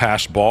run on a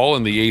pass ball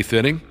in the 8th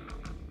inning.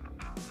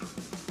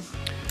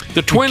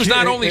 The Twins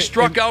not only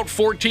struck out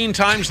 14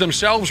 times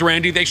themselves,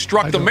 Randy, they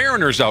struck the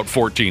Mariners out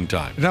 14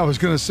 times. And I was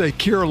going to say,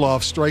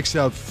 Kirilloff strikes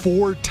out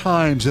 4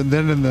 times, and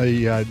then in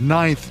the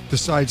 9th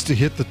decides to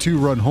hit the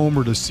 2-run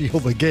homer to seal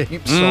the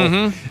game.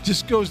 So it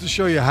just goes to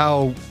show you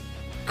how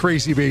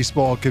crazy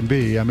baseball can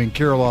be. I mean,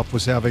 Kirilloff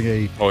was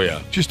having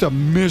just a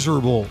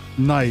miserable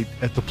night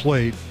at the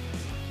plate.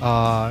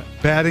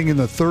 Batting in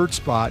the 3rd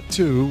spot,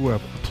 too, a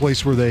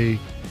place where they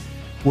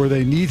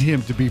need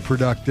him to be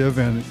productive,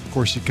 and of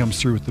course he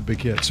comes through with the big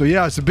hit. So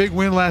yeah, it's a big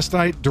win last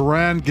night.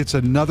 Duran gets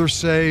another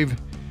save,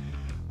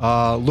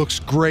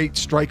 looks great,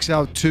 strikes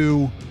out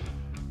 2.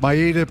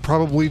 Maeda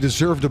probably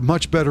deserved a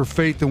much better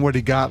fate than what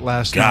he got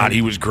last night. God,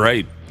 he was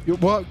great.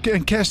 Well,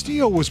 and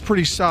Castillo was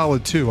pretty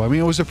solid too. I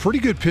mean, it was a pretty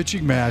good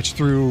pitching match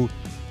through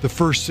the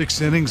first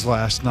 6 innings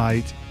last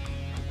night,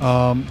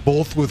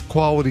 both with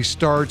quality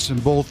starts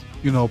and both,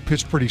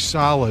 pitched pretty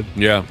solid.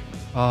 Yeah.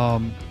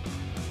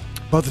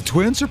 But the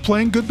Twins are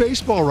playing good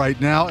baseball right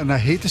now, and I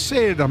hate to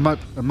say it, I'm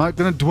not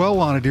going to dwell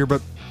on it here,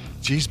 but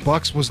geez,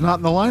 Bucks was not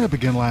in the lineup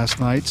again last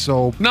night,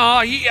 so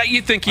no,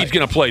 you think he's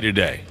going to play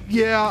today?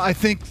 Yeah, I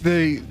think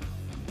they've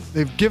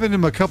given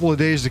him a couple of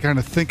days to kind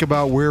of think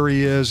about where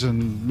he is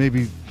and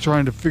maybe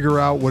trying to figure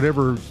out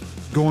whatever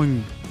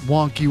going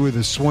wonky with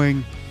his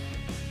swing.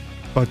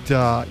 But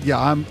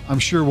I'm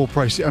sure we'll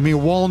probably see. I mean,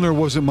 Wallner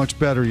wasn't much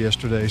better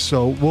yesterday,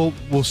 so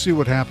we'll see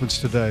what happens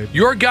today.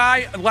 Your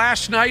guy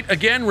last night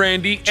again,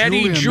 Randy,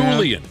 Eddie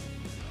Julian.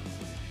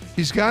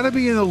 He's got to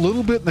be in a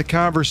little bit in the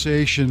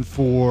conversation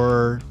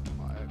for,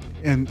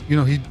 and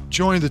he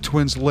joined the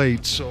Twins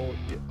late, so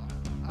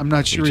I'm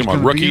not sure he's going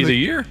to be rookie of the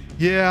year.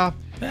 Yeah,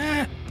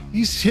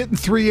 he's hitting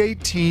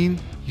 318.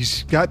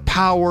 He's got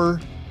power.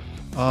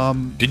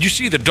 Did you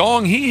see the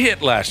dong he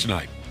hit last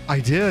night? I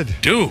did,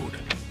 dude.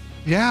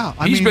 Yeah,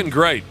 He's been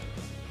great.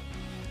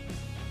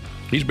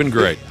 He's been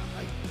great.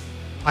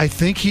 I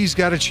think he's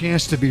got a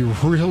chance to be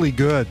really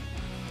good.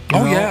 You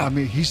know? Yeah. I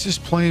mean, he's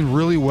just playing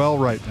really well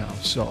right now.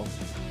 So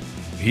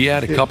he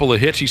had a couple of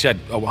hits. He's had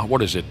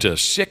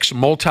 6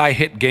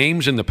 multi-hit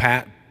games in the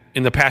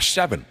past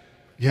 7.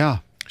 Yeah,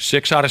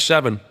 6 out of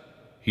 7.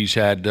 He's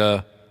had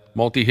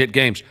multi-hit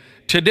games.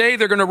 Today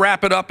they're going to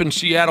wrap it up in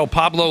Seattle.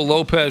 Pablo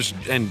Lopez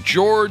and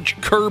George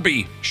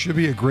Kirby. Should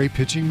be a great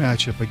pitching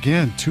matchup.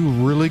 Again, 2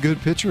 really good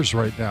pitchers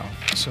right now.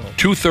 So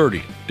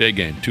 2:30 day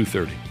game.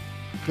 2:30.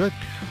 Good.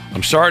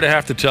 I'm sorry to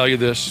have to tell you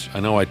this.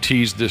 I know I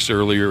teased this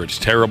earlier. It's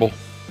terrible.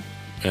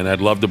 And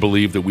I'd love to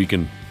believe that we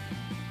can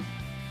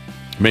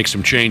make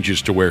some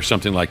changes to where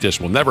something like this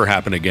will never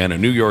happen again. A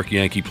New York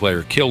Yankee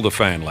player killed a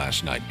fan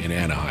last night in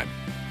Anaheim.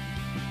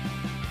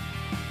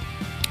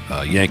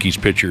 Yankees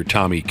pitcher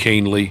Tommy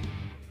Kahnle.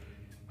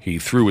 He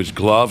threw his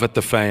glove at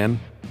the fan.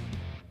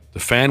 The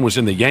fan was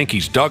in the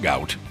Yankees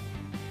dugout.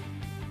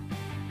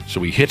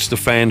 So he hits the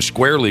fan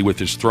squarely with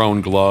his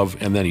thrown glove,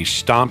 and then he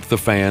stomped the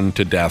fan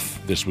to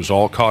death. This was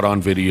all caught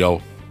on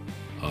video.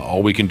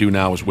 All we can do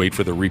now is wait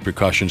for the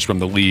repercussions from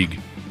the league.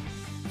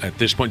 At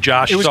this point,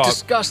 It was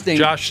disgusting.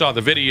 Josh saw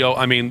the video.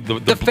 I mean,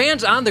 The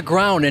fan's on the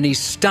ground, and he's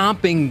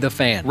stomping the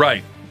fan.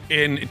 Right.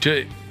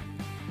 The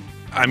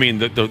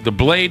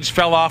blades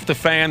fell off the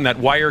fan. That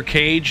wire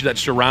cage that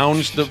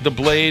surrounds the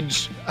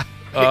blades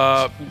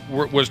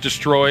was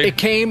destroyed. It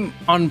came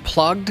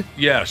unplugged?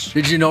 Yes.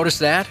 Did you notice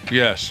that?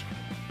 Yes.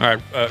 All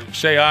right.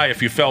 Say aye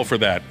if you fell for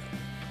that.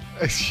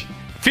 I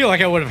feel like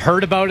I would have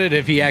heard about it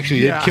if he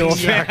actually did kill a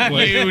fan.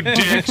 You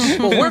did.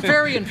 Well, we're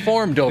very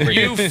informed over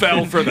here. You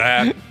fell for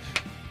that.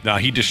 Now,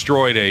 he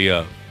destroyed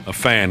a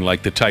fan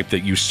like the type that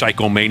you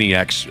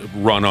psychomaniacs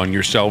run on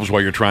yourselves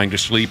while you're trying to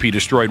sleep. He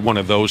destroyed one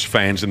of those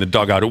fans in the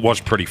dugout. It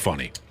was pretty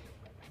funny.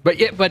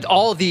 But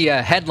all the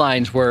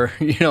headlines were,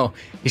 he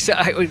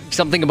said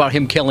something about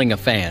him killing a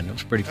fan. It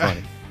was pretty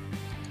funny.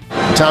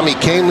 Tommy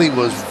Kahnle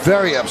was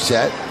very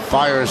upset,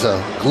 fires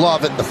a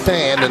glove at the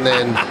fan, and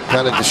then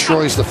kind of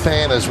destroys the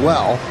fan as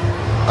well.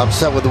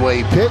 Upset with the way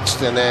he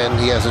pitched, and then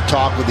he has a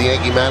talk with the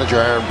Yankee manager,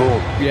 Aaron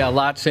Boone. Yeah, a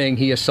lot saying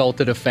he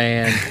assaulted a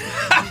fan,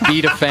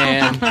 beat a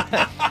fan.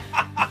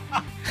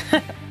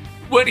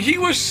 When he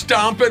was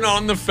stomping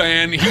on the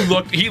fan,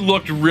 he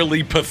looked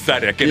really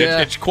pathetic, and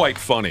it's quite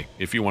funny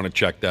if you want to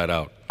check that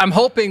out. I'm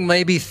hoping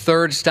maybe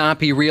third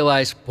stomp he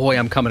realized, boy,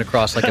 I'm coming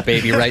across like a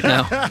baby right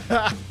now.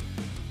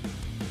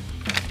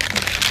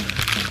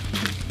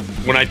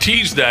 When I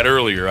teased that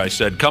earlier, I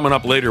said, coming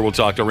up later, we'll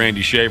talk to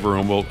Randy Shaver,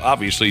 and we'll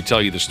obviously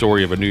tell you the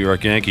story of a New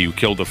York Yankee who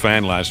killed a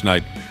fan last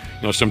night.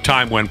 Some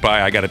time went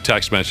by. I got a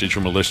text message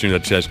from a listener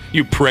that says,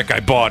 "You prick,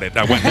 I bought it."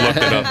 I went and looked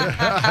it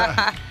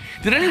up.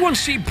 Did anyone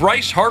see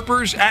Bryce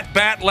Harper's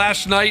at-bat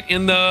last night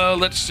in the,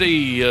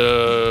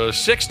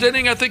 6th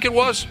inning, I think it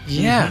was?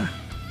 Yeah.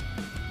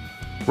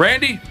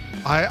 Randy?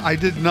 I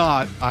did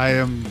not. I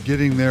am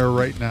getting there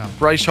right now.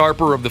 Bryce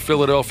Harper of the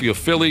Philadelphia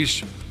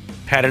Phillies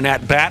had an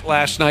at-bat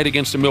last night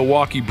against the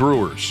Milwaukee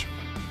Brewers.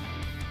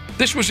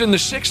 This was in the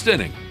 6th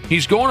inning.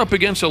 He's going up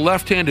against a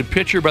left-handed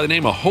pitcher by the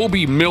name of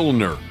Hobie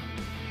Milner.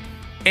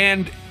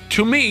 And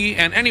to me,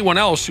 and anyone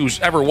else who's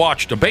ever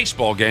watched a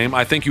baseball game,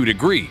 I think you'd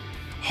agree,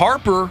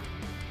 Harper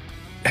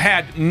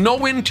had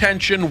no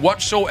intention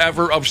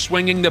whatsoever of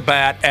swinging the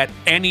bat at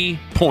any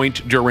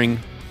point during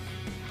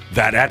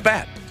that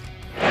at-bat.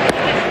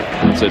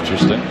 That's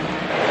interesting.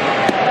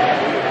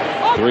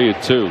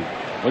 3-2.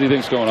 What do you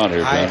think's going on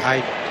here, John?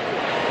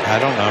 I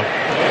don't know.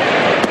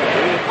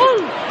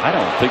 I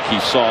don't think he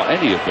saw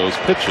any of those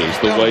pitches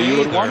the way you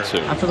would want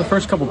to. After the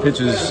first couple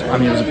pitches, it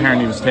was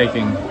apparent he was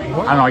taking,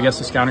 I guess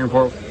the scouting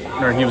report,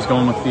 or he was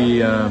going with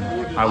the,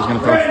 I was going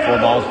to throw 4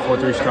 balls before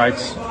 3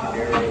 strikes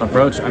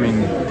approach.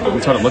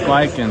 That's what it looked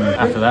like, and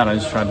after that, I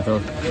just tried to throw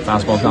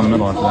fastballs down the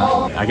middle after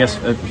that. I guess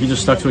he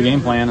just stuck to a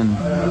game plan, and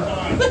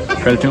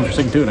credit to him for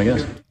sticking to it, I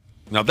guess.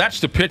 Now, that's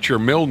the pitcher,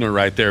 Milner,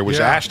 right there, was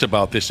asked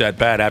about this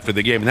at-bat after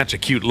the game, and that's a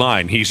cute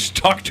line. He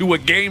stuck to a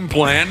game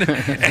plan,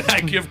 and I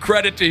give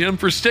credit to him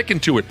for sticking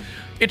to it.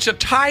 It's a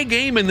tie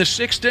game in the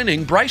 6th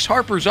inning. Bryce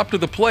Harper's up to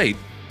the plate.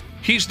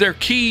 He's their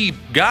key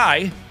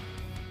guy.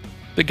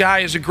 The guy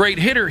is a great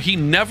hitter. He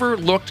never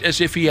looked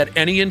as if he had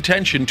any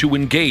intention to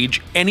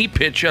engage any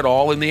pitch at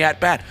all in the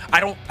at-bat.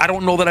 I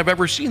don't know that I've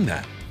ever seen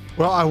that.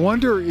 Well, I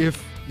wonder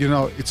if,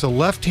 it's a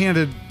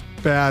left-handed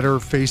batter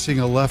facing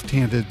a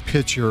left-handed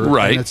pitcher,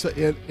 right?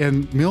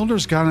 And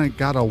Milner's got a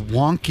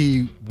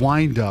wonky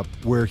windup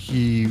where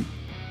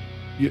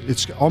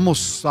it's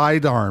almost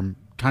sidearm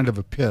kind of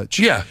a pitch.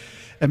 Yeah,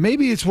 and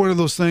maybe it's one of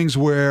those things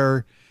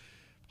where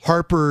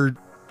Harper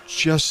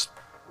just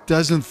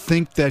doesn't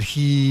think that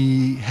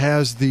he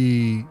has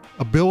the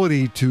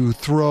ability to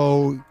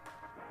throw,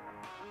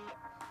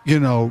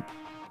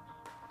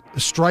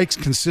 strikes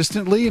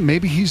consistently, and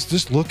maybe he's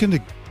just looking to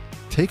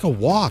take a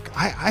walk.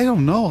 I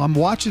don't know. I'm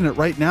watching it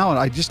right now, and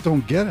I just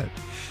don't get it.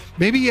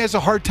 Maybe he has a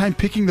hard time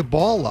picking the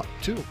ball up,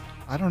 too.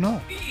 I don't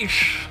know.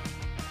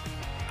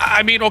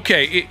 I mean,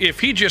 okay, if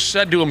he just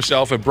said to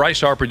himself, if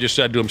Bryce Harper just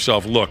said to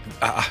himself, look,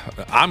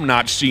 I'm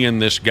not seeing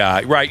this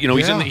guy, right? You know,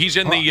 he's in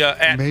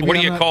the what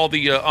do you call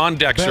the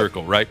on-deck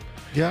circle, right?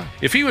 Yeah.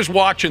 If he was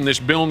watching this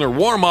Milner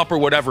warm up or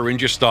whatever and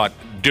just thought,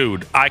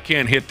 dude, I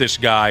can't hit this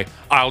guy,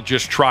 I'll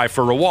just try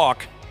for a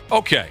walk,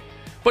 okay.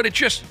 But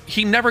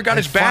he never got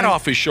his bat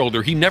off his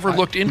shoulder. He never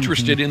looked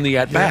interested in the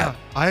at-bat.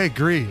 Yeah, I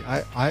agree.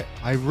 I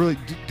really,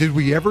 did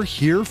we ever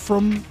hear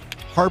from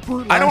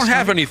Harper? I don't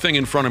have anything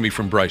in front of me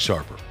from Bryce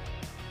Harper.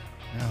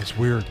 Yeah, it's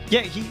weird.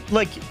 Yeah,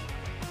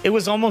 it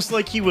was almost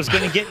like he was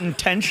going to get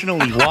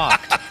intentionally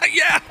walked.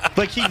 Yeah.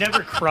 Like he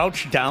never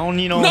crouched down,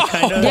 No.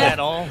 kind of at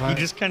all. Right.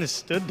 He just kind of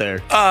stood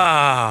there.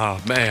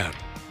 Ah, man.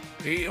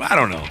 I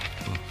don't know.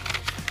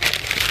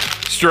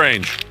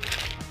 Strange.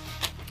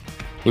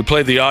 We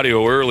played the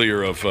audio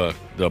earlier of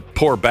the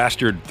poor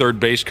bastard third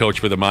base coach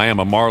for the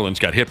Miami Marlins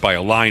got hit by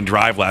a line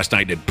drive last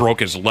night and it broke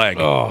his leg.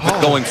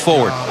 Going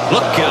forward.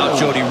 Look out,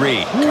 Jody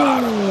Reed.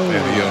 God.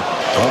 There you go.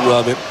 Don't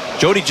rub it.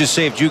 Jody just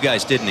saved you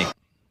guys, didn't he?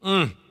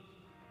 Oh,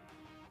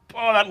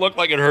 that looked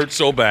like it hurt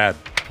so bad.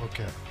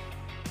 Okay.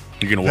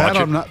 You gonna watch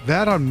it? I'm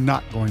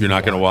not going to. You're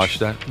not going to watch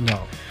that?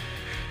 No.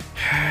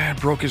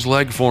 Broke his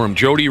leg for him.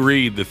 Jody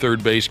Reed, the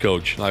third base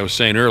coach. I was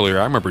saying earlier,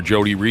 I remember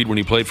Jody Reed when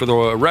he played for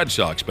the Red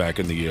Sox back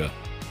in the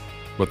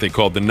what they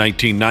called the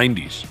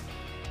 1990s.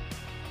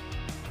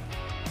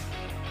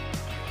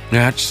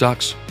 That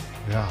sucks.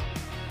 Yeah.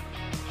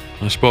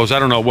 I suppose, I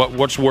don't know,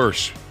 what's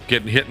worse?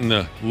 Getting hit in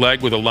the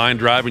leg with a line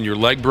drive and your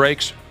leg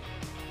breaks?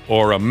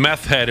 Or a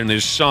meth head and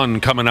his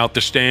son coming out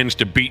the stands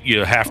to beat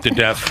you half to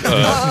death?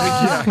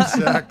 Yeah,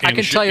 exactly. I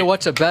can tell you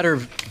what's a better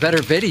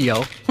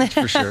video, that's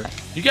for sure.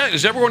 You guys,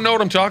 does everyone know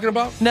what I'm talking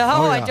about? No,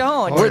 I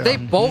don't. Were they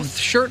both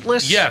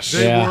shirtless? Yes.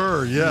 They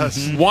were,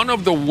 yes. One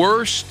of the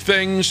worst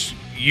things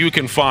you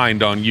can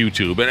find on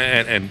YouTube,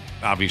 and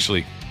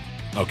obviously,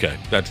 okay,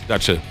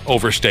 that's an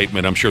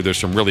overstatement. I'm sure there's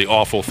some really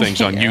awful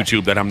things on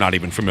YouTube that I'm not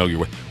even familiar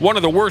with. One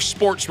of the worst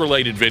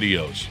sports-related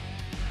videos.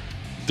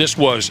 This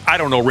was, I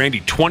don't know, Randy,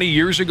 20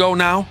 years ago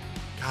now?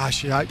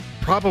 Gosh, yeah,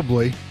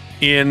 probably.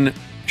 In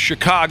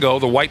Chicago,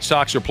 the White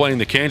Sox are playing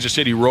the Kansas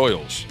City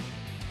Royals.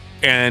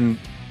 And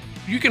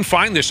you can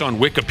find this on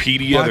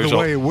Wikipedia. By the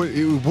way,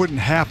 it wouldn't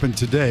happen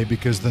today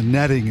because the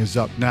netting is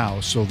up now,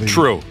 so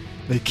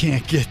they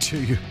can't get to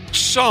you.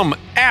 Some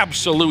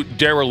absolute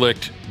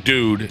derelict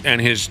dude and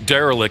his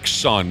derelict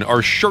son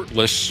are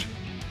shirtless,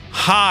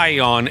 high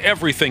on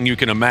everything you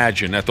can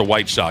imagine at the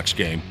White Sox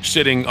game,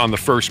 sitting on the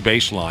first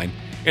baseline.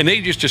 And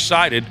they just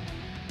decided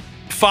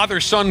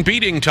father-son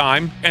beating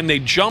time, and they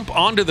jump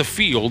onto the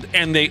field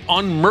and they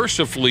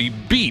unmercifully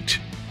beat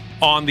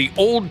on the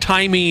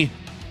old-timey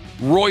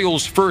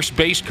Royals first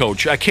base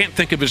coach. I can't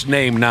think of his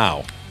name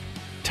now.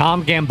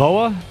 Tom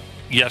Gamboa?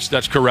 Yes,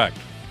 that's correct.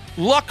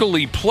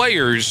 Luckily,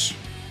 players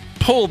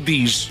pulled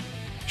these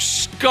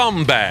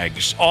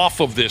scumbags off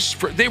of this.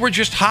 They were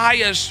just high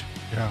as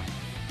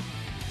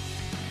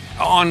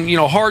on,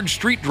 hard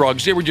street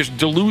drugs. They were just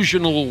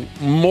delusional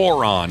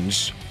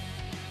morons.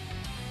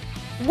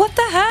 What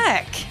the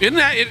heck? Isn't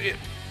that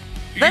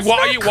That's are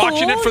not you cool.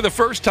 watching it for the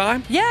first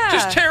time? Yeah.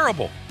 Just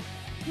terrible.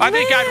 I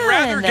think I'd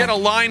rather get a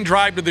line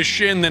drive to the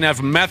shin than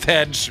have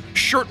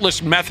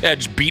shirtless meth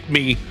heads beat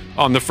me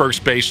on the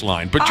first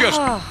baseline. But just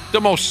the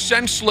most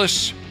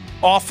senseless,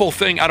 awful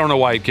thing. I don't know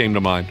why it came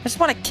to mind. I just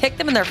want to kick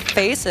them in their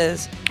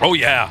faces. Oh,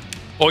 yeah.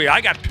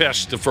 I got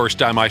pissed the first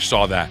time I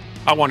saw that.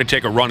 I want to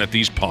take a run at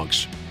these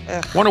punks.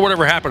 Ugh. Wonder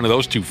whatever happened to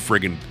those two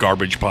friggin'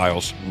 garbage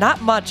piles.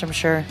 Not much, I'm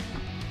sure.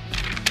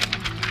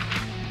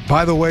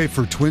 By the way,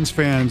 for Twins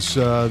fans,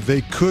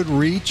 they could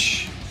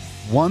reach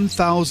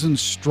 1,000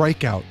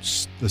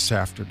 strikeouts this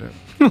afternoon.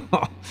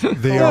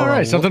 They all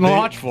right, something to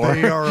watch for.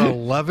 They are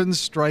 11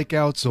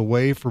 strikeouts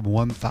away from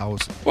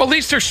 1,000. Well, at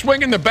least they're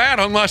swinging the bat,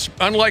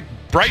 unlike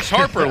Bryce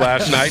Harper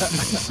last night.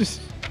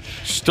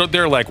 Stood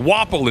there like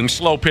Wapple in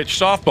slow pitch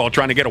softball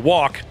trying to get a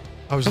walk.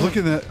 I was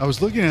looking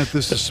at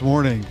this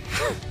morning.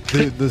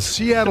 The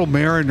Seattle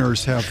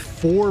Mariners have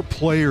 4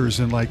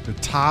 players in like the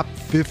top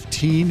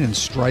 15 in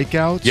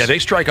strikeouts. Yeah, they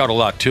strike out a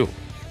lot too.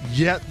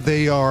 Yet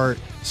they are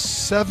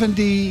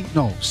 60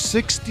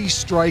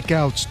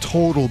 strikeouts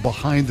total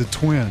behind the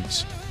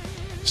Twins.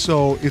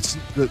 So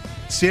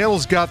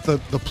Seattle's got the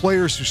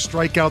players who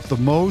strike out the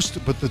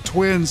most, but the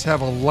Twins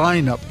have a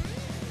lineup,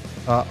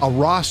 a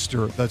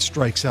roster that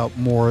strikes out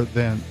more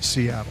than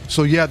Seattle.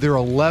 So yeah, they're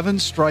 11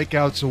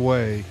 strikeouts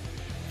away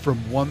from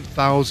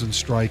 1,000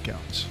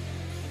 strikeouts.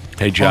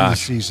 Hey, Josh, on the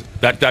season.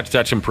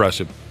 That's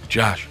impressive.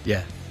 Josh,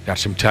 yeah, got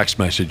some text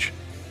message.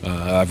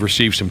 I've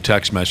received some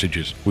text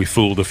messages. We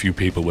fooled a few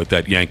people with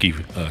that Yankee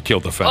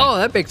killed the fan. Oh,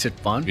 that makes it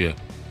fun. Yeah.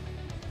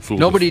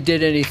 Nobody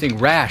did anything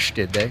rash,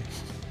 did they?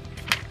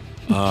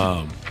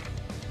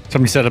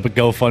 Somebody set up a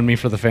GoFundMe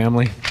for the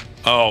family.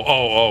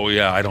 Oh,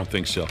 yeah, I don't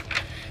think so.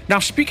 Now,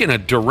 speaking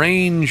of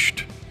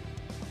deranged,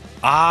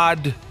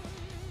 odd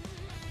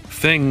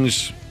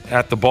things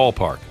at the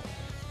ballpark,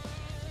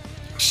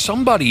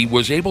 somebody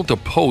was able to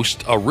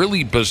post a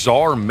really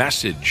bizarre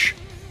message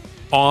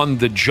on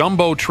the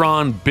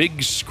Jumbotron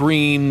big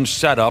screen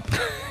setup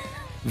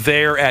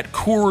there at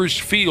Coors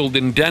Field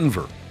in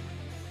Denver,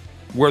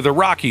 where the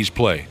Rockies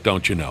play,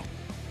 don't you know?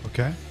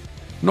 Okay.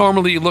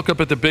 Normally, you look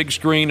up at the big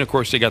screen. Of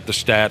course, they got the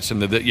stats,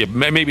 and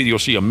maybe you'll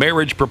see a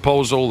marriage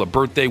proposal, a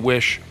birthday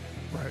wish.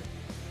 Right.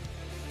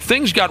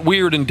 Things got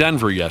weird in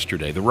Denver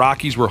yesterday. The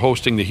Rockies were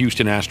hosting the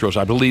Houston Astros.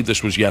 I believe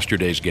this was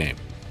yesterday's game.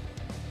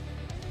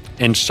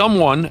 And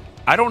someone,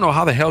 I don't know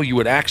how the hell you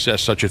would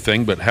access such a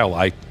thing, but hell,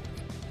 I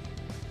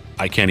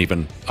can't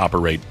even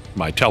operate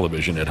my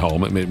television at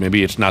home.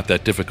 Maybe it's not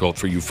that difficult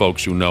for you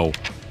folks who know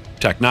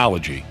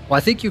technology. Well, I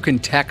think you can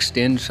text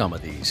in some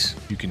of these.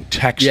 You can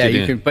text it in.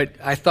 Yeah, you can. But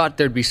I thought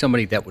there'd be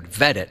somebody that would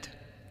vet it.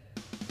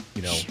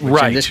 You know,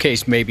 right. In this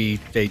case, maybe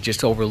they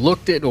just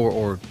overlooked it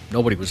or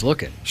nobody was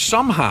looking.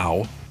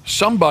 Somehow,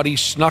 somebody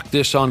snuck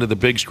this onto the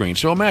big screen.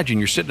 So imagine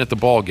you're sitting at the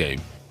ball game,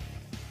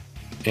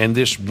 and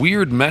this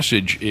weird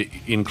message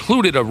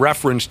included a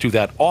reference to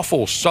that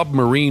awful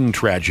submarine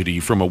tragedy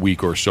from a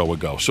week or so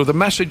ago. So the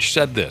message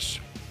said this.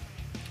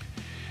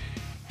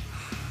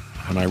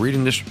 Am I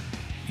reading this?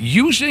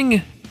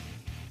 Using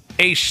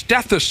a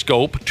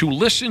stethoscope to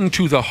listen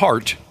to the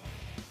heart,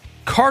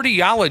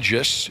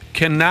 cardiologists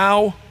can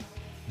now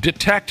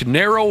detect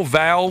narrow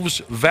valves,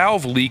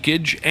 valve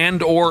leakage,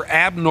 and or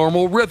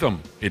abnormal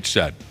rhythm, it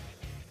said.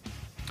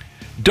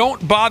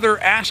 Don't bother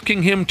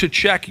asking him to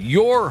check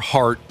your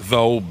heart,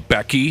 though,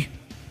 Becky.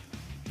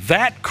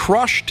 That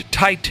crushed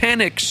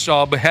Titanic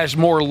sub has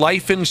more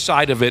life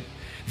inside of it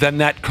than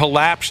that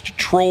collapsed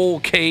troll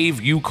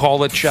cave you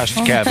call a chest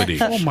cavity.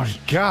 Oh, my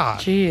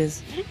God.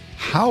 Jeez.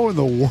 How in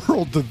the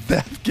world did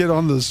that get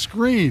on the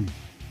screen?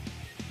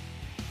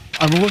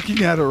 I'm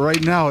looking at it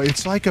right now.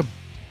 It's like a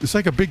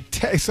big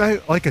text,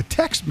 like a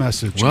text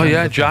message. Well,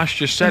 yeah, Josh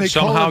just said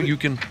somehow you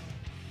can.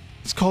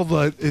 It's called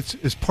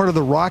it's part of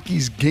the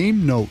Rockies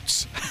game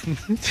notes.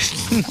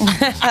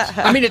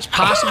 I mean, it's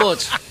possible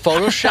it's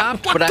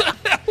photoshopped, but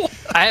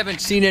I haven't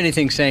seen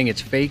anything saying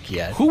it's fake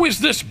yet. Who is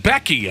this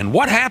Becky and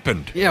what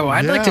happened? Yeah, well,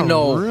 I'd like to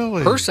know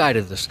her side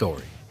of the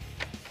story.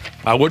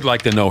 I would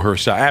like to know her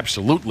side.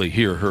 Absolutely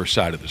hear her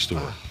side of the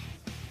story.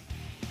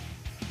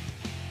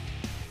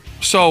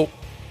 So,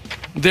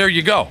 there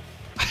you go.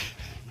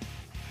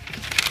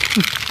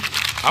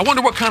 I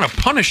wonder what kind of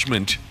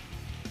punishment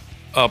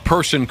a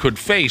person could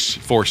face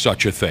for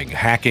such a thing.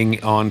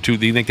 Hacking onto,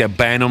 do you think they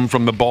ban them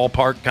from the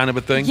ballpark kind of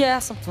a thing? Yeah,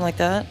 something like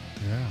that.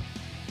 Yeah.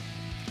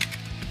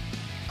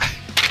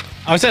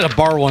 I was at a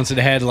bar once that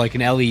had like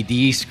an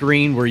LED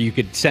screen where you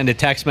could send a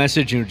text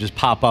message and it would just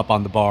pop up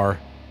on the bar.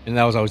 And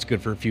that was always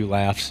good for a few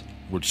laughs.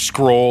 Would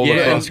scroll.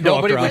 Yeah, and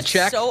nobody would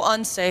check. So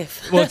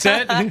unsafe. What's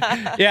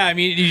that? Yeah, I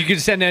mean, you could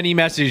send any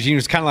message.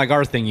 It's kind of like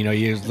our thing. You know,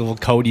 you use a little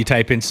code, you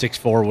type in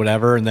 64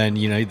 whatever, and then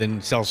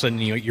then all of a sudden,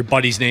 your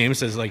buddy's name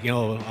says like,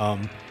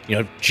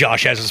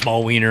 Josh has a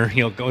small wiener.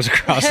 Goes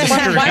across the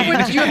screen. Why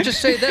would you have to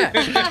say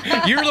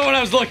that? You're the one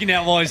I was looking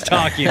at while I was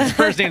talking. It's the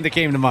first name that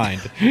came to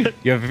mind.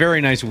 You have a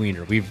very nice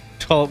wiener. We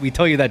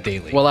tell you that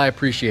daily. Well, I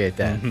appreciate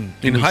that.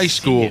 Mm-hmm. In high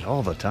school,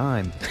 all the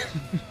time.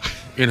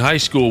 In high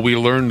school, we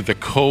learned the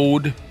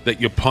code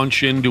that you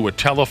punch into a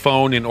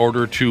telephone in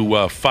order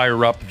to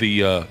fire up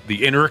the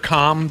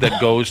intercom that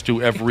goes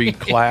to every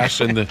class.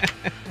 On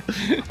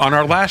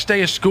our last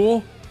day of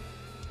school,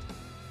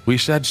 we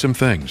said some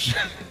things.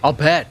 I'll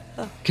bet.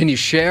 Can you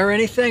share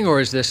anything,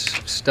 or is this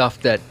stuff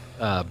that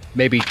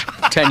maybe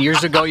 10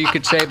 years ago you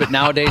could say, but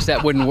nowadays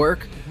that wouldn't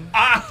work?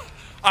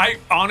 I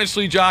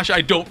honestly, Josh,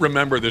 I don't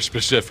remember the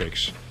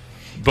specifics.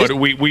 But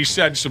we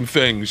said some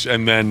things,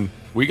 and then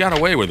we got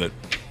away with it.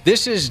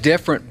 This is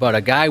different, but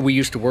a guy we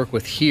used to work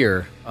with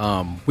here,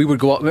 we would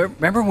go out.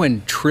 Remember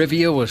when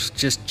trivia was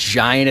just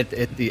giant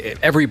at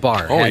every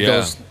bar? Oh, had yeah.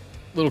 those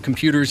little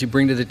computers you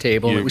bring to the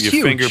table. It was you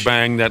huge. finger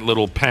bang that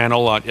little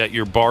panel at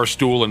your bar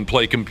stool and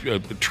play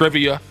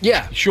trivia.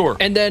 Yeah. Sure.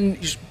 And then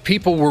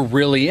people were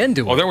really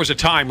into it. Oh, there was a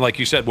time, like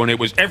you said, when it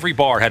was every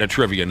bar had a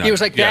trivia night. It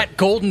was like that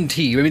Golden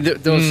Tee. I mean,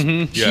 those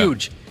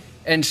huge. Yeah.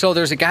 And so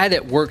there's a guy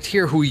that worked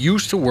here who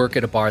used to work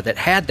at a bar that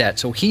had that.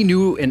 So he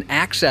knew an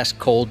access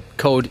code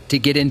to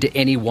get into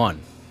any one.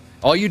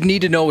 All you'd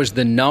need to know is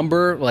the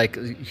number. Like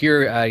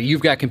here,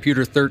 you've got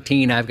computer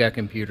 13, I've got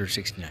computer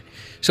 69.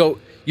 So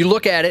you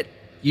look at it,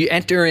 you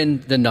enter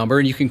in the number,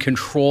 and you can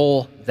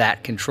control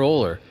that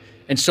controller.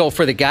 And so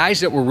for the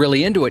guys that were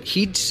really into it,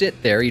 he'd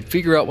sit there, he'd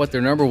figure out what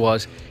their number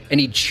was, and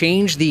he'd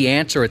change the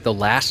answer at the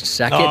last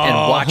second and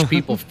watch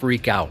people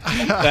freak out.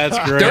 That's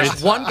great.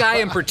 There's one guy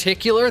in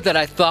particular that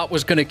I thought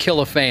was going to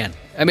kill a fan.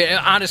 I mean,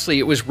 honestly,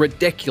 it was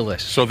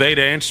ridiculous. So they'd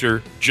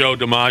answer Joe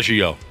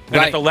DiMaggio. And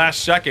at the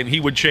last second,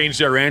 he would change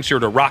their answer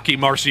to Rocky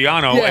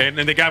Marciano, and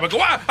the guy would go,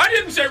 I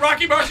didn't say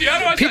Rocky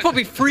Marciano. People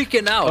be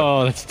freaking out.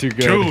 Oh, that's too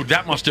good. Dude,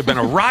 that must have been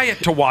a riot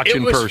to watch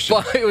in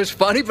person. It was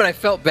funny, but I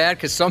felt bad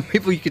because some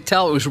people, you could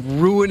tell it was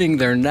ruining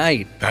their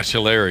night. That's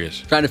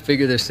hilarious. Trying to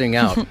figure this thing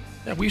out.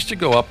 Yeah, we used to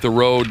go up the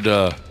road,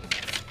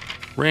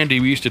 Randy,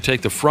 we used to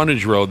take the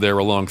frontage road there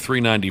along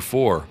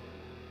 394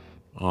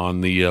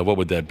 on the, what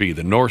would that be,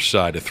 the north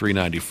side of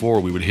 394.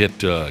 We would hit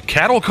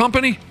Cattle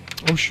Company.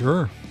 Oh,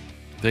 sure.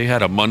 They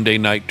had a Monday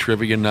night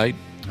trivia night.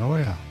 Oh,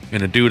 yeah.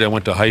 And a dude I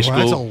went to high school.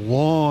 That's a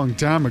long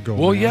time ago.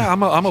 Well, man. yeah,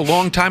 I'm a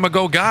long time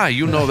ago guy.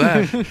 You know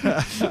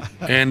that.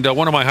 And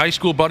one of my high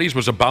school buddies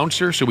was a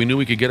bouncer, so we knew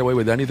we could get away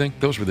with anything.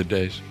 Those were the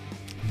days.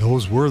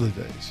 Those were the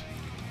days.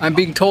 I'm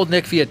being told,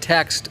 Nick, via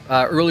text,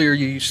 earlier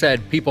you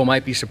said people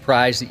might be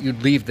surprised that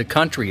you'd leave the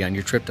country on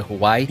your trip to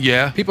Hawaii.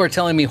 Yeah. People are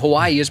telling me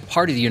Hawaii is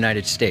part of the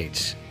United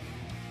States.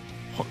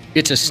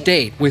 It's a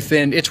state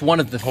within, it's one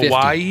of the 50.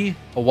 Hawaii?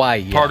 Hawaii,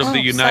 yes. Part of the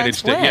United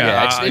States.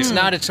 Yeah, it's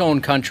not its own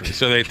country.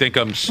 So they think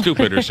I'm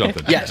stupid or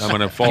something. Yes. I'm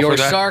going to fall Your for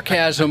that?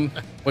 sarcasm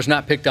was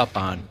not picked up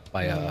on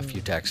by a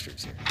few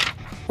texters here.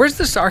 Where's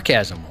the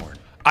sarcasm horn?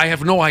 I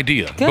have no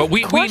idea, Good but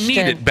we question. need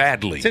it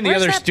badly. It's in the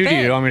other studio.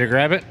 You want me to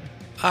grab it?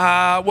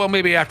 Well,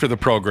 maybe after the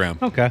program.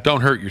 Okay.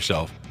 Don't hurt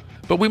yourself.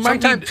 But we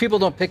might Sometimes people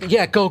don't pick it.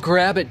 Yeah, go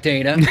grab it,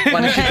 Dana.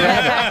 Why don't you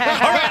grab it?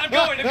 All right, I'm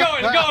going.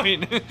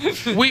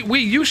 we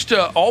used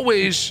to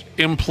always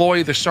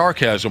employ the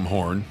sarcasm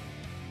horn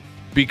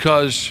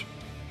because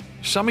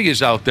some of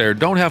yous out there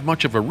don't have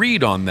much of a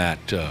read on that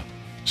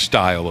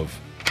style of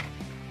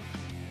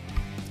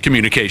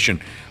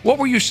communication. What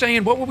were you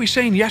saying? What were we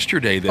saying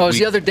yesterday? That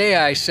the other day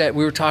I said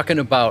we were talking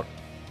about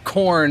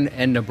corn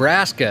and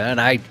Nebraska, and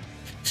I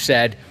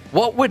said,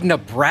 what would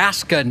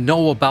Nebraska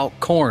know about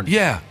corn?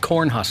 Yeah.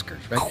 Corn huskers,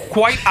 right?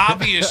 Quite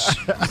obvious.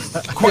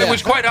 It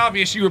was quite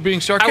obvious you were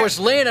being sarcastic. I was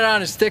laying it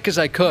on as thick as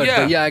I could,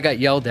 but yeah, I got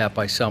yelled at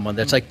by someone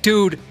that's like,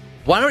 dude,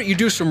 why don't you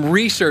do some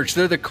research?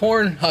 They're the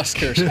corn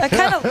huskers. I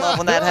kind of love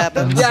when that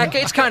happens. Yeah,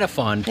 it's kind of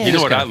fun. You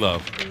know what I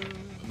love?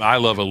 I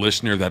love a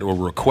listener that will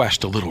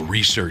request a little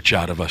research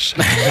out of us.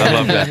 I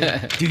love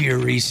that. Do your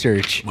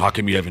research. How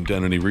come you haven't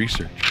done any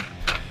research?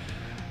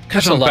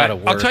 That's a lot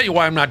of work. I'll tell you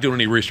why I'm not doing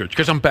any research.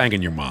 Because I'm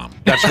banging your mom.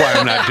 That's why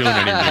I'm not doing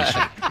any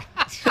research.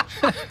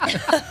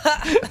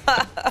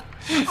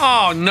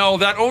 Oh, no.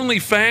 That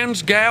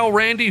OnlyFans gal,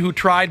 Randy, who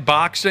tried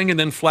boxing and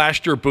then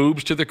flashed her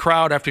boobs to the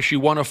crowd after she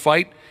won a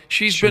fight,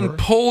 she's been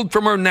pulled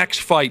from her next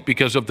fight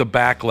because of the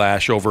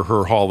backlash over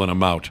her hauling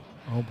them out.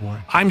 Oh, boy.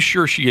 I'm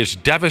sure she is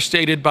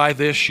devastated by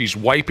this. She's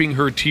wiping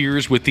her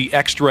tears with the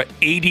extra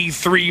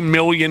 $83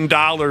 million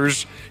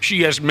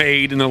she has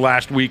made in the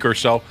last week or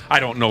so. I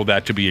don't know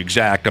that to be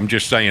exact. I'm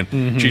just saying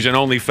she's an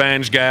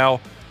OnlyFans gal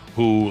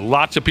who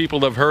lots of people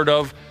have heard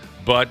of,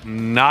 but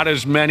not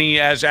as many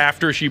as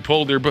after she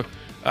pulled her. But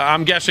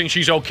I'm guessing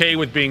she's okay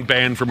with being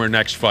banned from her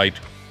next fight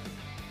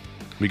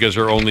because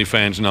her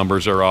OnlyFans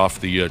numbers are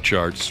off the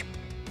charts.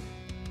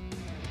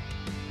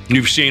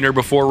 You've seen her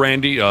before,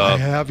 Randy? I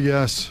have,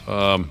 yes.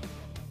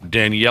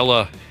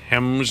 Daniela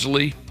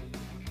Hemsley.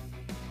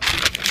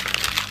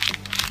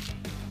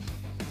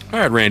 All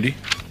right, Randy.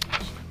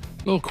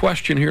 Little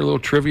question here, a little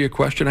trivia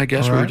question, I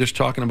guess. All We were right. just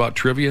talking about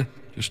trivia.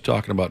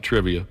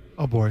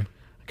 Oh, boy. I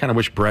kind of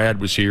wish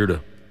Brad was here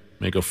to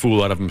make a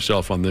fool out of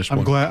himself on this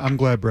I'm one. I'm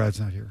glad Brad's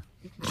not here.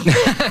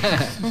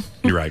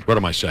 You're right. What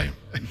am I saying?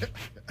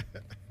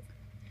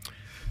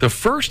 The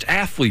first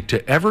athlete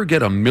to ever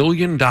get $1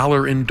 million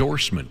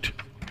endorsement.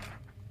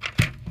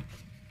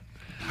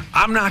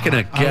 I'm not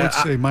going to I would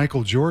guess. say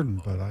Michael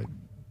Jordan, but I.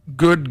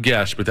 Good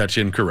guess, but that's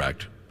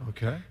incorrect.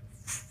 Okay.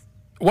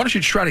 Why don't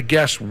you try to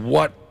guess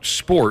what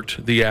sport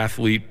the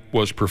athlete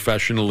was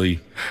professionally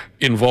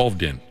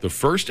involved in? The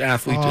first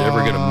athlete to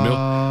ever get $1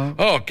 million.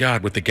 Oh,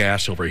 God, with the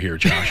gas over here,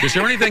 Josh. Is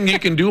there anything you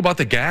can do about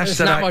the gas?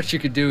 There's not much you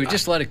could do.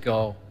 Just let it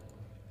go.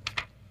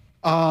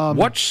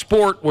 What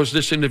sport was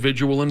this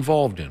individual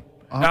involved in?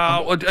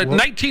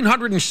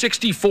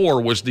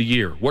 1964 was the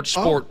year. What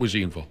sport was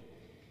he involved?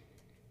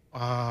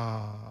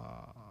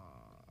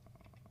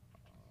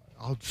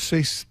 I'll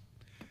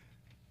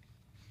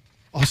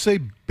say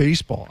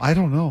baseball. I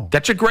don't know.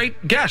 That's a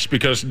great guess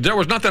because there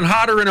was nothing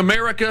hotter in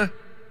America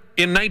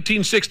in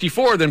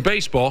 1964 than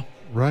baseball.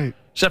 Right.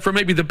 Except for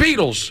maybe the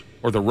Beatles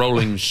or the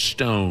Rolling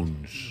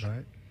Stones.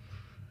 Right.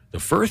 The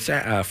first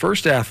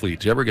athlete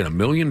to ever get $1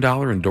 million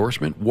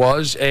endorsement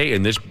was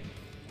and this,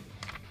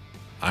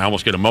 I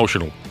almost get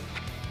emotional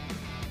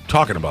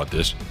talking about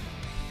this.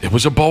 It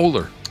was a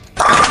bowler.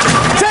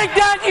 Take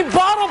that, you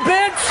bottle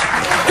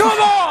bitch!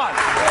 Come on!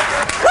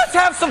 Let's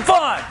have some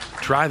fun!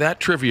 Try that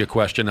trivia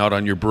question out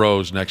on your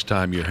bros next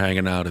time you're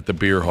hanging out at the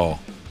beer hall.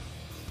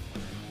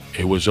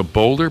 It was a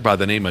bowler by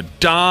the name of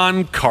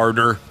Don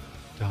Carter.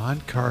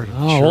 Don Carter.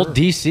 Oh, sure. old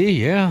DC,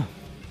 yeah.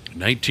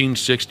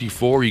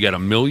 1964, he got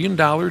 $1 million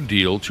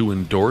deal to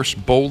endorse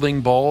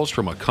bowling balls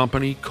from a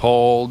company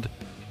called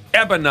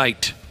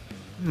Ebonite.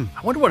 I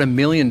wonder what $1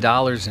 million in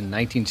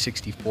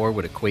 1964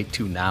 would equate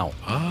to now.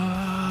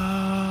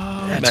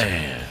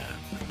 Man.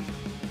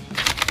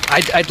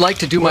 I'd like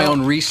to do my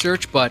own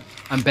research, but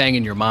I'm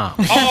banging your mom.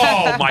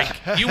 Oh, Mike.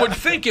 You would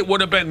think it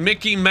would have been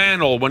Mickey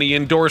Mantle when he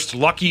endorsed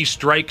Lucky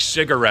Strike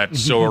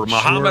cigarettes or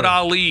Muhammad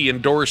Ali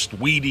endorsed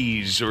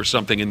Wheaties or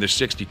something in the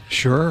 60s.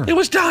 Sure. It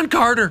was Don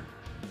Carter.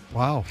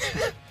 Wow.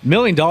 $1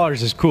 million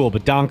is cool,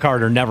 but Don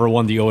Carter never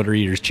won the Odor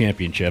Eaters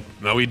Championship.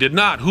 No, he did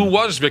not. Who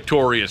was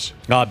victorious?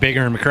 Big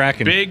Ern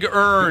McCracken. Big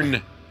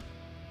Ern.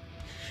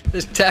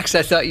 This text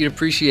I thought you'd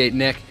appreciate,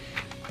 Nick.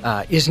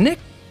 Is Nick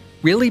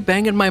really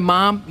banging my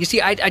mom? You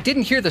see, I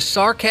didn't hear the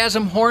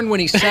sarcasm horn when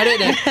he said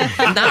it,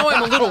 and now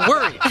I'm a little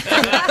worried.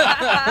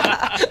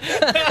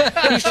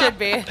 You should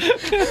be.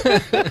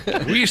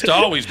 We used to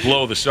always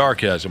blow the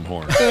sarcasm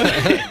horn.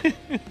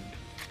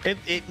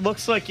 It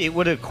looks like it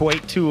would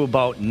equate to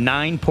about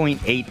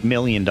 $9.8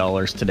 million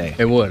today.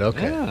 It would,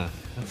 okay. Yeah,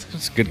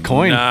 that's a good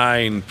coin.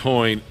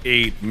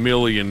 $9.8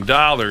 million,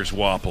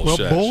 Wapple Well,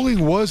 says.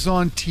 bowling was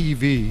on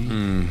TV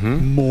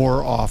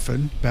more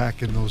often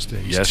back in those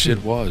days. Yes, too.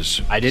 it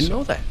was. I didn't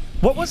know that.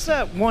 What was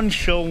that one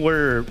show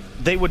where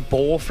they would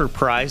bowl for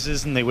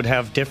prizes and they would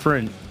have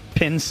different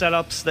pin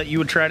setups that you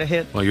would try to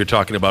hit? Well, you're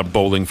talking about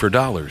Bowling for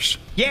Dollars.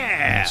 Yeah.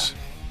 Yes.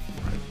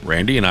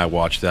 Randy and I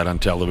watched that on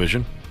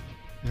television.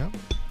 Yeah.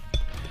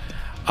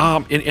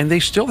 And they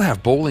still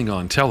have bowling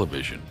on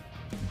television,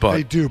 but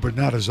They do, but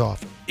not as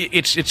often.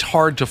 it's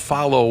hard to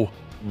follow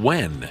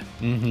when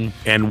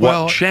and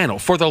what channel.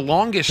 For the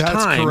longest That's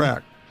time,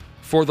 correct.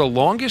 For the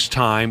longest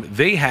time,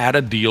 they had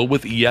a deal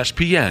with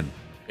ESPN,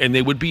 and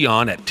they would be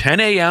on at 10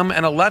 a.m.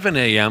 and 11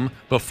 a.m.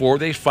 before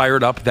they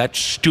fired up that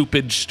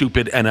stupid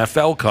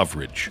NFL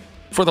coverage.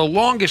 For the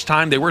longest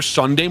time, they were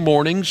Sunday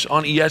mornings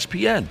on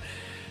ESPN.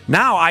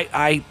 Now,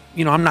 I'm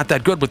not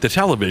that good with the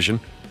television.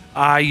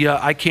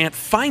 I can't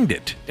find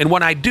it. And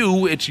when I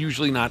do, it's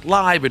usually not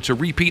live. It's a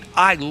repeat.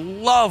 I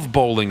love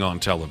bowling on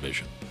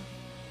television.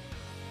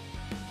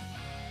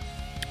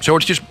 So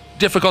it's just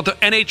difficult to...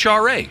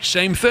 NHRA,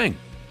 same thing.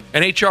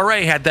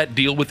 NHRA had that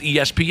deal with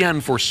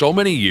ESPN for so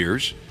many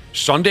years.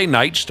 Sunday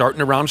night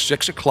starting around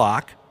 6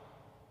 o'clock.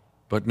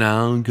 But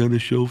now I'm going to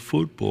show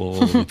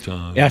football all the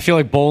time. Yeah, I feel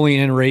like bowling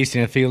and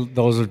racing, I feel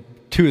those are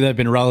two that have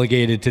been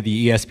relegated to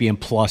the ESPN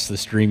Plus, the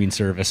streaming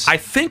service. I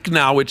think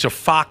now it's a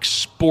Fox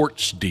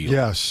Sports deal.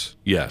 Yes.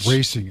 Yes.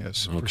 Racing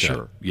is, for Okay.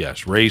 sure.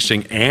 Yes,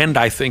 racing, and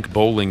I think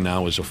bowling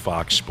now is a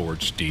Fox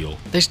Sports deal.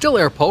 They still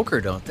air poker,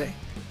 don't they?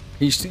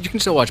 You can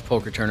still watch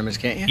poker tournaments,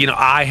 can't you? You know,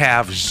 I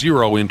have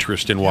zero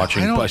interest in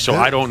watching, so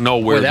I don't know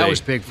where that they...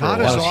 was big for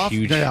Not a as while.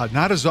 often. Yeah,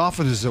 not as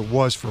often as it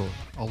was for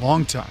a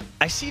long time.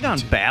 I see it on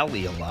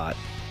Bally a lot.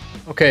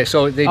 Okay,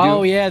 so they do.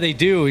 Oh, yeah, they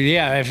do.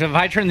 Yeah, if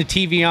I turn the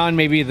TV on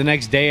maybe the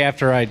next day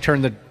after I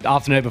turn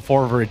off the night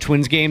before for a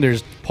Twins game,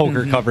 there's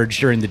poker coverage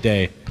during the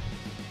day.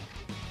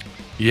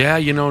 Yeah,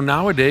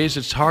 nowadays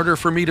it's harder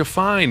for me to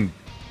find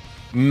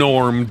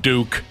Norm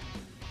Duke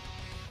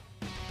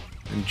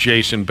and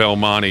Jason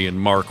Belmonte and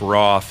Mark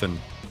Roth and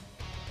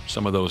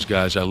some of those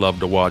guys I love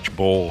to watch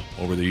bowl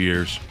over the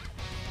years.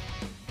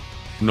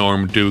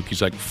 Norm Duke,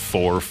 he's like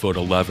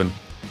 4'11".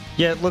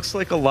 Yeah, it looks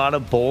like a lot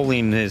of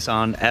bowling is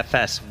on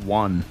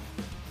FS1.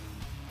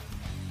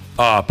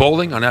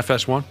 Bowling on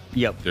FS1?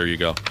 Yep. There you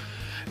go.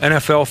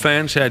 NFL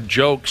fans had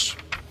jokes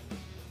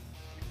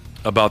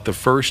about the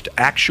first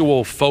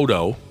actual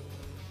photo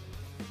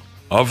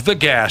of the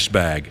gas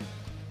bag,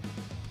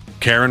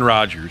 Karen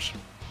Rodgers,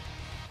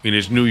 in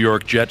his New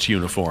York Jets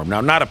uniform.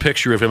 Now, not a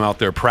picture of him out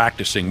there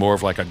practicing, more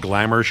of like a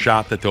glamour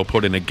shot that they'll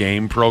put in a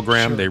game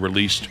program. Sure.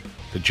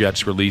 The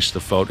Jets released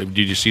the photo.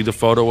 Did you see the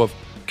photo of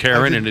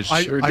Karen and his...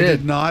 I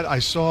did not. I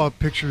saw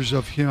pictures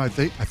of him. I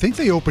think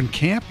they opened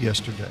camp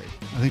yesterday.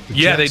 I think the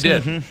Yeah, Jets they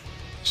did.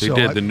 Mm-hmm. They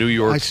did, the New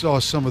York... I saw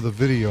some of the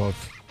video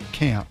of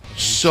camp.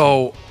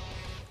 So...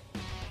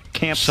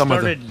 Camp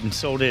started, and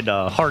so did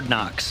Hard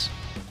Knocks.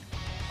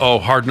 Oh,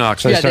 Hard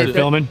Knocks. They started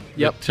filming?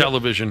 Yep.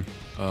 Television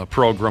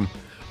program.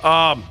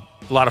 A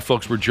lot of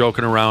folks were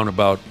joking around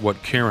about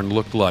what Karen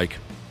looked like.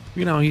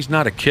 He's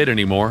not a kid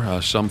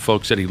anymore. Some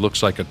folks said he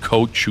looks like a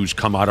coach who's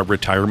come out of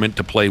retirement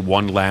to play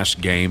one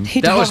last game.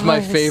 That was my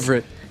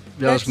favorite.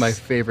 That was my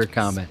favorite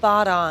comment.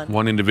 Spot on.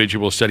 One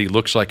individual said he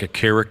looks like a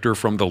character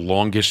from The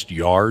Longest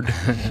Yard.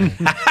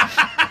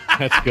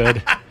 That's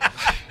good.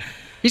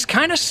 He's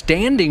kind of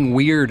standing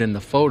weird in the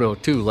photo,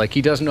 too. Like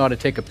he doesn't know how to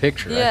take a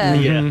picture.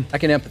 Yeah. I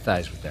can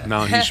empathize with that.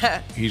 Now,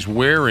 he's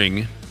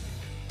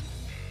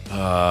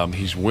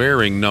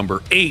wearing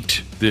number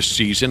 8 this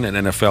season, and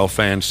NFL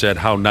fans said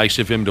how nice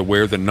of him to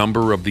wear the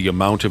number of the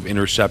amount of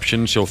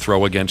interceptions he'll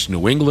throw against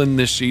New England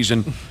this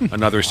season.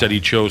 Another said he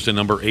chose the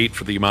number 8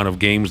 for the amount of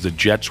games the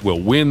Jets will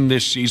win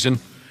this season.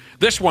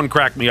 This one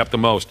cracked me up the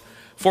most.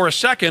 For a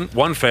second,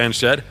 one fan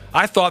said,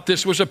 I thought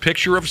this was a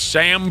picture of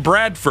Sam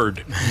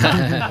Bradford.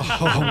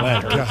 Oh, my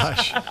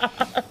gosh.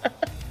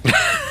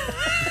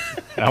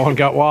 That one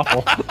got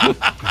waffle.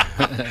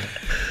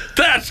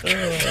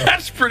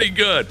 That's pretty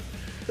good.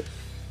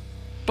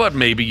 But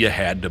maybe you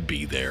had to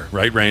be there,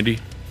 right, Randy?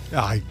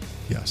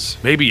 Yes.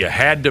 Maybe you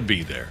had to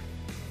be there.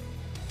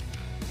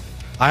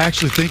 I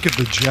actually think if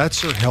the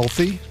Jets are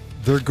healthy,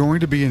 they're going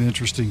to be an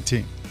interesting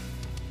team.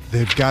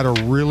 They've got a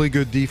really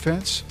good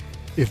defense.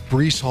 If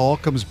Breece Hall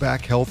comes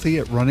back healthy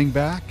at running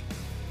back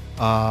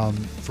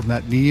from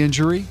that knee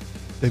injury,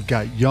 they've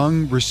got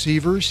young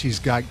receivers. He's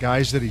got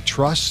guys that he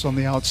trusts on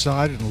the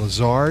outside, and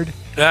Lazard.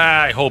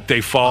 I hope they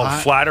fall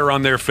flatter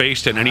on their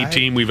face than any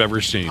team we've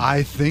ever seen.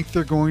 I think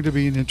they're going to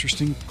be an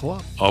interesting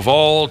club. Of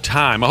all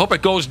time. I hope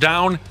it goes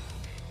down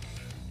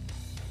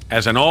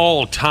as an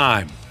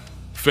all-time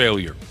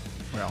failure.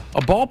 Well,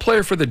 a ball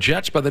player for the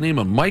Jets by the name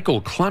of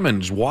Michael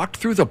Clemens walked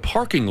through the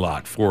parking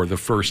lot for the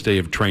first day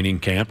of training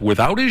camp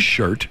without his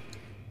shirt.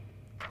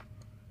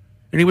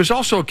 And he was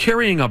also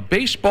carrying a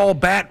baseball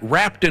bat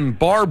wrapped in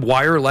barbed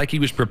wire like he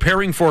was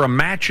preparing for a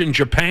match in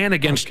Japan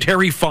against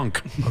Terry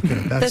Funk. Okay,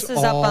 This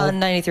is up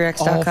on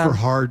 93x.com. all for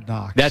Hard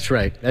Knocks. That's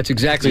right. That's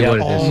exactly what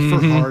it is. All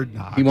for Hard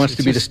Knocks. He wants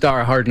to be the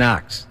star of Hard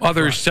Knocks.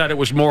 Others said it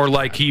was more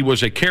like he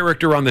was a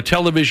character on the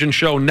television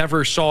show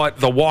Never Saw It,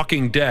 The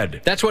Walking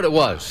Dead. That's what it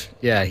was.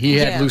 Yeah, he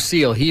had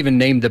Lucille. He even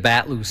named the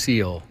bat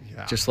Lucille,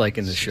 just like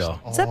in the show.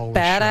 It's a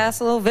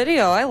badass little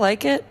video. I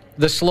like it.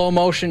 The slow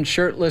motion,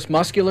 shirtless,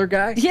 muscular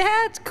guy?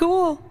 Yeah, it's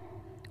cool.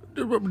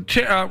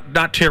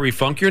 Not Terry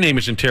Funk. Your name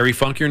isn't Terry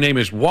Funk. Your name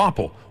is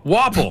Wapple.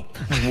 Wapple.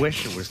 I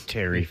wish it was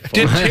Terry Funk.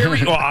 Did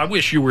Terry? Oh, I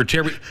wish you were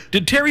Terry.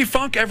 Did Terry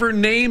Funk ever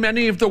name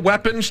any of the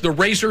weapons, the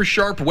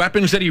razor-sharp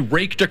weapons that he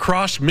raked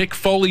across Mick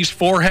Foley's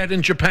forehead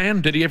in Japan?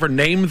 Did he ever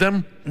name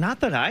them? Not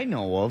that I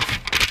know of.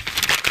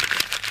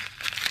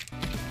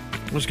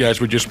 Those guys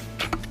would just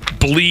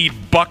bleed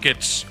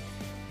buckets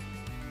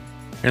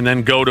and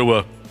then go to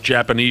a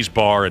Japanese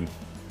bar and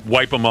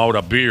wipe them out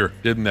a beer,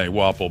 didn't they,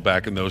 Wapple,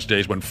 back in those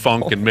days when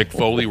Funk and Mick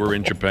Foley were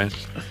in Japan?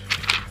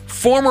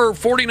 Former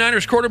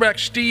 49ers quarterback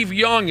Steve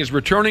Young is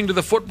returning to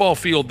the football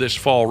field this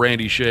fall,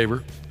 Randy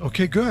Shaver.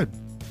 Okay, good.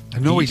 I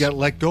know he got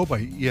let go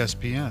by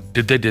ESPN.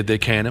 Did they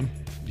can him?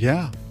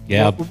 Yeah.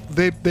 Yeah. Well,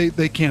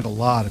 they canned a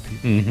lot of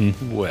people.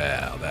 Mm-hmm.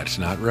 Well, that's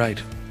not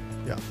right.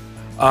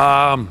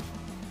 Yeah.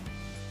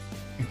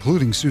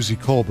 Including Susie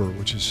Colbert,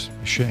 which is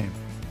a shame.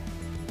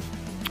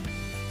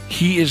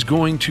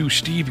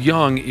 Steve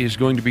Young is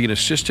going to be an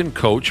assistant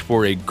coach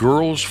for a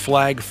girls'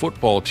 flag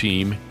football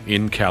team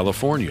in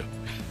California.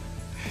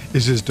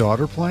 Is his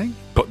daughter playing?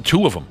 But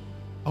two of them.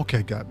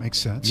 Okay, makes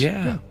sense.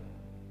 Yeah.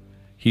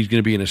 He's going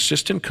to be an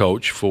assistant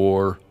coach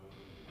for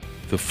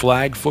the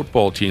flag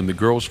football team, the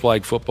girls'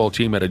 flag football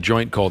team at a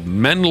joint called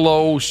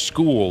Menlo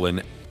School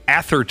in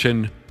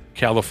Atherton,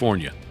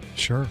 California.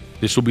 Sure.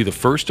 This will be the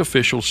first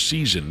official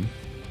season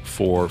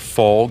for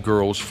fall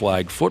girls'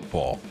 flag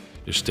football.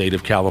 The state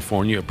of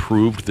California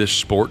approved this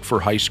sport for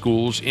high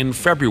schools in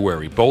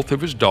February. Both of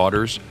his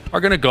daughters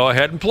are going to go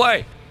ahead and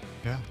play.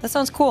 Yeah. That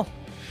sounds cool.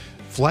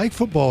 Flag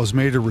football has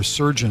made a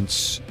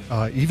resurgence,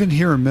 even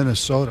here in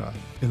Minnesota,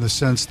 in the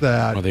sense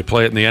that... Well, they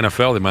play it in the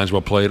NFL. They might as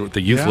well play it at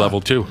the youth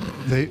level, too.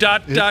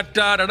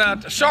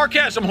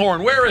 Sarcasm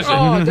horn, where is it?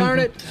 Oh, darn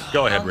it.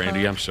 Go ahead,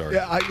 Randy. I'm sorry.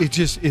 Yeah,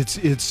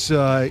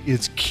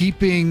 it's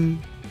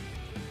keeping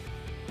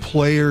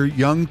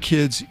young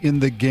kids in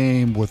the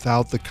game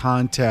without the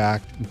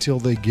contact until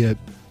they get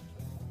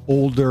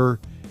older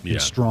and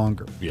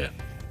stronger. Yeah.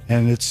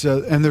 And it's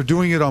and they're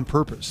doing it on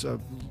purpose.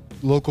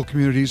 Local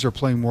communities are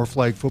playing more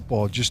flag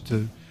football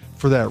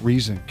for that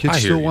reason. Kids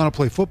still want to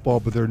play football,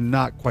 but they're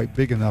not quite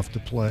big enough to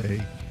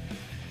play.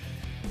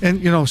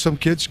 And some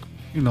kids,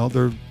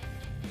 they're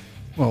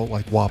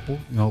like Wapple,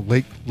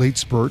 late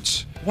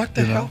spurts. What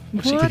the hell?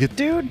 What,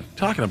 dude?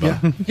 Talking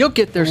about? Yeah. You'll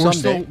get there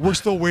someday. We're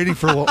still waiting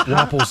for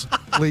Wapple's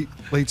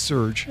late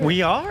surge.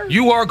 We are?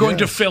 You are going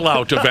to fill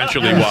out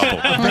eventually,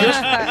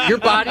 Wapple. Your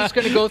body's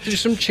going to go through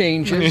some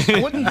changes.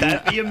 Wouldn't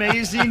that be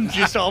amazing?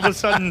 Just all of a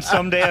sudden,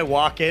 someday I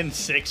walk in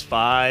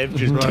 6'5",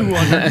 just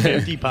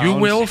 250 pounds. You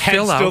will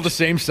fill out. Still the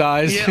same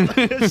size.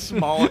 Yeah,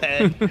 small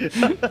head.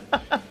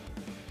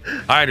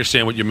 I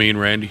understand what you mean,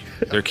 Randy.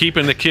 They're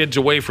keeping the kids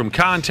away from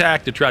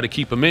contact to try to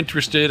keep them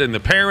interested, and the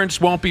parents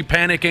won't be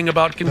panicking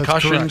about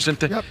concussions.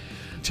 Yep.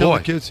 Tell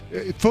the kids,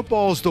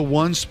 football is the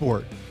one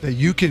sport that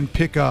you can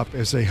pick up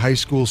as a high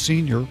school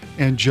senior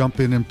and jump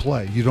in and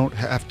play. You don't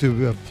have to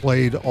have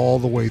played all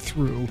the way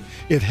through.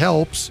 It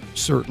helps,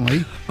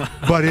 certainly,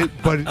 but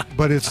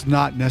it's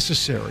not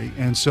necessary.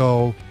 And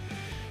so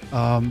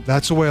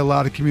that's the way a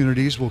lot of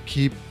communities will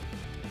keep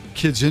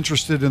kids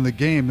interested in the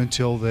game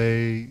until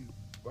they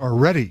are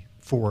ready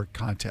for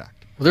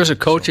contact. Well, there's a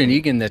coach in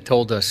Egan that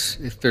told us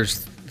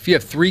if you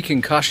have 3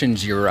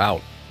 concussions, you're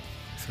out.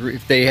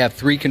 If they have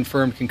 3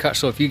 confirmed concussions,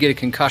 so if you get a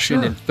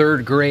concussion in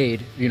 3rd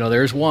grade,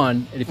 there's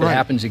one, and if it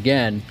happens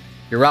again,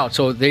 you're out.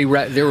 So they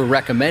were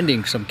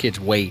recommending some kids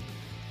wait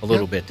a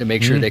little bit to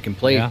make sure they can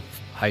play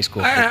high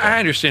school football. I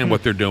understand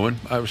what they're doing.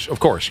 Of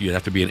course, you'd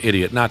have to be an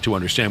idiot not to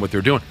understand what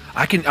they're doing.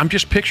 I'm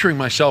just picturing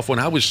myself when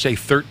I was, say,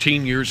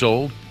 13 years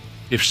old.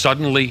 If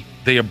suddenly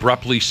they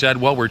abruptly said,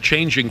 well, we're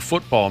changing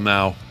football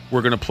now,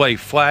 we're going to play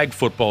flag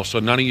football so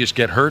none of you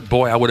get hurt,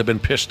 boy, I would have been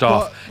pissed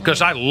off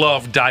because I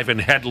love diving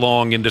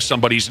headlong into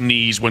somebody's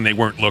knees when they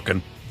weren't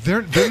looking.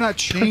 They're not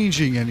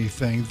changing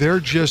anything.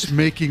 They're just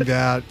making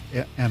that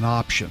an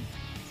option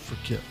for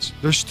kids.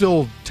 There's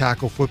still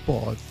tackle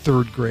football at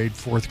 3rd grade,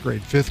 4th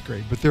grade, 5th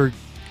grade, but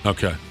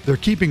they're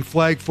keeping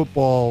flag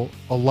football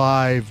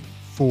alive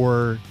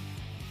for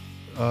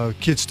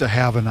kids to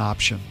have an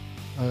option.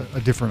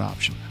 A different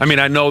option. I mean,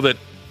 I know that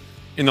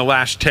in the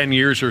last 10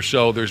 years or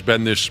so, there's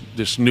been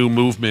this new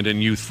movement in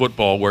youth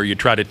football where you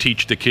try to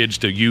teach the kids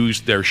to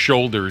use their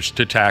shoulders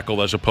to tackle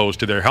as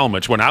opposed to their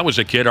helmets. When I was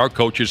a kid, our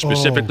coaches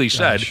specifically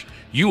said,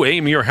 you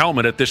aim your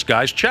helmet at this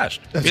guy's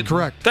chest. That's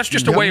correct. That's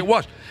just the way it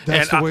was.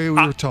 That's the way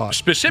we were taught.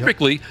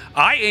 Specifically,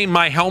 I aim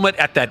my helmet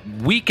at that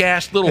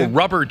weak-ass little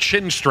rubber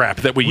chin strap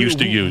that we used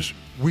to use.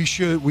 We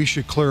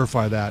should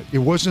clarify that. It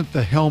wasn't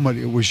the helmet,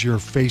 it was your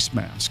face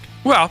mask.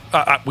 Well,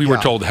 we were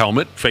told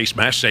helmet, face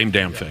mask, same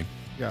damn thing.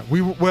 Yeah,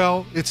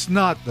 well, it's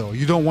not, though.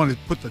 You don't want to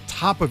put the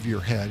top of your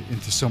head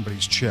into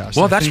somebody's chest.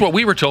 Well, that's what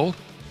we were told.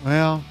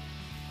 Well,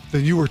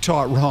 then you were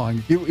taught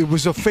wrong. It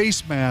was a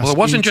face mask. Well, it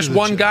wasn't just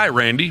one guy,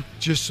 Randy.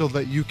 Just so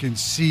that you can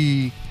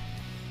see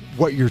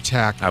what you're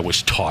tackling. I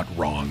was taught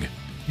wrong.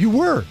 You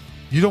were.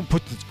 You don't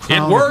put the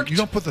crown. It worked. You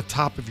don't put the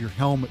top of your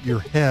helmet, your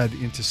head,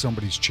 into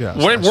somebody's chest.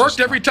 Well, it worked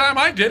every time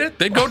I did it.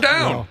 They'd go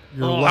down.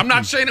 Well, I'm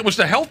not saying it was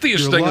the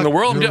healthiest thing in the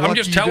world. I'm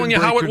just telling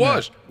you how it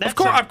was. Of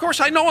course,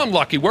 I know I'm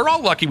lucky. We're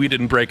all lucky we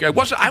didn't break. I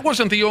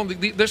wasn't the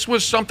only. This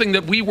was something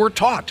that we were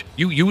taught.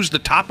 You use the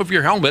top of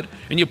your helmet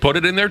and you put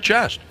it in their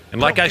chest. And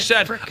like I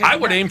said, I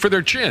would aim for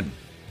their chin.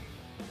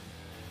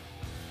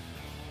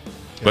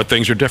 But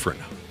things are different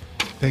now.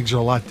 Things are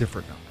a lot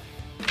different now.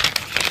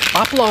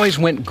 Apple always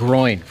went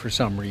groin for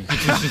some reason.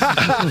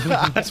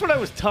 That's what I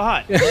was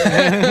taught.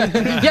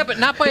 Yeah, but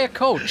not by a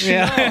coach.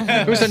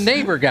 Yeah. It was a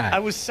neighbor guy. I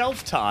was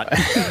self-taught.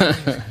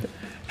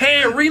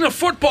 Hey, arena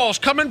football's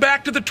coming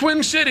back to the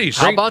Twin Cities.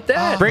 How about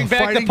that? Bring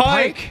back the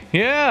Pike.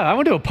 Yeah, I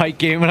went to a Pike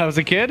game when I was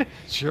a kid.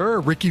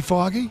 Sure, Ricky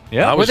Foggy.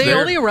 Yeah, were they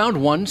only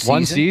around one season?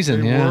 One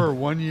season, They were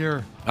 1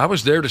 year. I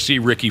was there to see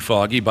Ricky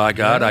Foggy. By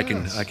God, I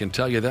can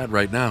tell you that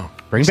right now.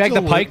 Bring back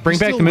the Pike. Bring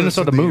back the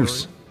Minnesota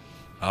Moose.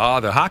 Ah,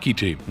 the hockey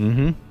team.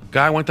 Mm-hmm.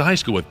 Guy I went to high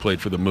school with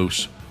played for the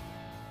Moose.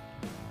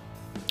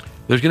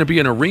 There's going to be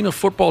an arena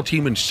football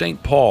team in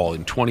St. Paul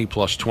in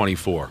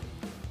 20+24.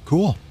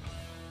 Cool.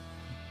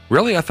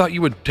 Really? I thought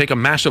you would take a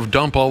massive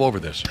dump all over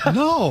this.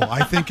 No,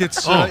 I think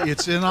it's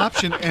an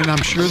option, and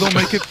I'm sure they'll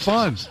make it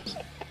fun.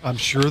 I'm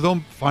sure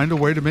they'll find a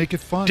way to make it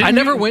fun. I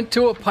never went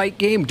to a Pike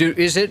game.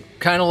 Is it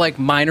kind of like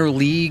minor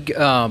league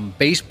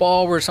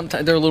baseball where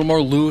sometimes they're a little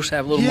more loose,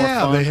 have a little more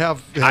fun? They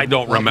have I don't a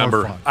lot more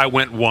remember. fun. I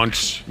went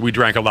once. We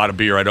drank a lot of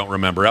beer. I don't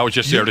remember. I was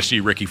just there to see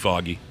Ricky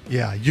Foggy.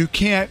 Yeah, you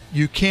can't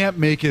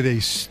make it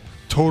a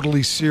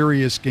totally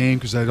serious game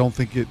because I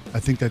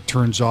think that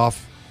turns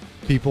off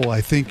people. I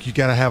think you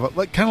got to have it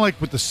kind of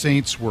like what the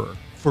Saints were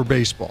for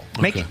baseball.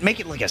 Make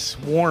it like a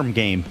swarm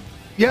game.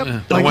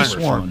 Yep, like a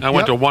swarm. I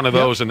went to one of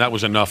those, and that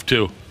was enough,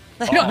 too.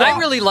 I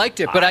really liked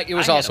it, but it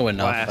was also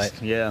enough.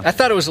 I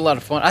thought it was a lot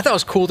of fun. I thought it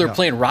was cool they're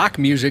playing rock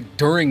music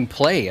during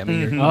play. I mean,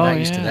 you're not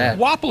used to that.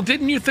 Wapple,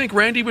 didn't you think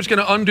Randy was going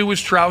to undo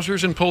his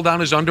trousers and pull down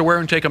his underwear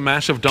and take a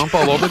massive dump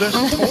all over this?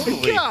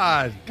 Totally.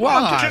 God.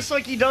 Well, just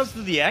like he does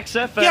to the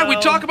XFL. Yeah, we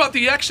talk about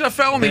the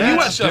XFL and the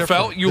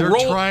USFL.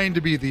 They're trying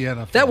to be the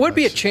NFL. That would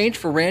be a change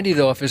for Randy,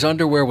 though, if his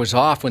underwear was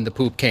off when the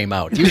poop came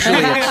out. Usually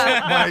it's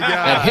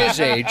at his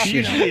age,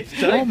 you know.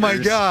 Oh, my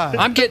God.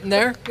 I'm getting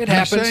there. It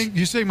happens.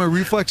 You saying my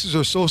reflexes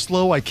are so slow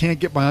I can't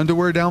get my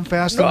underwear down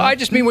fast No, enough? I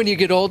just mean when you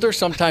get older,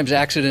 sometimes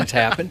accidents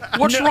happen.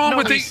 What's wrong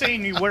with he's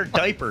saying you wear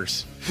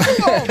diapers.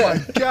 Oh,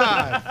 my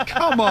God.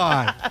 Come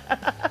on.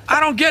 I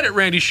don't get it,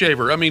 Randy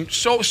Shaver. I mean,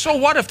 so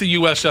what if the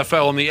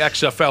USFL and the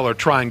XFL are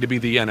trying to be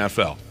the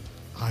NFL?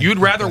 You'd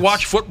rather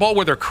watch football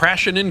where they're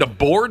crashing into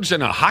boards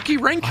in a hockey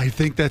rink? I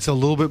think that's a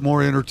little bit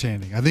more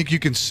entertaining. I think you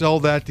can sell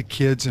that to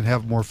kids and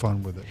have more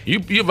fun with it.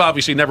 You've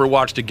obviously never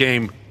watched a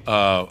game,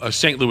 a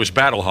St. Louis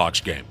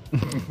Battlehawks game.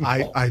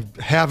 I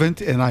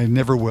haven't, and I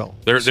never will.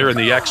 They're in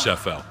the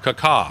XFL.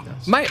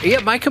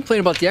 Caca. My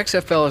complaint about the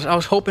XFL is I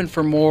was hoping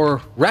for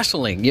more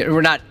wrestling.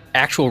 We're not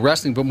actual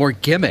wrestling, but more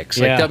gimmicks,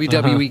 like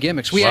WWE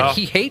gimmicks. We had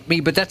He Hate Me,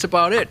 but that's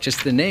about it,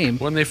 just the name.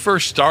 When they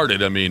first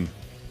started, I mean,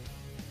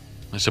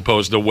 I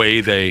suppose the way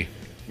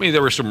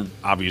there were some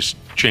obvious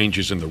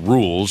changes in the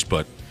rules,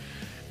 but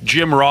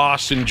Jim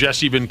Ross and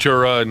Jesse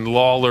Ventura and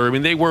Lawler, I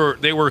mean, they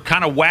were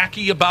kind of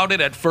wacky about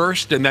it at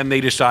first, and then they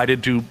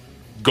decided to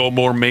go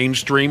more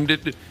mainstream.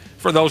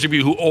 For those of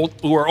you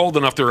who are old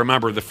enough to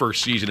remember the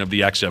first season of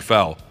the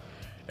XFL,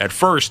 at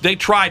first they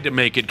tried to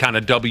make it kind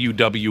of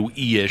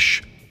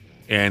WWE-ish,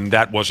 and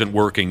that wasn't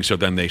working, so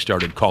then they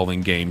started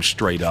calling games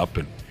straight up.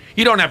 And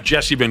you don't have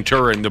Jesse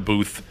Ventura in the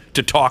booth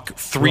to talk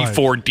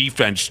 3-4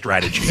 defense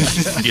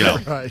strategies, you know.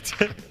 Right.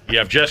 You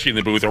have Jesse in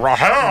the booth, you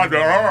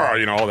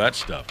know, all that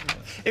stuff.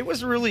 It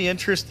was really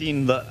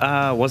interesting.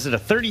 Was it a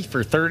 30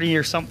 for 30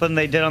 or something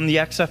they did on the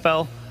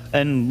XFL?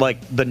 And, like,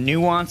 the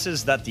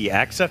nuances that the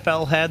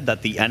XFL had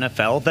that the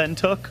NFL then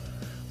took?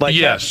 Like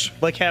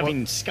like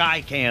having sky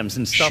cams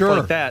and stuff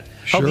like that.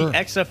 How the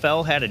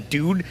XFL had a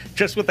dude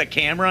just with a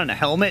camera and a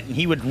helmet, and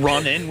he would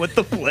run in with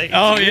the blade.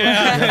 Oh,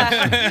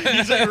 yeah.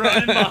 He's like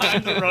running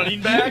behind the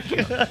running back.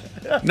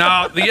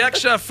 Now, the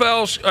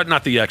XFL's,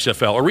 not the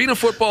XFL, arena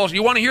footballs,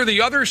 you want to hear the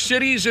other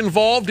cities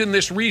involved in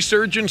this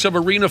resurgence of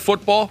arena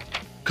football?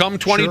 Come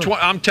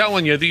 2020, I'm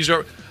telling you, these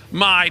are,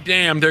 they're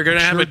going to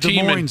have a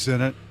team. Des Moines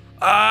in it.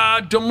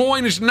 Des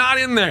Moines is not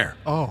in there.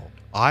 Oh.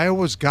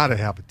 Iowa's got to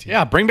have a team.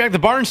 Yeah, bring back the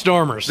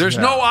Barnstormers. There's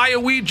no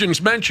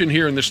Iowegians mentioned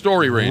here in the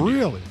story, Randy.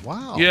 Really?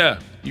 Wow. Yeah,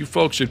 you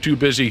folks are too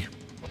busy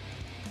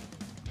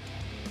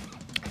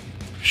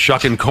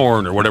Shucking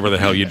corn or whatever the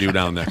hell you do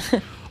down there.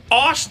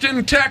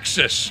 Austin,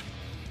 Texas.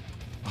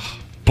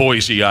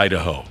 Boise,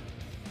 Idaho.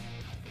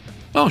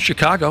 Oh,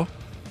 Chicago.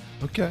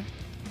 Okay.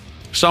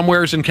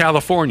 Somewhere's in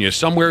California.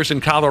 Somewhere's in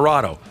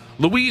Colorado.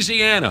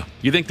 Louisiana.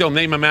 You think they'll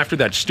name him after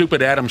that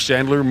stupid Adam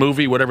Sandler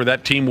movie, whatever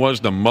that team was,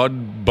 the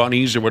Mud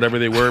Bunnies or whatever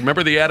they were?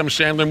 Remember the Adam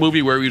Sandler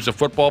movie where he was a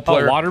football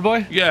player? Oh,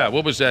 Waterboy? Yeah.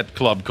 What was that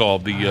club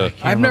called?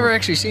 I've never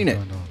actually seen it.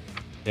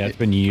 Yeah, it's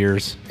been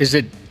years. Is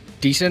it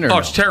decent or no?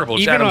 It's terrible.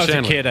 It's Even Adam when I was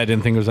Sandler. a kid, I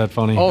didn't think it was that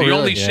funny. Oh, the really?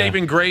 only Yeah.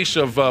 saving grace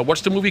of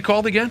what's the movie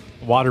called again?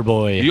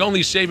 Waterboy. The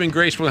only saving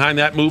grace behind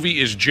that movie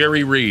is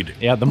Jerry Reed.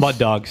 Yeah, the Mud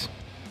Dogs.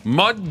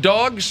 Mud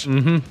Dogs?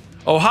 Mm-hmm.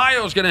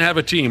 Ohio's going to have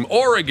a team.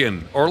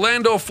 Oregon,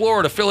 Orlando,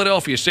 Florida,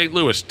 Philadelphia, St.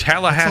 Louis,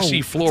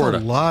 Tallahassee, Florida.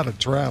 That's a lot of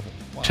travel.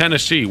 Wow.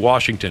 Tennessee,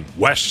 Washington,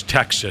 West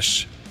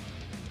Texas.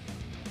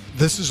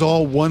 This is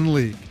all one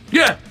league.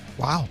 Yeah.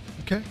 Wow.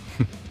 Okay.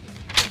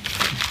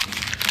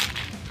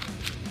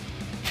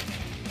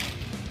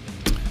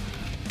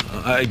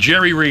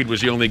 Jerry Reed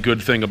was the only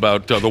good thing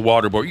about the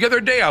Waterboy. The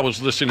other day I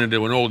was listening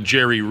to an old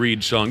Jerry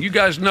Reed song. You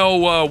guys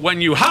know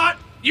When You Hot,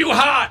 You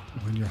Hot.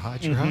 When you're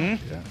hot, you're hot.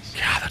 Yes.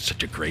 Yeah, that's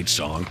such a great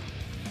song.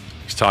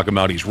 He's talking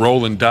about he's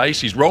rolling dice.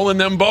 He's rolling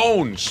them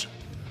bones.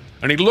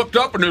 And he looked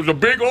up and there was a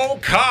big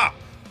old cop.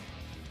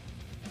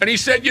 And he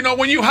said, you know,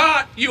 when you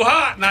hot, you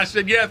hot. And I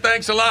said, yeah,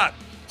 thanks a lot.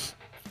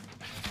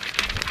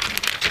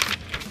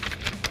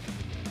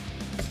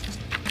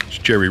 It's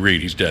Jerry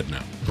Reed. He's dead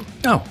now.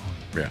 No.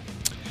 Yeah.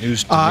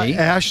 News to me.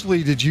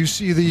 Ashley, did you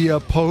see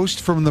the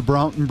post from the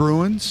Brownton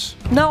Bruins?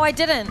 No, I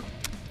didn't.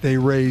 They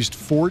raised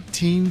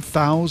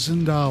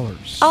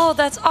 $14,000. Oh,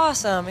 that's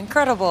awesome.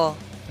 Incredible.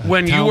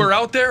 When you were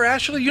out there,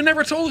 Ashley, you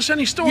never told us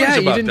any stories Yeah, about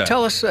that. you didn't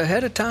tell us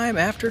ahead of time,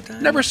 after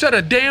time. Never said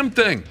a damn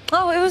thing.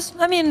 Oh, it was,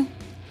 I mean,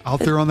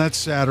 Out there on that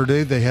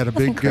Saturday, they had a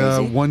Nothing big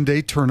crazy.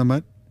 one-day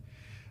tournament.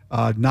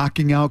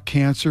 Knocking Out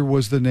Cancer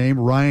was the name.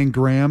 Ryan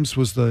Grams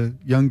was the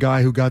young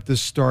guy who got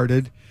this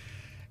started.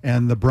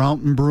 And the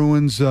Brownton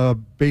Bruins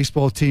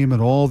baseball team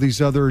and all these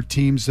other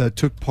teams that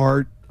took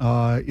part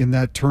in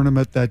that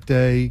tournament that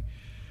day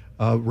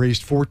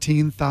raised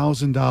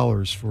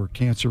 $14,000 for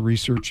cancer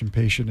research and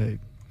patient aid.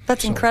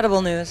 that's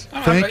incredible news.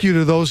 Thank you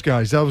to those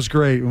guys. That was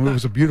great. And it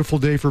was a beautiful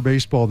day for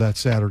baseball that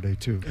Saturday,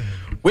 too.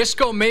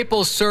 Wisco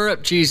Maple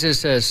Syrup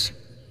Jesus has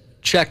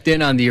checked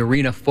in on the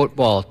arena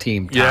football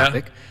team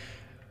topic. Yeah.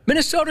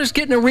 Minnesota's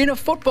getting an arena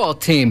football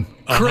team.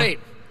 Great.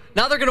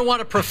 Now they're going to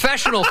want a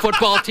professional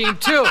football team,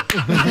 too.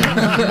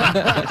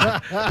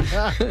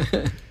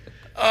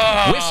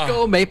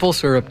 Wisco Maple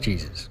Syrup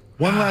Jesus.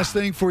 One last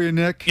thing for you,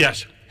 Nick.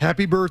 Yes.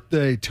 Happy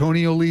birthday,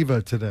 Tony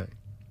Oliva, today.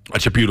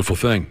 That's a beautiful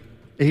thing.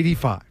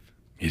 85.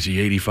 Is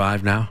he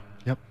 85 now?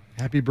 Yep.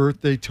 Happy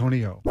birthday,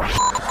 Tony O.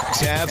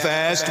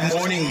 Half-assed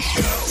morning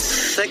show.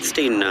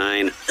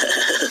 69.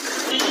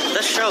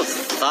 This show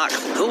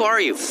sucks. Who are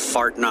you,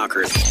 fart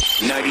knockers?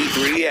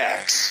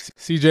 93X.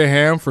 CJ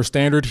Ham for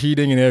Standard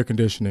Heating and Air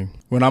Conditioning.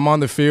 When I'm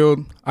on the field,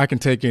 I can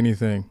take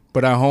anything.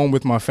 But at home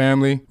with my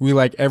family, we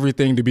like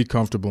everything to be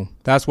comfortable.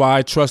 That's why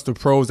I trust the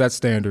pros at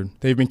Standard.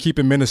 They've been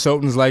keeping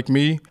Minnesotans like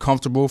me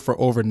comfortable for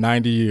over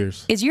 90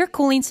 years. Is your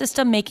cooling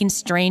system making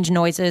strange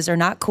noises or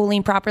not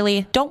cooling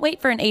properly? Don't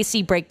wait for an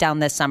AC breakdown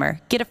this summer.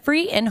 Get a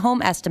free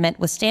in-home estimate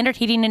with Standard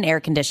Heating and Air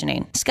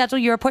Conditioning. Schedule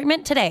your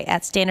appointment today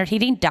at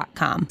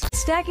standardheating.com.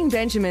 Stacking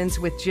Benjamins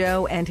with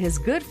Joe and his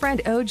good friend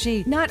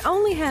OG not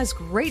only has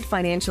great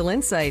financial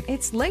insight,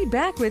 it's laid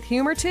back with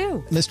humor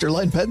too. Mr.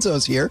 Len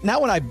Penzo's here. Now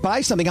when I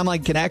buy something, I'm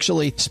like, can I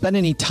actually spend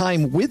any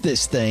time with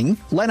this thing?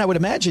 Len, I would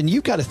imagine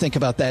you've got to think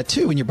about that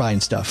too when you're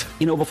buying stuff.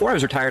 You know, before I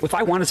was retired, if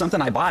I wanted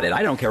something, I bought it.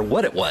 I don't care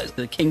what it was.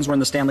 The Kings were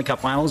in the Stanley Cup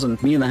Finals,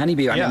 and me and the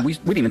Honeybee, I mean, we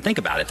didn't even think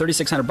about it.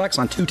 $3,600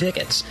 on 2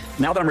 tickets.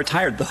 Now that I'm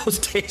retired, those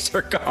days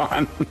are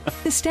gone.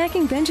 The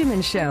Stacking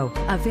Benjamin Show,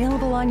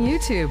 available on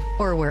YouTube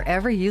or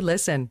wherever you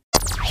listen.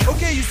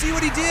 Okay, you see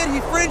what he did? He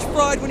French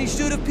fried when he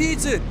should have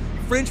pizza.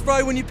 French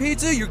fry when you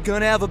pizza, you're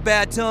gonna have a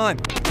bad time.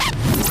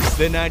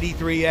 The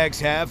 93X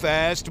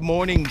Half-assed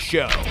morning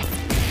show.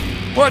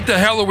 What the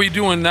hell are we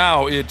doing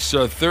now? It's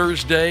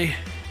Thursday.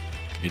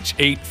 It's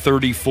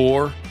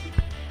 8:34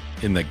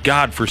 in the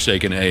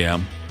godforsaken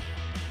AM.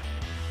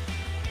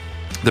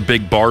 The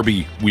big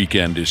Barbie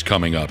weekend is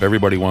coming up.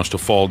 Everybody wants to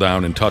fall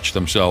down and touch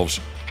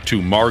themselves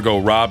to Margot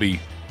Robbie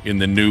in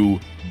the new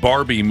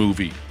Barbie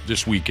movie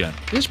this weekend.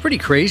 It's pretty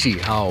crazy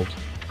how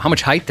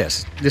much hype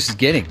this is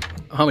getting.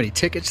 How many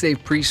tickets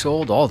they've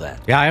pre-sold, all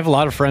that. Yeah, I have a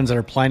lot of friends that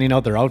are planning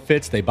out their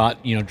outfits. They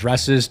bought,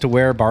 dresses to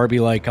wear,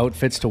 Barbie-like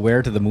outfits to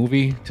wear to the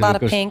movie. A lot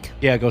of pink.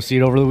 Yeah, go see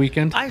it over the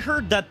weekend. I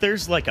heard that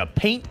there's like a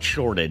paint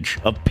shortage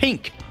of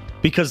pink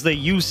because they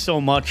use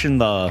so much in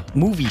the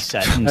movie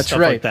set and That's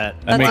stuff right. like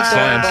that. That makes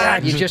sense.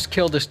 God, you just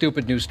killed a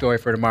stupid news story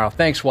for tomorrow.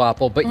 Thanks,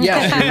 Wapple. But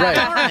yes, you're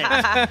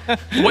right.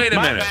 Wait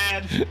a minute.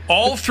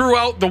 All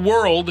throughout the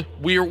world,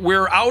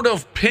 we're out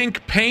of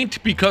pink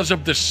paint because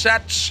of the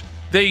sets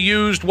they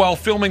used while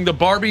filming the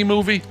Barbie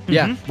movie?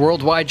 Yeah,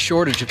 worldwide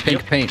shortage of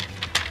pink paint.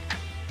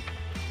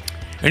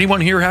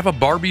 Anyone here have a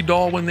Barbie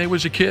doll when they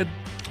was a kid?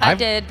 I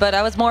did, but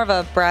I was more of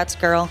a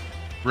Bratz girl.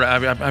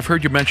 I've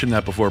heard you mention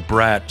that before,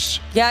 brats.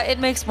 Yeah, it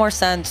makes more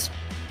sense.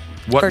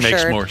 What for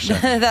makes sure. more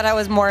sense? That I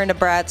was more into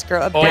Bratz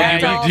girl.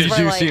 Yeah, you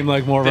do seem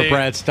like more of a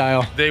Brad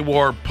style. They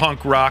wore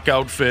punk rock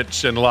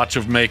outfits and lots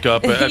of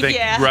makeup, I think,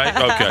 Yeah. right?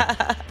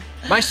 Okay.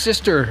 My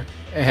sister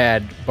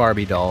had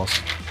Barbie dolls.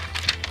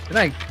 And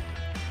I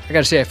got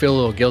to say, I feel a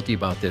little guilty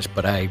about this,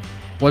 but I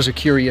was a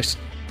curious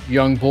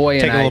young boy.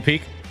 Take and a little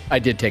peek? I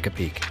did take a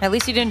peek. At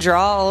least you didn't draw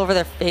all over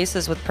their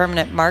faces with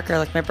permanent marker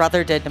like my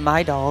brother did to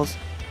my dolls.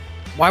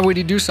 Why would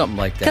he do something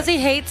like that? Because he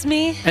hates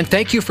me. And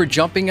thank you for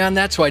jumping on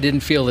that so I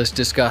didn't feel as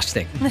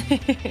disgusting.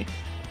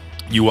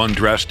 You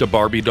undressed a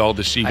Barbie doll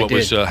to see what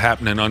was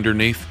happening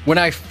underneath? When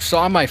I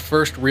saw my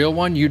first real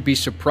one, you'd be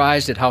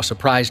surprised at how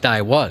surprised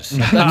I was.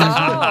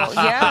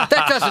 Yeah.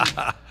 That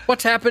doesn't...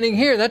 What's happening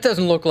here? That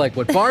doesn't look like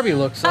what Barbie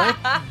looks like.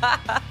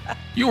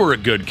 You were a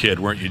good kid,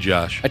 weren't you,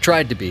 Josh? I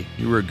tried to be.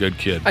 You were a good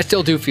kid. I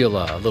still do feel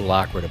a little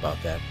awkward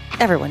about that.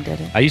 Everyone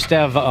did it. I used to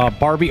have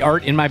Barbie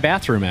art in my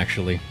bathroom,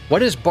 actually.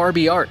 What is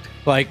Barbie art?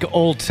 Like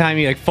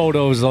old-timey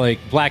photos, like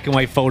black and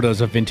white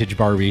photos of vintage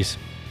Barbies.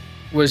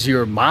 Was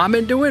your mom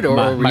into it, or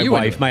were my you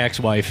wife, into it? my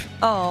ex-wife.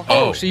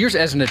 Oh. So yours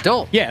as an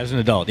adult? Yeah, as an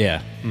adult,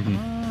 yeah.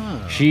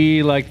 Mm-hmm.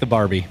 She liked the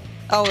Barbie.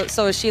 Oh,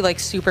 so is she like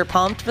super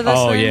pumped for this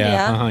Oh, thing?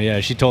 yeah. Yeah,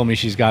 she told me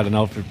she's got an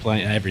outfit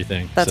playing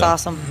everything. That's so.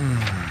 awesome.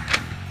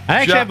 I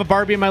actually have a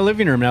Barbie in my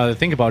living room now that I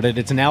think about it.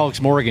 It's an Alex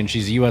Morgan.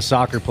 She's a U.S.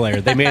 soccer player.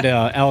 They made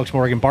a Alex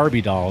Morgan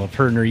Barbie doll of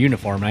her in her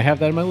uniform, and I have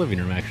that in my living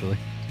room, actually.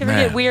 You ever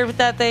get weird with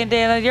that thing,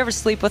 Dana? You ever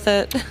sleep with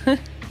it?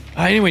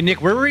 Anyway,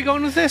 Nick, where were we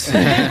going with this?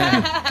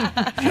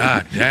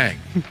 God dang.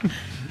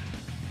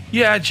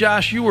 Yeah,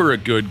 Josh, you were a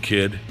good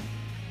kid.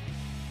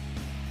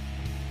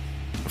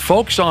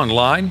 Folks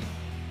online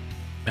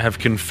have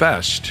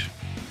confessed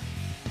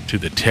to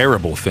the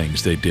terrible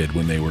things they did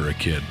when they were a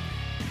kid.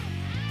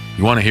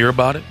 You want to hear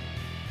about it?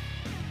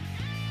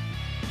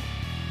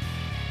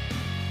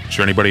 Is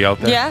there anybody out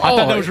there? Yeah. I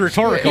thought that was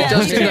rhetorical.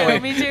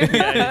 Me too.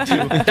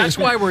 That's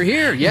why we're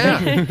here,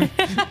 yeah.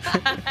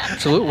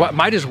 Absolutely.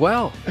 Might as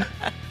well.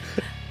 I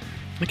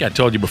think I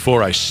told you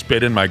before I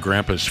spit in my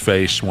grandpa's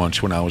face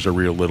once when I was a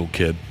real little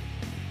kid.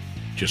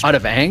 Just out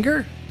of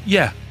anger?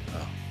 Yeah.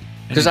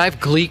 Because I've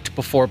gleeked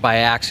before by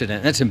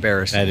accident. That's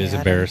embarrassing. That is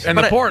embarrassing. And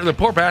the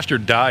poor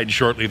bastard died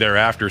shortly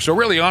thereafter. So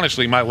really,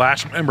 honestly, my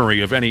last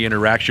memory of any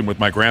interaction with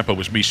my grandpa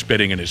was me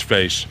spitting in his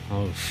face.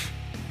 Oh.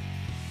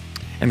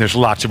 And there's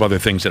lots of other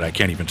things that I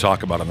can't even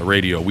talk about on the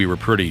radio. We were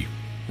pretty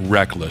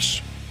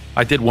reckless.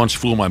 I did once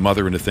fool my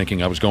mother into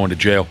thinking I was going to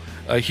jail.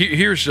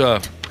 Here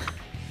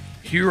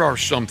are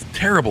some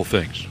terrible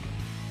things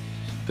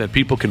that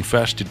people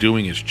confess to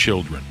doing as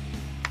children.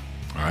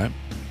 All right?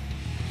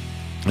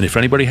 And if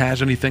anybody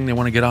has anything they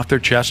want to get off their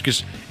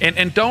chest,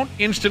 and don't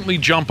instantly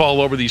jump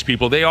all over these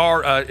people. They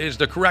are, is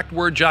the correct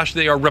word, Josh?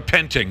 They are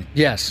repenting.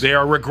 Yes. They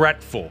are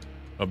regretful.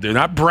 They're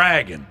not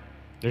bragging.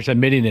 They're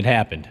admitting it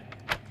happened.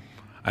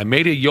 I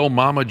made a yo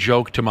mama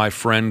joke to my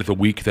friend the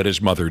week that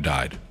his mother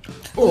died.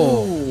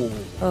 Oh.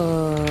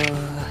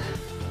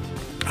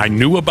 I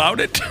knew about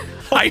it.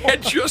 I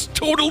had just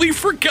totally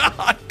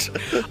forgot.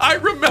 I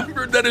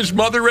remembered that his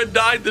mother had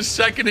died the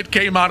second it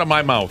came out of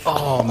my mouth.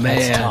 Oh, man.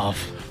 That's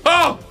tough.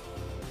 Oh!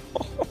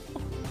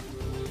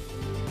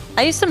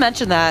 I used to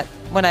mention that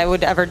when I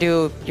would ever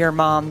do your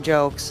mom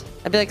jokes.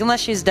 I'd be like, unless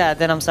she's dead,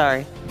 then I'm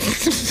sorry.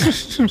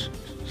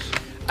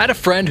 I had a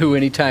friend who,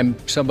 anytime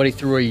somebody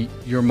threw a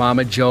your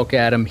mama joke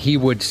at him, he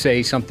would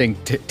say something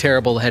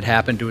terrible had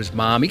happened to his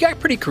mom. He got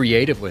pretty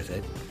creative with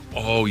it.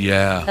 Oh,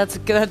 yeah. That's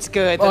good. That's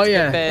good. Oh, That's a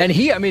yeah. good bit.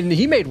 And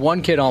he made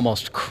one kid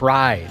almost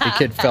cry. The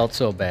kid felt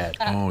so bad.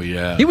 Oh,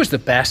 yeah. He was the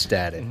best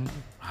at it.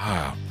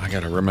 I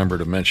got to remember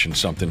to mention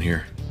something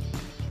here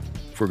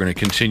if we're going to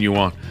continue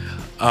on.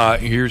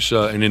 Here's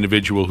an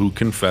individual who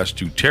confessed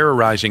to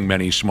terrorizing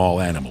many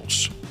small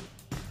animals.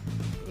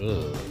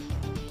 Ugh.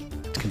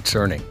 It's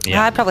concerning.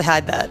 Yeah. I'd probably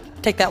hide that.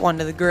 Take that one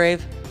to the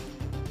grave.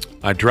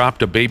 I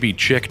dropped a baby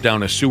chick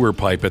down a sewer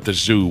pipe at the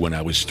zoo when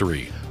I was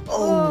 3.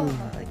 Oh,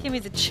 that gave me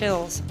the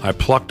chills. I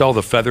plucked all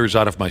the feathers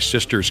out of my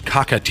sister's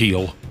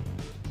cockatiel.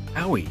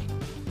 Owie.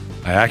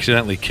 I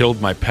accidentally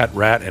killed my pet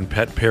rat and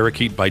pet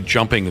parakeet by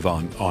jumping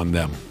on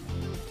them.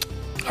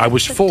 I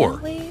was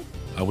 4.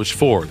 I was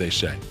 4, they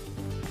say.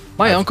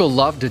 My uncle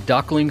loved a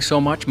duckling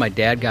so much, my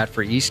dad got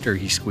for Easter,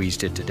 he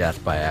squeezed it to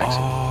death by accident.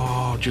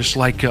 Oh, just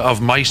like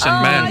Of Mice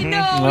and Men. I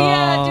know,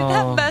 yeah, dude,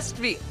 that messed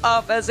me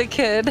up as a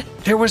kid.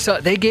 There was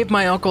they gave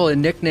my uncle a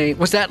nickname.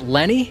 Was that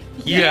Lenny?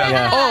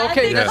 Yeah. Oh,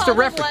 okay, that's the called him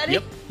reference. Lenny?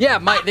 Yep.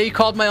 Yeah, they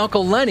called my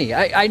uncle Lenny.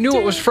 I knew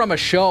it was from a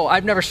show.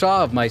 I've never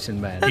saw Of Mice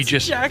and Men. He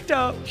just jacked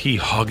up. He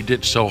hugged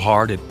it so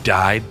hard it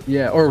died.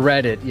 Yeah, or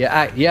read it.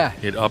 Yeah, yeah.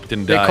 It upped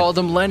and They died. called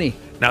him Lenny.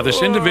 Now,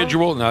 this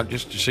individual, now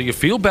just so you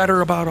feel better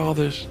about all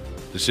this,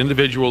 this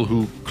individual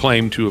who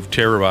claimed to have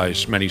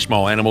terrorized many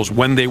small animals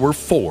when they were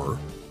 4,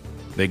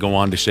 they go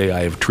on to say,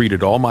 I have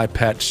treated all my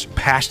pets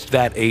past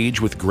that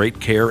age with great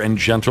care and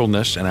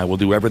gentleness, and I will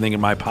do everything in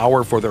my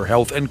power for their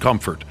health and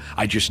comfort.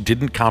 I just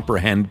didn't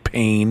comprehend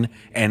pain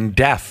and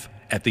death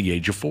at the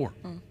age of 4.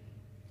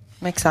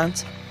 Makes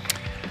sense.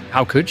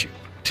 How could you?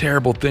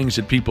 Terrible things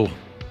that people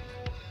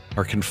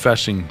are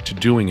confessing to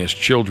doing as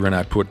children.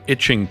 I put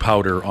itching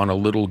powder on a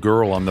little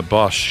girl on the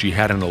bus. She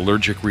had an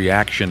allergic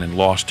reaction and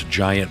lost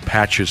giant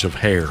patches of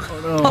hair.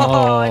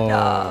 Oh,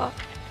 no.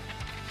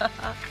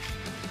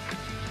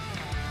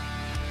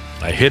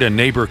 I hit a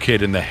neighbor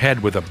kid in the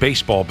head with a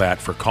baseball bat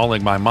for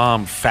calling my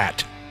mom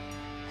fat.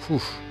 Whew.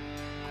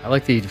 I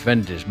like that he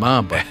defended his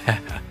mom, but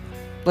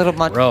Bit of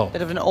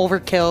an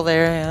overkill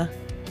there, yeah.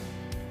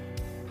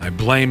 I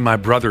blame my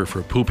brother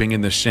for pooping in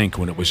the sink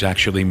when it was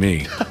actually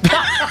me.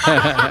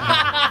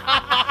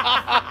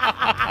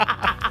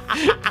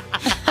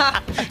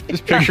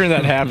 Just picturing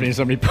that happening,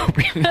 somebody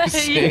pooping in the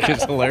sink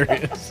is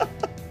hilarious.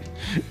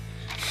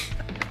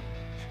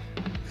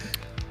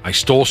 I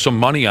stole some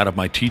money out of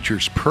my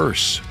teacher's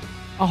purse.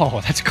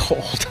 Oh, that's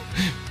cold.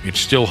 It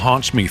still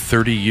haunts me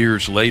 30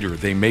 years later.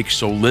 They make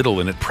so little,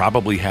 and it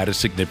probably had a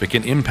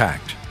significant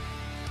impact.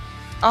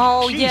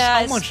 Oh, Jeez,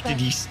 yeah. how much did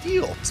he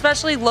steal?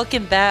 Especially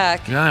looking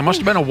back. Yeah, it must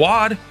have been a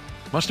wad.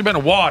 Must have been a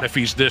wad if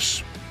he's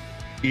this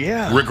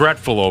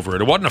regretful over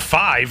it. It wasn't a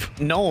 5.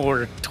 No,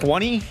 or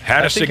 20.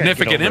 Had a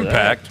significant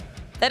impact.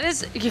 That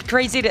is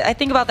crazy. I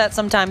think about that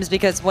sometimes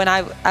because when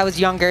I was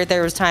younger,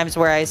 there was times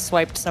where I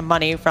swiped some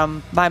money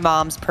from my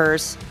mom's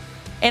purse.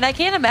 And I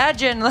can't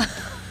imagine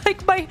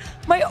like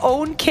my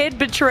own kid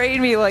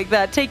betraying me like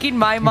that, taking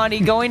my money,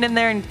 going in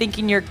there and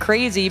thinking you're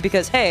crazy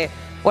because, hey,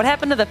 what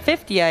happened to the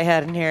 50 I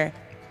had in here?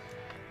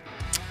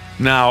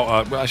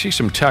 Now, I see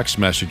some text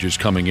messages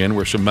coming in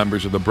where some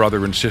members of the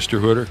brother and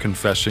sisterhood are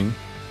confessing.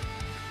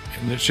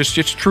 And it's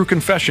true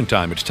confession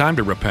time. It's time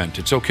to repent.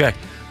 It's okay.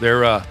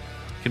 They're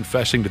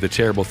confessing to the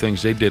terrible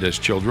things they did as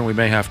children. We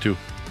may have to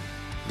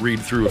read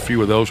through a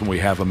few of those when we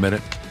have a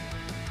minute.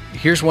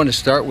 Here's one to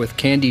start with.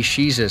 Candy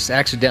Sheezus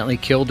accidentally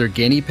killed her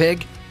guinea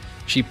pig.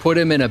 She put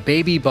him in a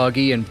baby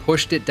buggy and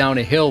pushed it down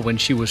a hill when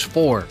she was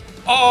 4.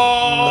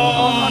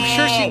 Oh! I'm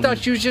sure she thought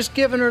she was just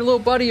giving her little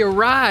buddy a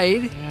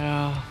ride.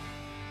 Yeah,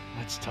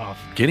 that's tough.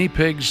 Guinea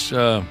pigs,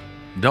 don't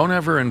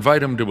ever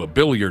invite them to a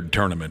billiard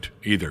tournament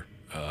either.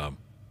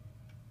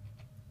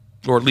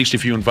 Or at least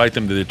if you invite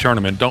them to the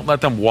tournament, don't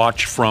let them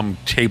watch from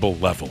table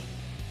level.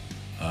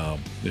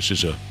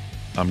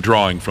 I'm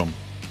drawing from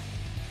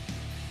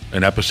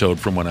an episode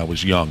from when I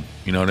was young.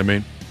 You know what I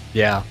mean?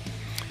 Yeah.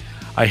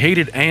 I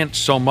hated ants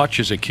so much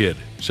as a kid,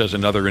 says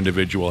another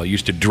individual. I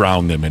used to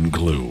drown them in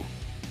glue.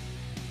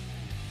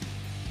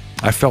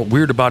 I felt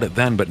weird about it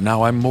then, but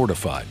now I'm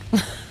mortified.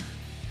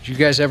 Did you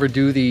guys ever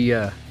do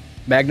the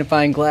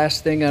magnifying glass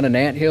thing on an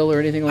anthill or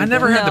anything like that? I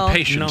never had the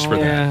patience for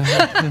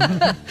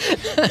that.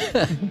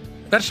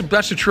 That's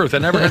the truth. I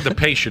never had the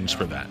patience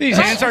for that. These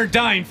ants aren't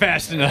dying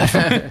fast enough.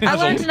 I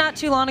learned not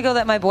too long ago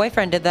that my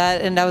boyfriend did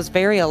that, and I was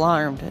very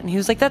alarmed. And he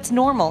was like, that's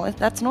normal.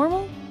 That's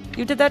normal?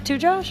 You did that too,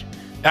 Josh?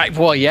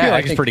 Well, yeah. I feel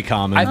like it's pretty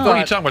common. What are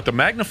you talking about? The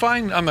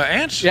magnifying on the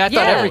ants? Yeah, I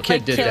thought every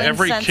kid did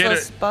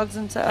that. Bugs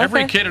and stuff.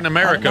 Every Okay. kid in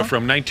America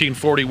from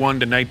 1941 to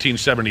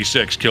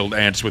 1976 killed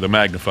ants with a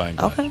magnifying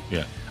glass. Okay.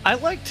 Yeah. I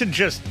like to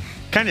just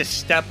kind of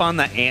step on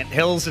the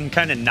anthills and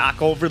kind of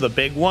knock over the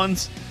big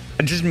ones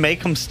and just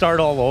make them start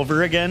all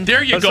over again.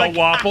 There you go,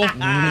 Wapple.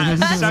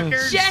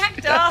 Suckers.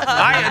 Jacked up.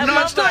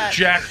 It's not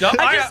jacked up.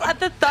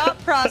 The thought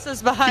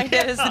process behind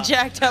it is the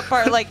jacked up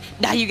part. Like,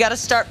 now you got to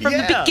start from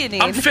the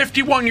beginning. I'm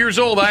 51 years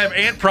old. I have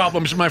ant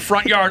problems in my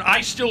front yard. I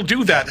still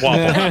do that,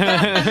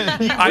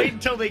 Wapple. You wait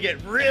until they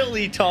get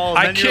really tall.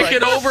 I kick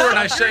it over and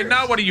I say,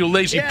 now what are you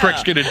lazy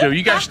pricks going to do?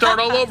 You guys start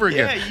all over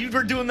again. Yeah, you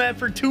were doing that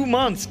for 2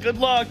 months. Good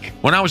luck.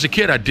 When I was a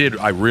kid,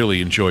 I really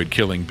enjoyed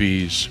killing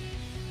bees.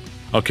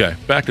 Okay,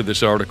 back to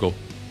this article.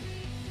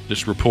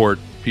 This report,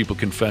 people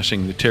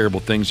confessing the terrible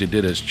things they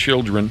did as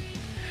children.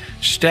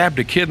 Stabbed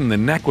a kid in the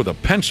neck with a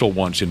pencil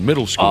once in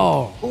middle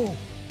school. Oh.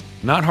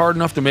 Not hard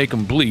enough to make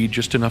him bleed,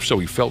 just enough so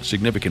he felt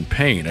significant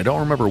pain. I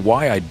don't remember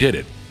why I did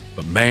it,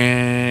 but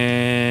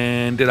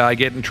man, did I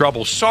get in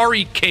trouble.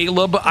 Sorry,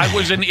 Caleb, I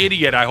was an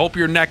idiot. I hope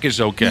your neck is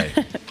okay.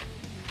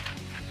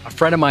 A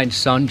friend of mine's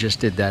son just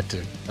did that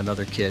to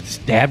another kid.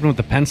 Stabbed him with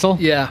a pencil?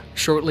 Yeah,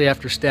 shortly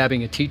after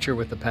stabbing a teacher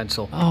with a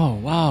pencil. Oh,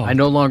 wow. I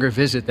no longer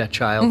visit that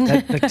child.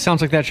 That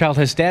sounds like that child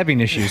has stabbing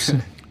issues.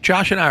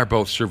 Josh and I are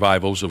both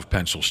survivals of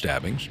pencil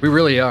stabbings. We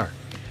really are.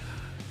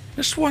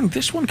 This one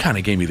kind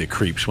of gave me the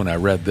creeps when I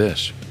read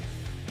this.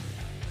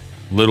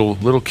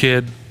 Little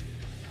kid,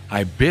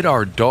 I bit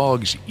our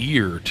dog's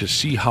ear to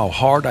see how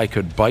hard I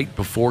could bite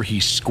before he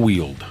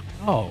squealed.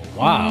 Oh,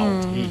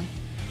 wow.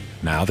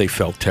 Now they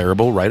felt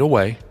terrible right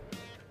away.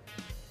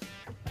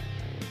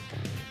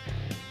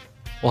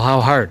 Well,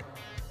 how hard?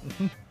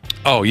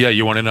 Oh, yeah,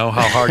 you want to know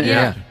how hard?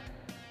 Yeah.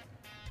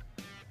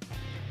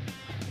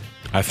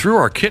 I threw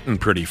our kitten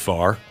pretty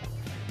far.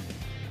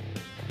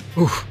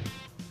 Oof.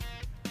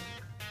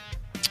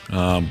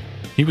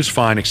 He was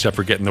fine except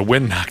for getting the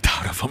wind knocked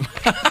out of him.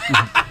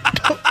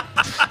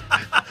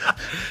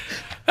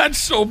 That's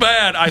so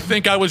bad. I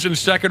think I was in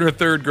 2nd or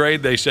 3rd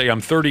grade. They say I'm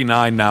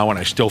 39 now, and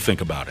I still think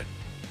about it.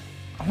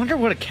 I wonder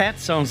what a cat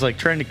sounds like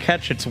trying to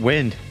catch its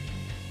wind.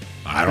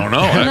 I don't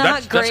know.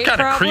 That's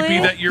kind of creepy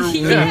that you're...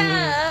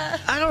 Yeah.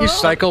 I don't You know.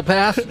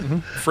 psychopath.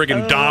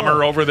 Friggin'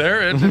 Dahmer over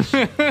there.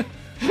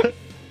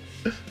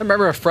 I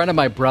remember a friend of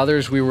my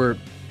brother's, we were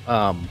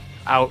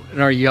out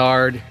in our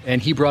yard,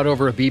 and he brought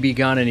over a BB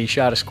gun, and he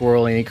shot a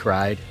squirrel, and he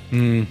cried.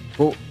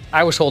 Well,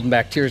 I was holding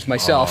back tears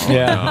myself. Oh,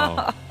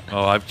 no.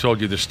 Oh, I've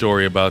told you the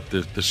story about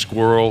the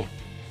squirrel,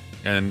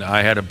 and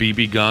I had a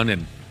BB gun,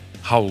 and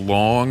how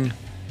long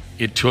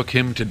it took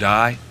him to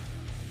die.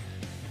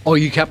 Oh,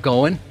 you kept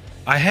going?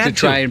 I had to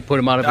try and put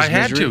him out of his misery?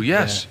 I had to,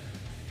 yes.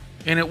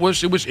 Yeah. And it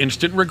was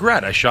instant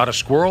regret. I shot a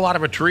squirrel out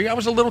of a tree. I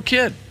was a little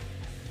kid.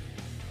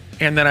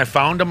 And then I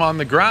found him on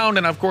the ground,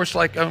 and of course,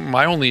 like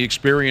my only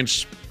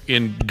experience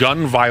in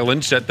gun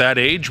violence at that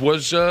age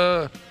was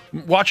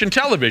watching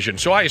television.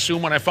 So I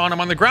assumed when I found him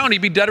on the ground,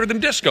 he'd be deader than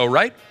disco,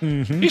 right?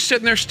 Mm-hmm. He's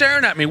sitting there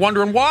staring at me,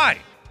 wondering why.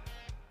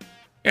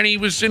 And he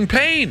was in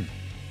pain.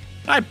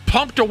 I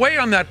pumped away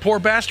on that poor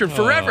bastard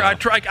forever.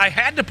 I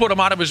had to put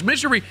him out of his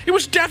misery. It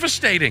was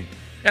devastating.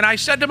 And I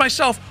said to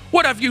myself,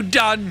 what have you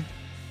done?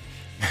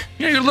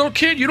 You're a little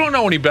kid. You don't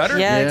know any better.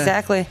 Yeah,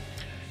 exactly.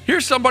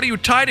 Here's somebody who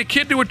tied a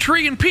kid to a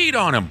tree and peed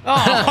on him.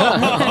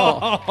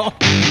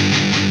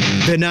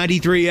 The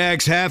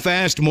 93X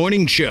Half-Assed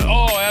Morning Show.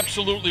 Oh,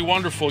 absolutely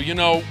wonderful. You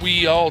know,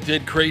 we all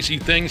did crazy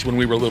things when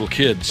we were little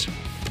kids.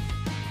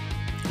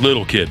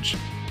 Little kids.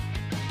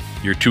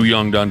 You're too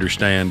young to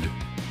understand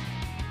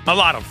a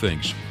lot of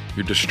things.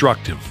 You're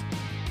destructive.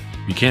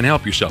 You can't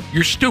help yourself.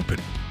 You're stupid.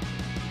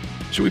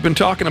 So we've been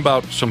talking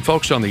about some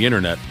folks on the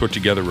internet put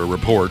together a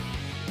report.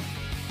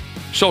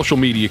 Social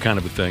media kind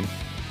of a thing.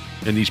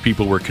 And these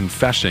people were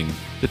confessing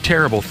the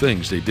terrible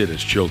things they did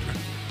as children.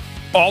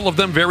 All of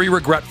them very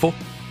regretful.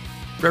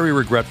 Very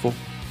regretful.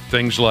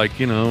 Things like,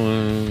 being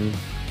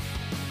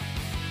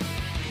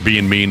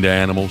mean to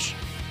animals.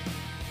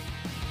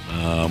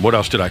 What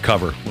else did I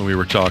cover when we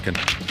were talking?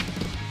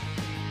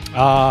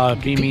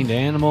 Being mean to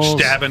animals.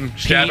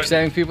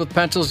 Stabbing people with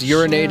pencils,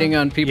 urinating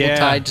on people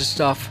tied to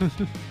stuff.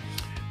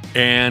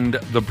 And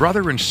the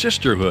brother and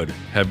sisterhood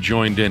have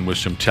joined in with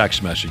some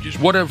text messages.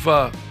 What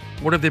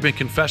have they been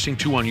confessing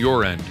to on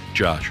your end,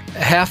 Josh?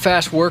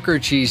 Half-ass worker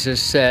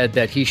Jesus said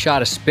that he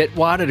shot a spit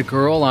wad at a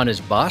girl on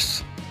his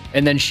bus,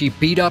 and then she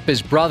beat up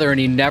his brother, and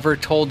he never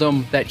told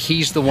him that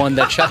he's the one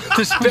that shot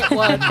the spit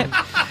wad.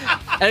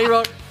 And he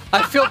wrote,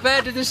 I feel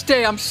bad to this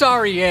day. I'm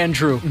sorry,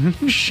 Andrew.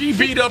 She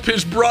beat up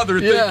his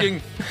brother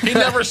thinking he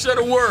never said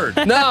a word.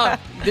 No,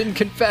 didn't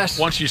confess.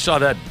 Once you saw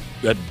that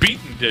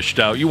beating dished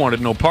out, you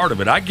wanted no part of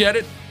it. I get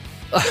it.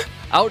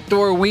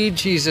 Outdoor weed,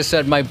 Jesus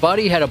said, my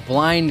buddy had a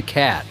blind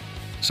cat.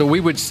 So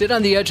we would sit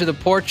on the edge of the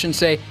porch and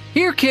say,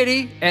 here,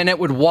 kitty, and it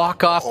would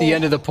walk off the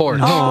end of the porch.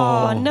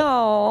 Oh,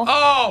 no.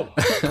 Oh!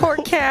 Poor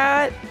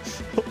cat.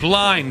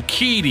 Blind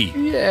Kitty.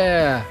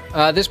 Yeah.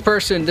 This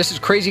is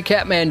Crazy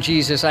Catman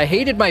Jesus. I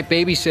hated my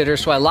babysitter,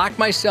 so I locked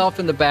myself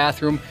in the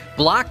bathroom,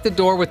 blocked the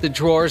door with the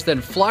drawers, then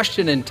flushed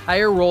an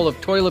entire roll of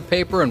toilet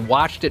paper and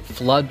watched it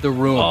flood the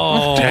room.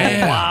 Oh,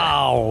 damn.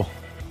 Wow.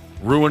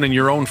 Ruining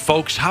your own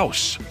folks'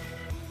 house.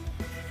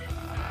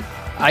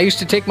 I used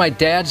to take my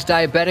dad's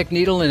diabetic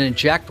needle and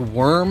inject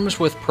worms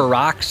with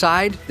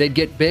peroxide. They'd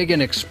get big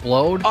and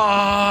explode. Fun.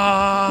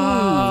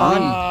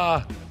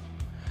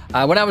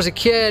 When I was a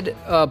kid,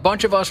 a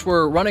bunch of us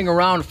were running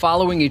around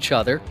following each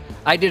other.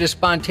 I did a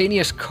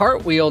spontaneous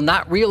cartwheel,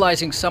 not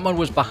realizing someone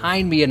was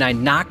behind me, and I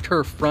knocked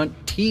her front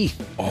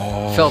teeth.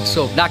 Oh.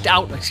 Knocked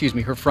out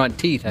her front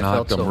teeth.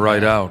 Knocked them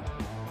right out.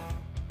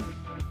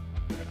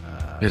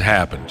 It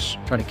happens.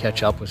 Trying to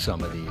catch up with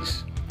some of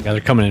these. Yeah,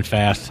 they're coming in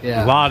fast.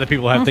 Yeah. A lot of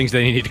people have things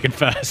they need to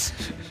confess.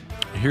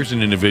 Here's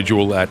an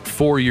individual at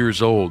 4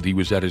 years old. He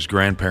was at his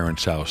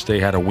grandparents' house. They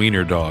had a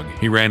wiener dog.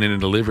 He ran into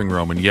the living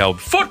room and yelled,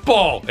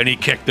 "Football!" and he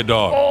kicked the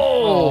dog.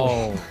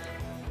 Oh.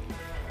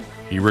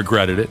 He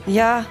regretted it.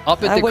 Yeah,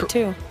 I would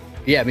too.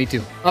 Yeah, me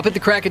too. Up at the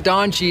crack of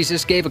dawn,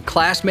 Jesus gave a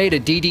classmate a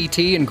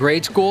DDT in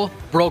grade school,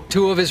 broke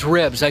 2 of his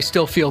ribs. I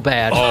still feel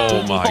bad.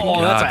 Oh, my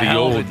God. That's a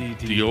hell of a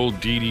DDT. The old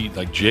DD,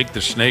 like Jake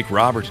the Snake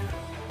Roberts.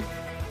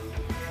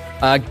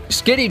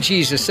 Skitty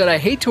Jesus said, I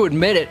hate to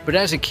admit it, but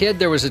as a kid,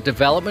 there was a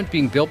development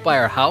being built by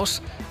our house.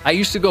 I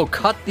used to go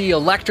cut the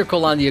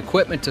electrical on the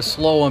equipment to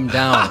slow them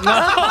down.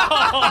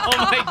 Oh,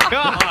 my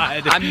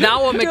God. I'm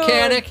now a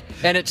mechanic,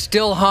 and it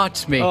still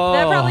haunts me.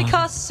 That probably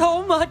costs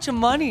so much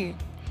money.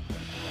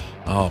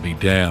 I'll be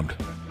damned.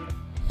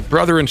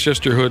 Brother and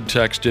sisterhood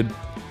texted,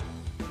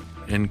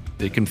 and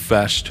they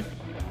confessed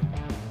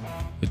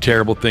the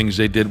terrible things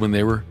they did when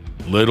they were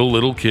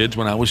little kids.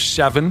 When I was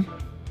 7,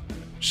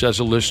 says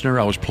a listener,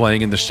 I was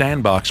playing in the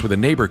sandbox with a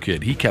neighbor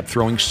kid. He kept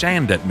throwing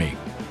sand at me.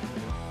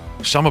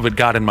 Some of it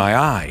got in my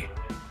eye.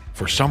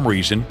 For some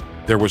reason,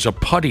 there was a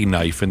putty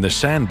knife in the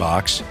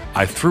sandbox.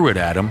 I threw it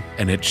at him,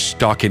 and it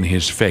stuck in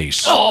his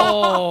face.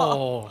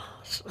 Oh!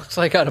 It's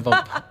like out of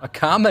a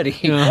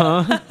comedy.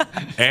 Uh-huh.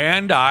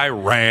 And I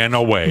ran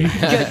away.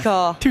 Good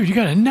call. Dude, you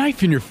got a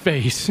knife in your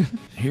face.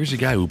 Here's a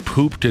guy who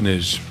pooped in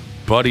his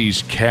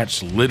buddy's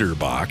cat's litter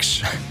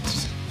box.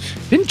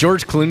 Didn't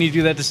George Clooney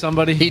do that to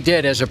somebody? He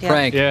did as a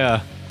prank.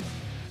 Yeah.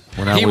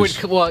 His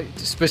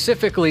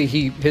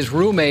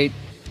roommate,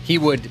 he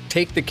would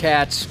take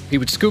he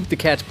would scoop the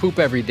cat's poop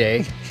every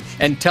day,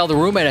 and tell the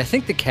roommate, I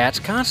think the cat's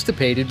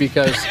constipated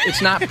because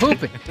it's not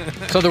pooping.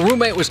 So the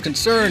roommate was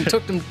concerned,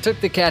 took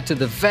the cat to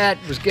the vet,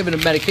 was giving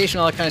him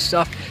medication, all that kind of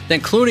stuff. Then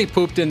Clooney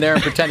pooped in there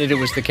and pretended it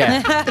was the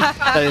cat that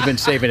had been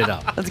saving it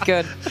up. That's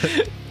good.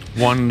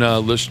 One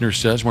listener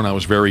says, when I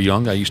was very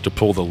young, I used to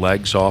pull the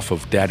legs off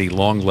of daddy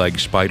long-leg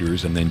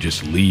spiders and then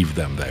just leave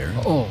them there.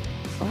 Oh.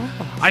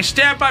 I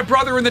stabbed my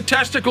brother in the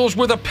testicles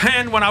with a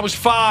pen when I was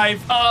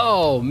 5.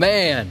 Oh,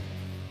 man.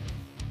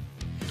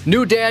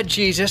 New dad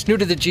Jesus, new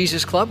to the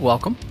Jesus Club,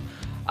 welcome.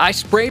 I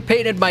spray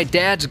painted my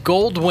dad's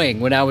gold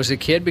wing when I was a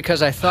kid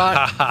because I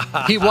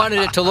thought he wanted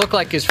it to look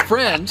like his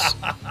friends.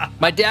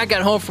 My dad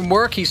got home from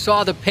work, he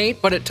saw the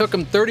paint, but it took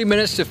him 30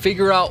 minutes to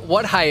figure out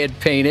what I had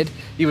painted.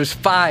 He was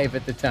 5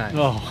 at the time.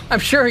 Oh. I'm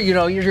sure,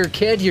 you're a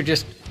kid, you're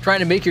just trying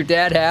to make your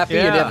dad happy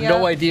and have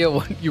no idea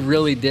what you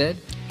really did.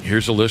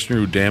 Here's a listener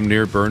who damn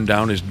near burned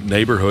down his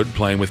neighborhood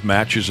playing with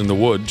matches in the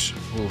woods.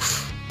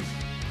 Oof.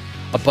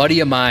 A buddy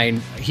of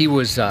mine,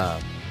 he's a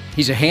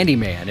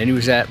handyman, and he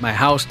was at my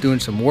house doing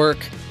some work.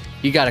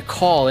 He got a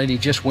call, and he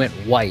just went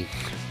white.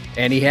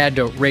 And he had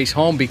to race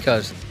home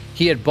because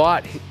he had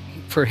bought,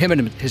 for him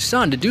and his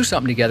son to do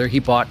something together, he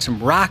bought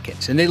some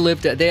rockets. And they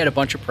had a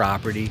bunch of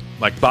property.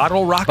 Like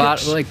bottle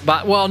rockets? Like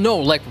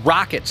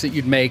rockets that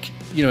you'd make,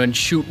 and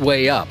shoot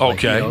way up.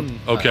 Okay,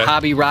 okay.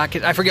 Hobby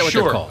rocket. I forget what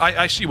they're called.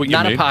 I see what you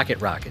mean. mean. Not a pocket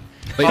rocket.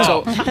 But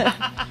so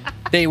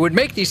they would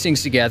make these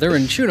things together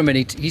and shoot them, and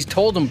he's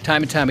told them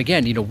time and time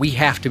again, we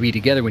have to be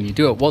together when you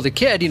do it. Well, the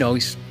kid,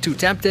 he's too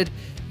tempted.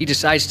 He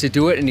decides to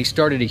do it, and he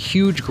started a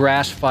huge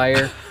grass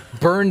fire,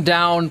 burned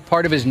down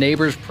part of his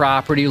neighbor's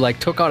property,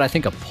 took out, I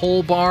think, a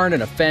pole barn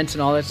and a fence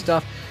and all that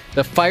stuff.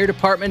 The fire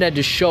department had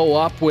to show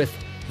up with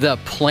the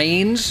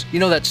planes,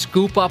 that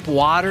scoop up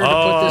water to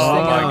put this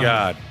thing out. Oh, my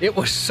God. It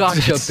was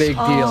such a big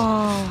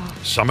deal.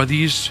 Some of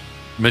these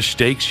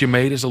mistakes you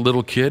made as a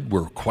little kid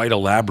were quite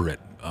elaborate,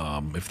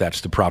 if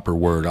that's the proper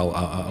word.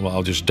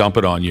 I'll just dump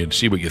it on you and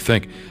see what you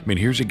think. I mean,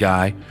 here's a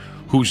guy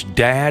whose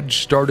dad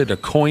started a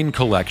coin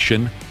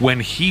collection when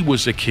he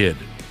was a kid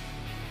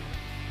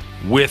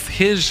with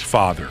his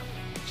father.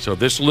 So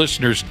this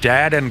listener's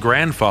dad and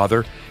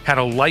grandfather had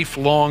a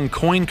lifelong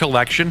coin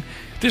collection.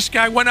 This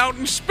guy went out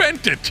and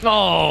spent it.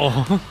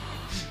 Oh.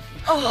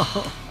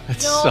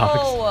 That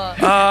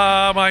sucks.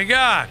 Oh, my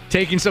God.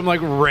 Taking some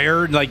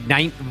rare,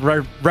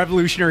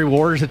 Revolutionary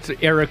Wars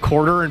era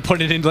quarter and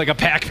putting it into a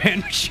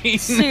Pac-Man machine.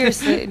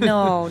 Seriously,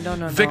 no.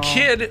 The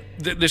kid,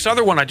 this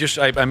other one,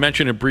 I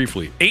mentioned it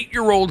briefly.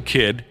 8-year-old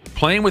kid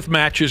playing with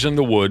matches in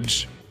the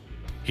woods.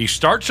 He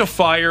starts a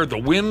fire. The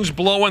wind's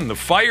blowing. The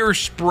fire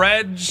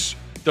spreads.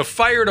 The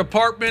fire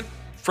department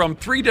from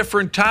 3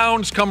 different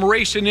towns come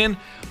racing in.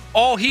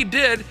 All he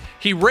did,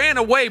 he ran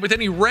away, but then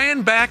he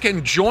ran back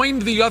and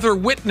joined the other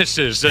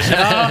witnesses.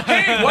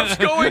 Hey, what's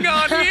going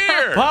on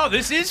here? Wow,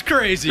 this is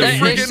crazy.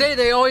 They say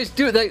they always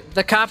do.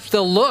 The cops,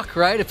 they'll look,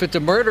 right? If it's a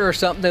murder or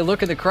something, they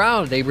look in the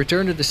crowd. They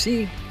return to the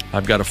scene.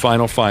 I've got a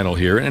final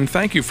here, and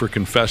thank you for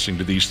confessing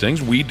to these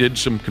things. We did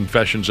some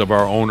confessions of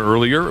our own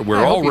earlier.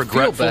 We're all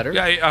regretful. Feel better.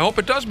 Yeah, I hope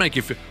it does make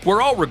you feel.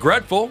 We're all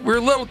regretful. We're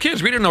little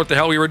kids. We didn't know what the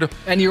hell we were doing.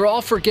 And you're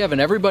all forgiven.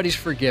 Everybody's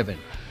forgiven.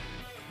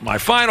 My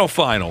final.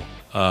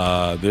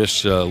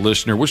 This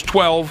listener was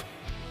 12.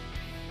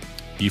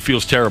 He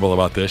feels terrible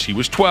about this. He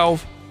was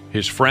 12.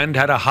 His friend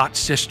had a hot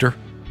sister.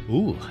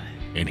 Ooh.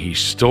 And he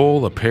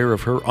stole a pair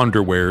of her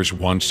underwears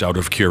once out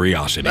of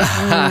curiosity.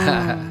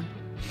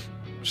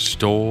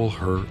 Stole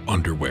her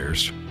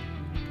underwears.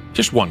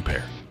 Just one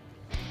pair.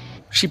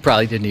 She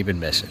probably didn't even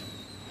miss it.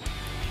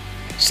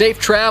 Safe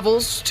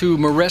travels to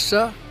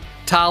Marissa,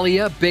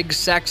 Talia, Big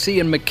Sexy,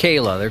 and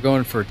Michaela. They're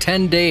going for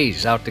 10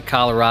 days out to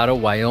Colorado,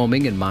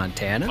 Wyoming, and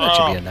Montana. That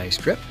should be a nice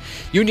trip.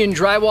 Union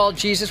Drywall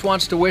Jesus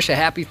wants to wish a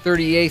happy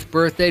 38th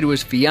birthday to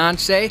his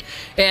fiancée.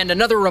 And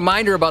another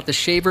reminder about the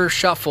Shaver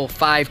Shuffle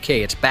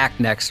 5K. It's back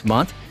next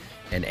month.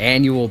 An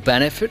annual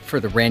benefit for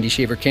the Randy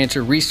Shaver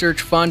Cancer Research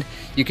Fund.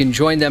 You can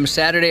join them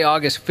Saturday,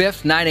 August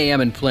 5th, 9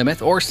 a.m. in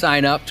Plymouth, or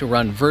sign up to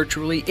run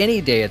virtually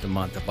any day of the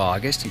month of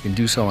August. You can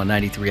do so on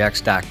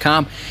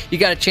 93x.com. You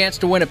got a chance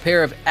to win a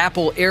pair of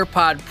Apple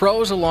AirPod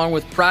Pros along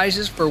with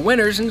prizes for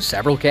winners in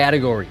several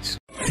categories.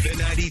 The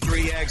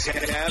 93X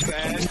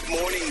Half-Assed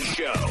Morning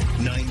Show.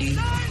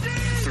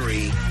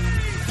 93.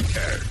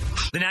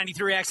 The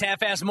 93X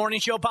Half-Assed Morning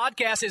Show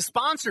podcast is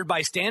sponsored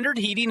by Standard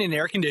Heating and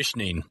Air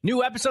Conditioning.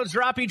 New episodes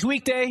drop each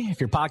weekday. If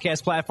your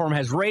podcast platform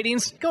has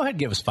ratings, go ahead and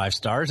give us 5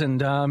 stars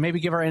and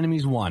maybe give our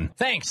enemies 1.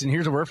 Thanks, and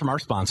here's a word from our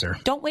sponsor.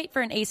 Don't wait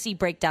for an AC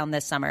breakdown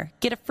this summer.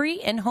 Get a free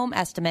in-home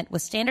estimate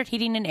with Standard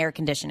Heating and Air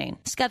Conditioning.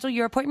 Schedule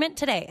your appointment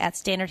today at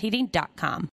standardheating.com.